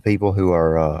wary of the people who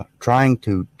are trying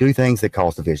to do things that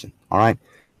cause division. All right,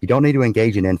 you don't need to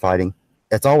engage in infighting.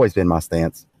 That's always been my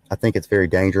stance. I think it's very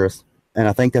dangerous, and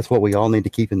I think that's what we all need to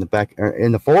keep in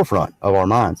the forefront of our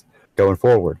minds going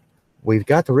forward. We've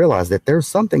got to realize that there's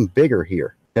something bigger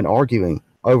here than arguing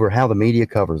over how the media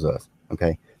covers us.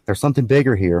 Okay, there's something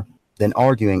bigger here than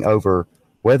arguing over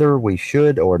whether we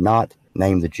should or not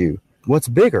name the Jew. What's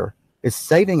bigger is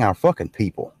saving our fucking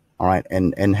people. All right,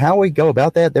 and how we go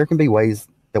about that, there can be ways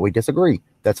that we disagree.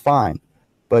 That's fine.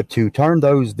 But to turn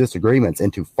those disagreements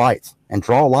into fights and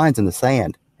draw lines in the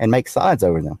sand and make sides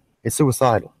over them, it's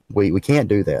suicidal. We can't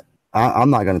do that. I'm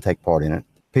not going to take part in it,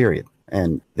 period.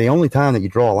 And the only time that you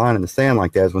draw a line in the sand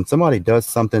like that is when somebody does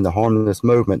something to harm this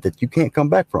movement that you can't come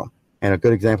back from. And a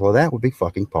good example of that would be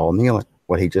fucking Paul Nealon,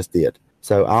 what he just did.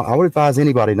 So I would advise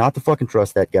anybody not to fucking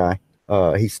trust that guy.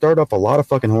 He stirred up a lot of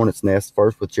fucking hornet's nests,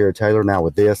 first with Jared Taylor, now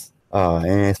with this.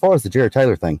 And as far as the Jared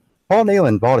Taylor thing, Paul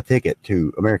Nealon bought a ticket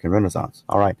to American Renaissance.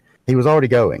 All right. He was already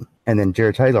going. And then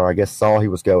Jared Taylor, I guess, saw he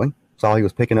was going, saw he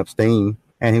was picking up steam.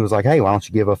 And he was like, hey, why don't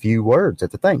you give a few words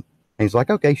at the thing? And he's like,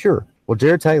 okay, sure. Well,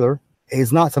 Jared Taylor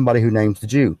is not somebody who names the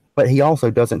Jew, but he also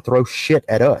doesn't throw shit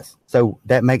at us. So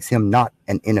that makes him not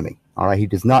an enemy. All right. He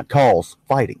does not cause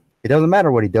fighting. It doesn't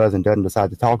matter what he does and doesn't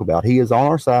decide to talk about. He is on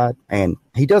our side, and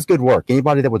he does good work.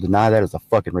 Anybody that would deny that is a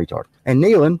fucking retard. And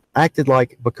Nealon acted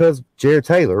like because Jared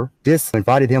Taylor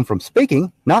disinvited him from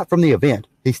speaking, not from the event.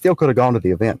 He still could have gone to the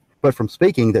event, but from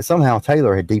speaking, that somehow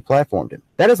Taylor had deplatformed him.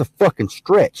 That is a fucking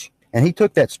stretch. And he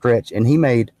took that stretch and he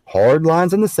made hard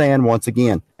lines in the sand once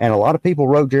again. And a lot of people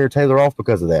wrote Jared Taylor off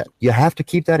because of that. You have to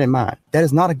keep that in mind. That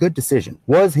is not a good decision.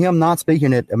 Was him not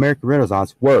speaking at American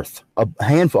Renaissance worth a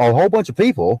whole bunch of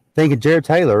people thinking Jared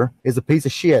Taylor is a piece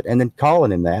of shit and then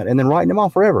calling him that and then writing him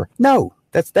off forever? No,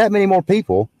 that's that many more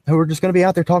people who are just going to be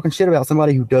out there talking shit about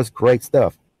somebody who does great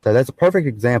stuff. So that's a perfect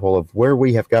example of where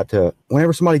we have got to,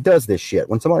 whenever somebody does this shit,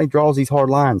 when somebody draws these hard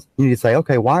lines, you need to say,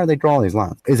 okay, why are they drawing these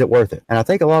lines? Is it worth it? And I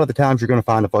think a lot of the times you're going to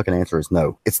find the fucking answer is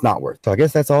no, it's not worth it. So I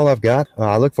guess that's all I've got.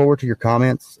 I look forward to your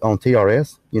comments on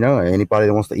TRS. You know, anybody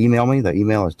that wants to email me, the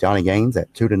email is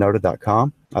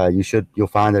johnnygaines@tudenoted.com. You'll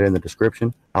find it in the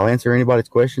description. I'll answer anybody's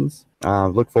questions.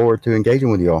 Look forward to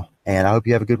engaging with you all. And I hope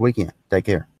you have a good weekend. Take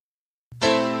care.